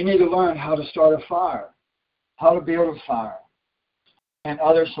 You need to learn how to start a fire, how to build a fire, and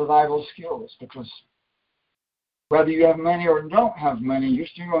other survival skills, because whether you have money or don't have money, you're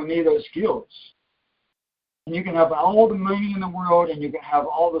still going to need those skills. And you can have all the money in the world and you can have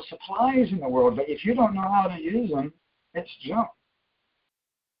all the supplies in the world, but if you don't know how to use them, it's junk.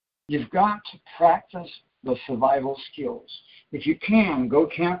 You've got to practice the survival skills. If you can, go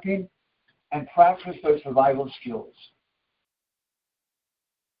camping and practice those survival skills.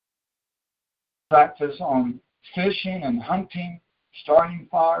 Practice on fishing and hunting, starting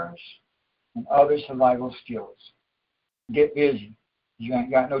fires, and other survival skills. Get busy. You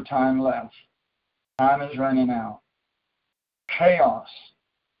ain't got no time left. Time is running out. Chaos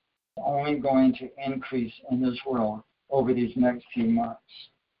is only going to increase in this world over these next few months.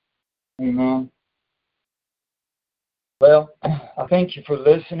 Amen. Well, I thank you for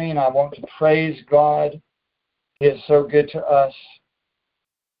listening. I want to praise God. He is so good to us.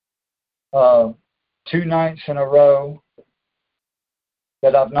 2 nights in a row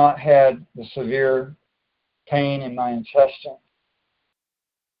that I've not had the severe pain in my intestine,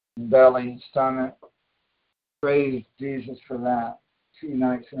 belly, stomach. Praise Jesus for that. 2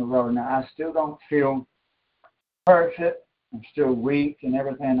 nights in a row. Now, I still don't feel perfect. I'm still weak and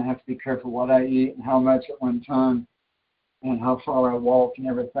everything. I have to be careful what I eat and how much at one time and how far I walk and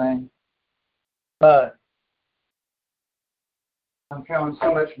everything. But I'm feeling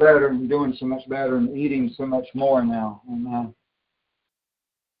so much better and doing so much better and eating so much more now. And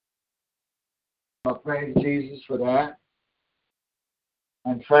I'll praise Jesus for that.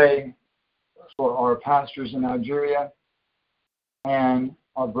 And pray for our pastors in Algeria and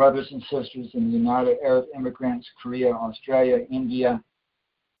our brothers and sisters in the United Arab Immigrants, Korea, Australia, India,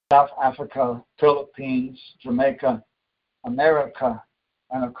 South Africa, Philippines, Jamaica, America,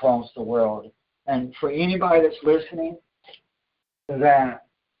 and across the world. And for anybody that's listening that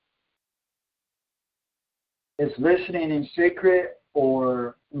is listening in secret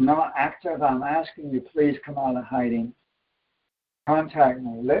or not active, I'm asking you, please come out of hiding. Contact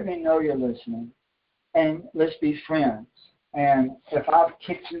me. Let me know you're listening. And let's be friends. And if I've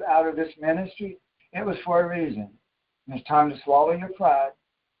kicked you out of this ministry, it was for a reason. And it's time to swallow your pride,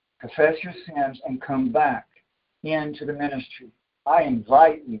 confess your sins, and come back into the ministry. I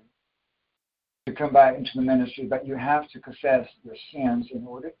invite you to come back into the ministry, but you have to confess your sins in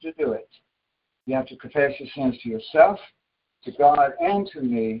order to do it. You have to confess your sins to yourself, to God, and to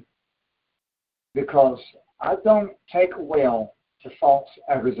me, because I don't take well to false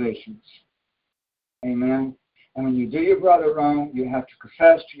accusations. Amen. And when you do your brother wrong, you have to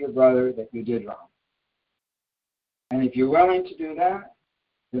confess to your brother that you did wrong. And if you're willing to do that,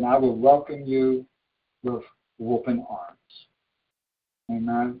 then I will welcome you with open arms.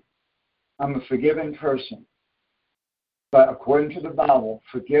 Amen. I'm a forgiving person. But according to the Bible,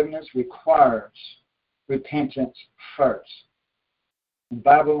 forgiveness requires repentance first. And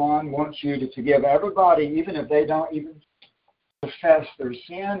Babylon wants you to forgive everybody, even if they don't even confess their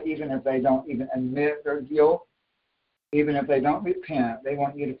sin, even if they don't even admit their guilt, even if they don't repent. They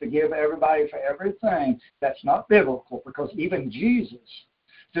want you to forgive everybody for everything. That's not biblical, because even Jesus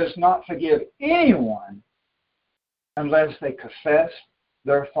does not forgive anyone unless they confess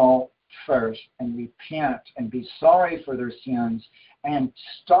their fault first and repent and be sorry for their sins and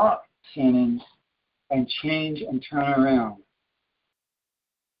stop sinning and change and turn around.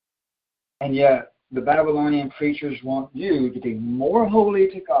 And yet, the Babylonian preachers want you to be more holy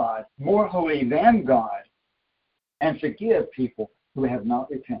to God, more holy than God, and forgive people who have not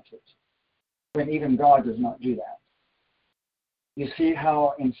repented, when even God does not do that. You see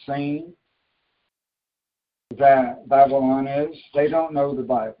how insane that Babylon is? They don't know the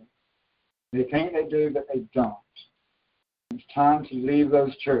Bible. They think they do, but they don't. It's time to leave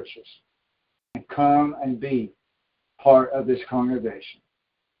those churches and come and be part of this congregation.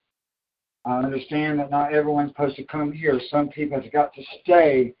 I understand that not everyone's supposed to come here. Some people have got to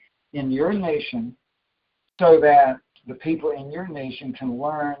stay in your nation so that the people in your nation can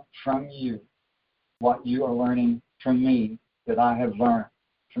learn from you what you are learning from me that I have learned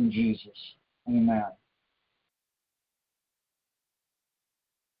from Jesus. Amen.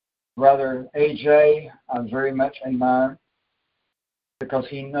 Brother AJ, I very much admire, because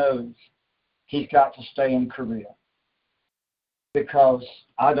he knows he's got to stay in Korea. Because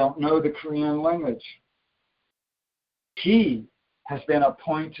I don't know the Korean language. He has been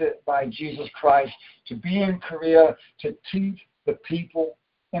appointed by Jesus Christ to be in Korea to teach the people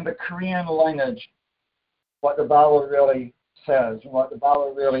in the Korean language what the Bible really says, what the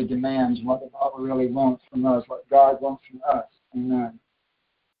Bible really demands, what the Bible really wants from us, what God wants from us. Amen.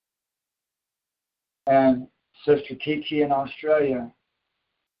 And Sister Kiki in Australia,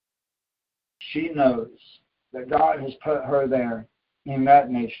 she knows that God has put her there in that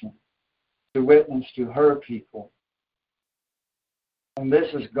nation to witness to her people. And this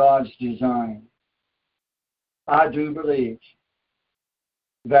is God's design. I do believe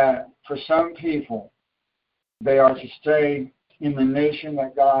that for some people, they are to stay in the nation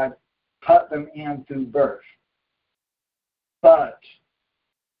that God put them in through birth. But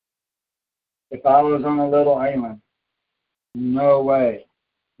if I was on a little island, no way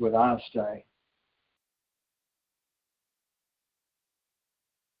would I stay.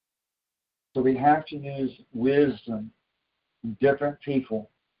 So we have to use wisdom. Different people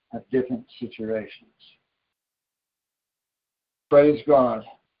have different situations. Praise God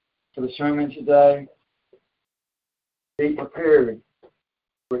for the sermon today. Be prepared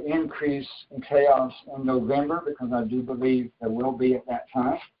for increase in chaos in November, because I do believe there will be at that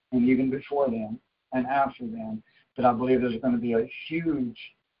time, and even before then and after then. But I believe there's going to be a huge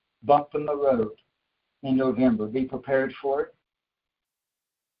bump in the road in November. Be prepared for it.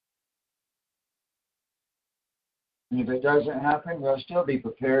 And if it doesn't happen, we'll still be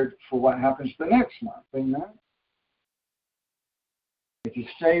prepared for what happens the next month. Amen? If you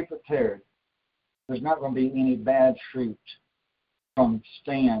stay prepared, there's not going to be any bad fruit from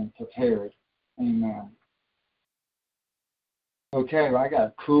staying prepared. Amen. Okay, well, I got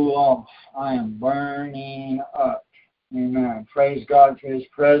to cool off. I am burning up. Amen. Praise God for His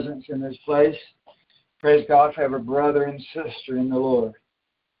presence in this place. Praise God for every brother and sister in the Lord.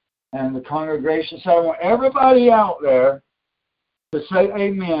 And the congregation said, I want everybody out there to say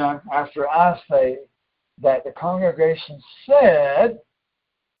amen after I say that the congregation said,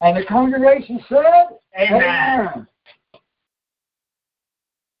 and the congregation said, amen.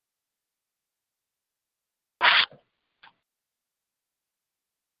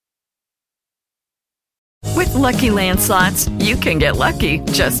 With Lucky Land Slots, you can get lucky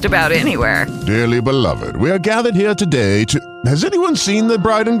just about anywhere. Dearly beloved, we are gathered here today to... Has anyone seen the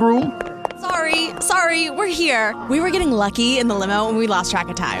bride and groom? Sorry, we're here. We were getting lucky in the limo and we lost track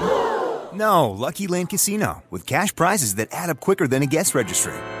of time. No, Lucky Land Casino, with cash prizes that add up quicker than a guest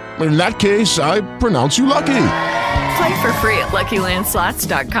registry. In that case, I pronounce you lucky. Play for free at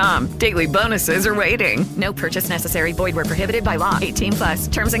LuckyLandSlots.com. Daily bonuses are waiting. No purchase necessary. Void where prohibited by law.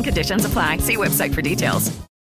 18+. Terms and conditions apply. See website for details.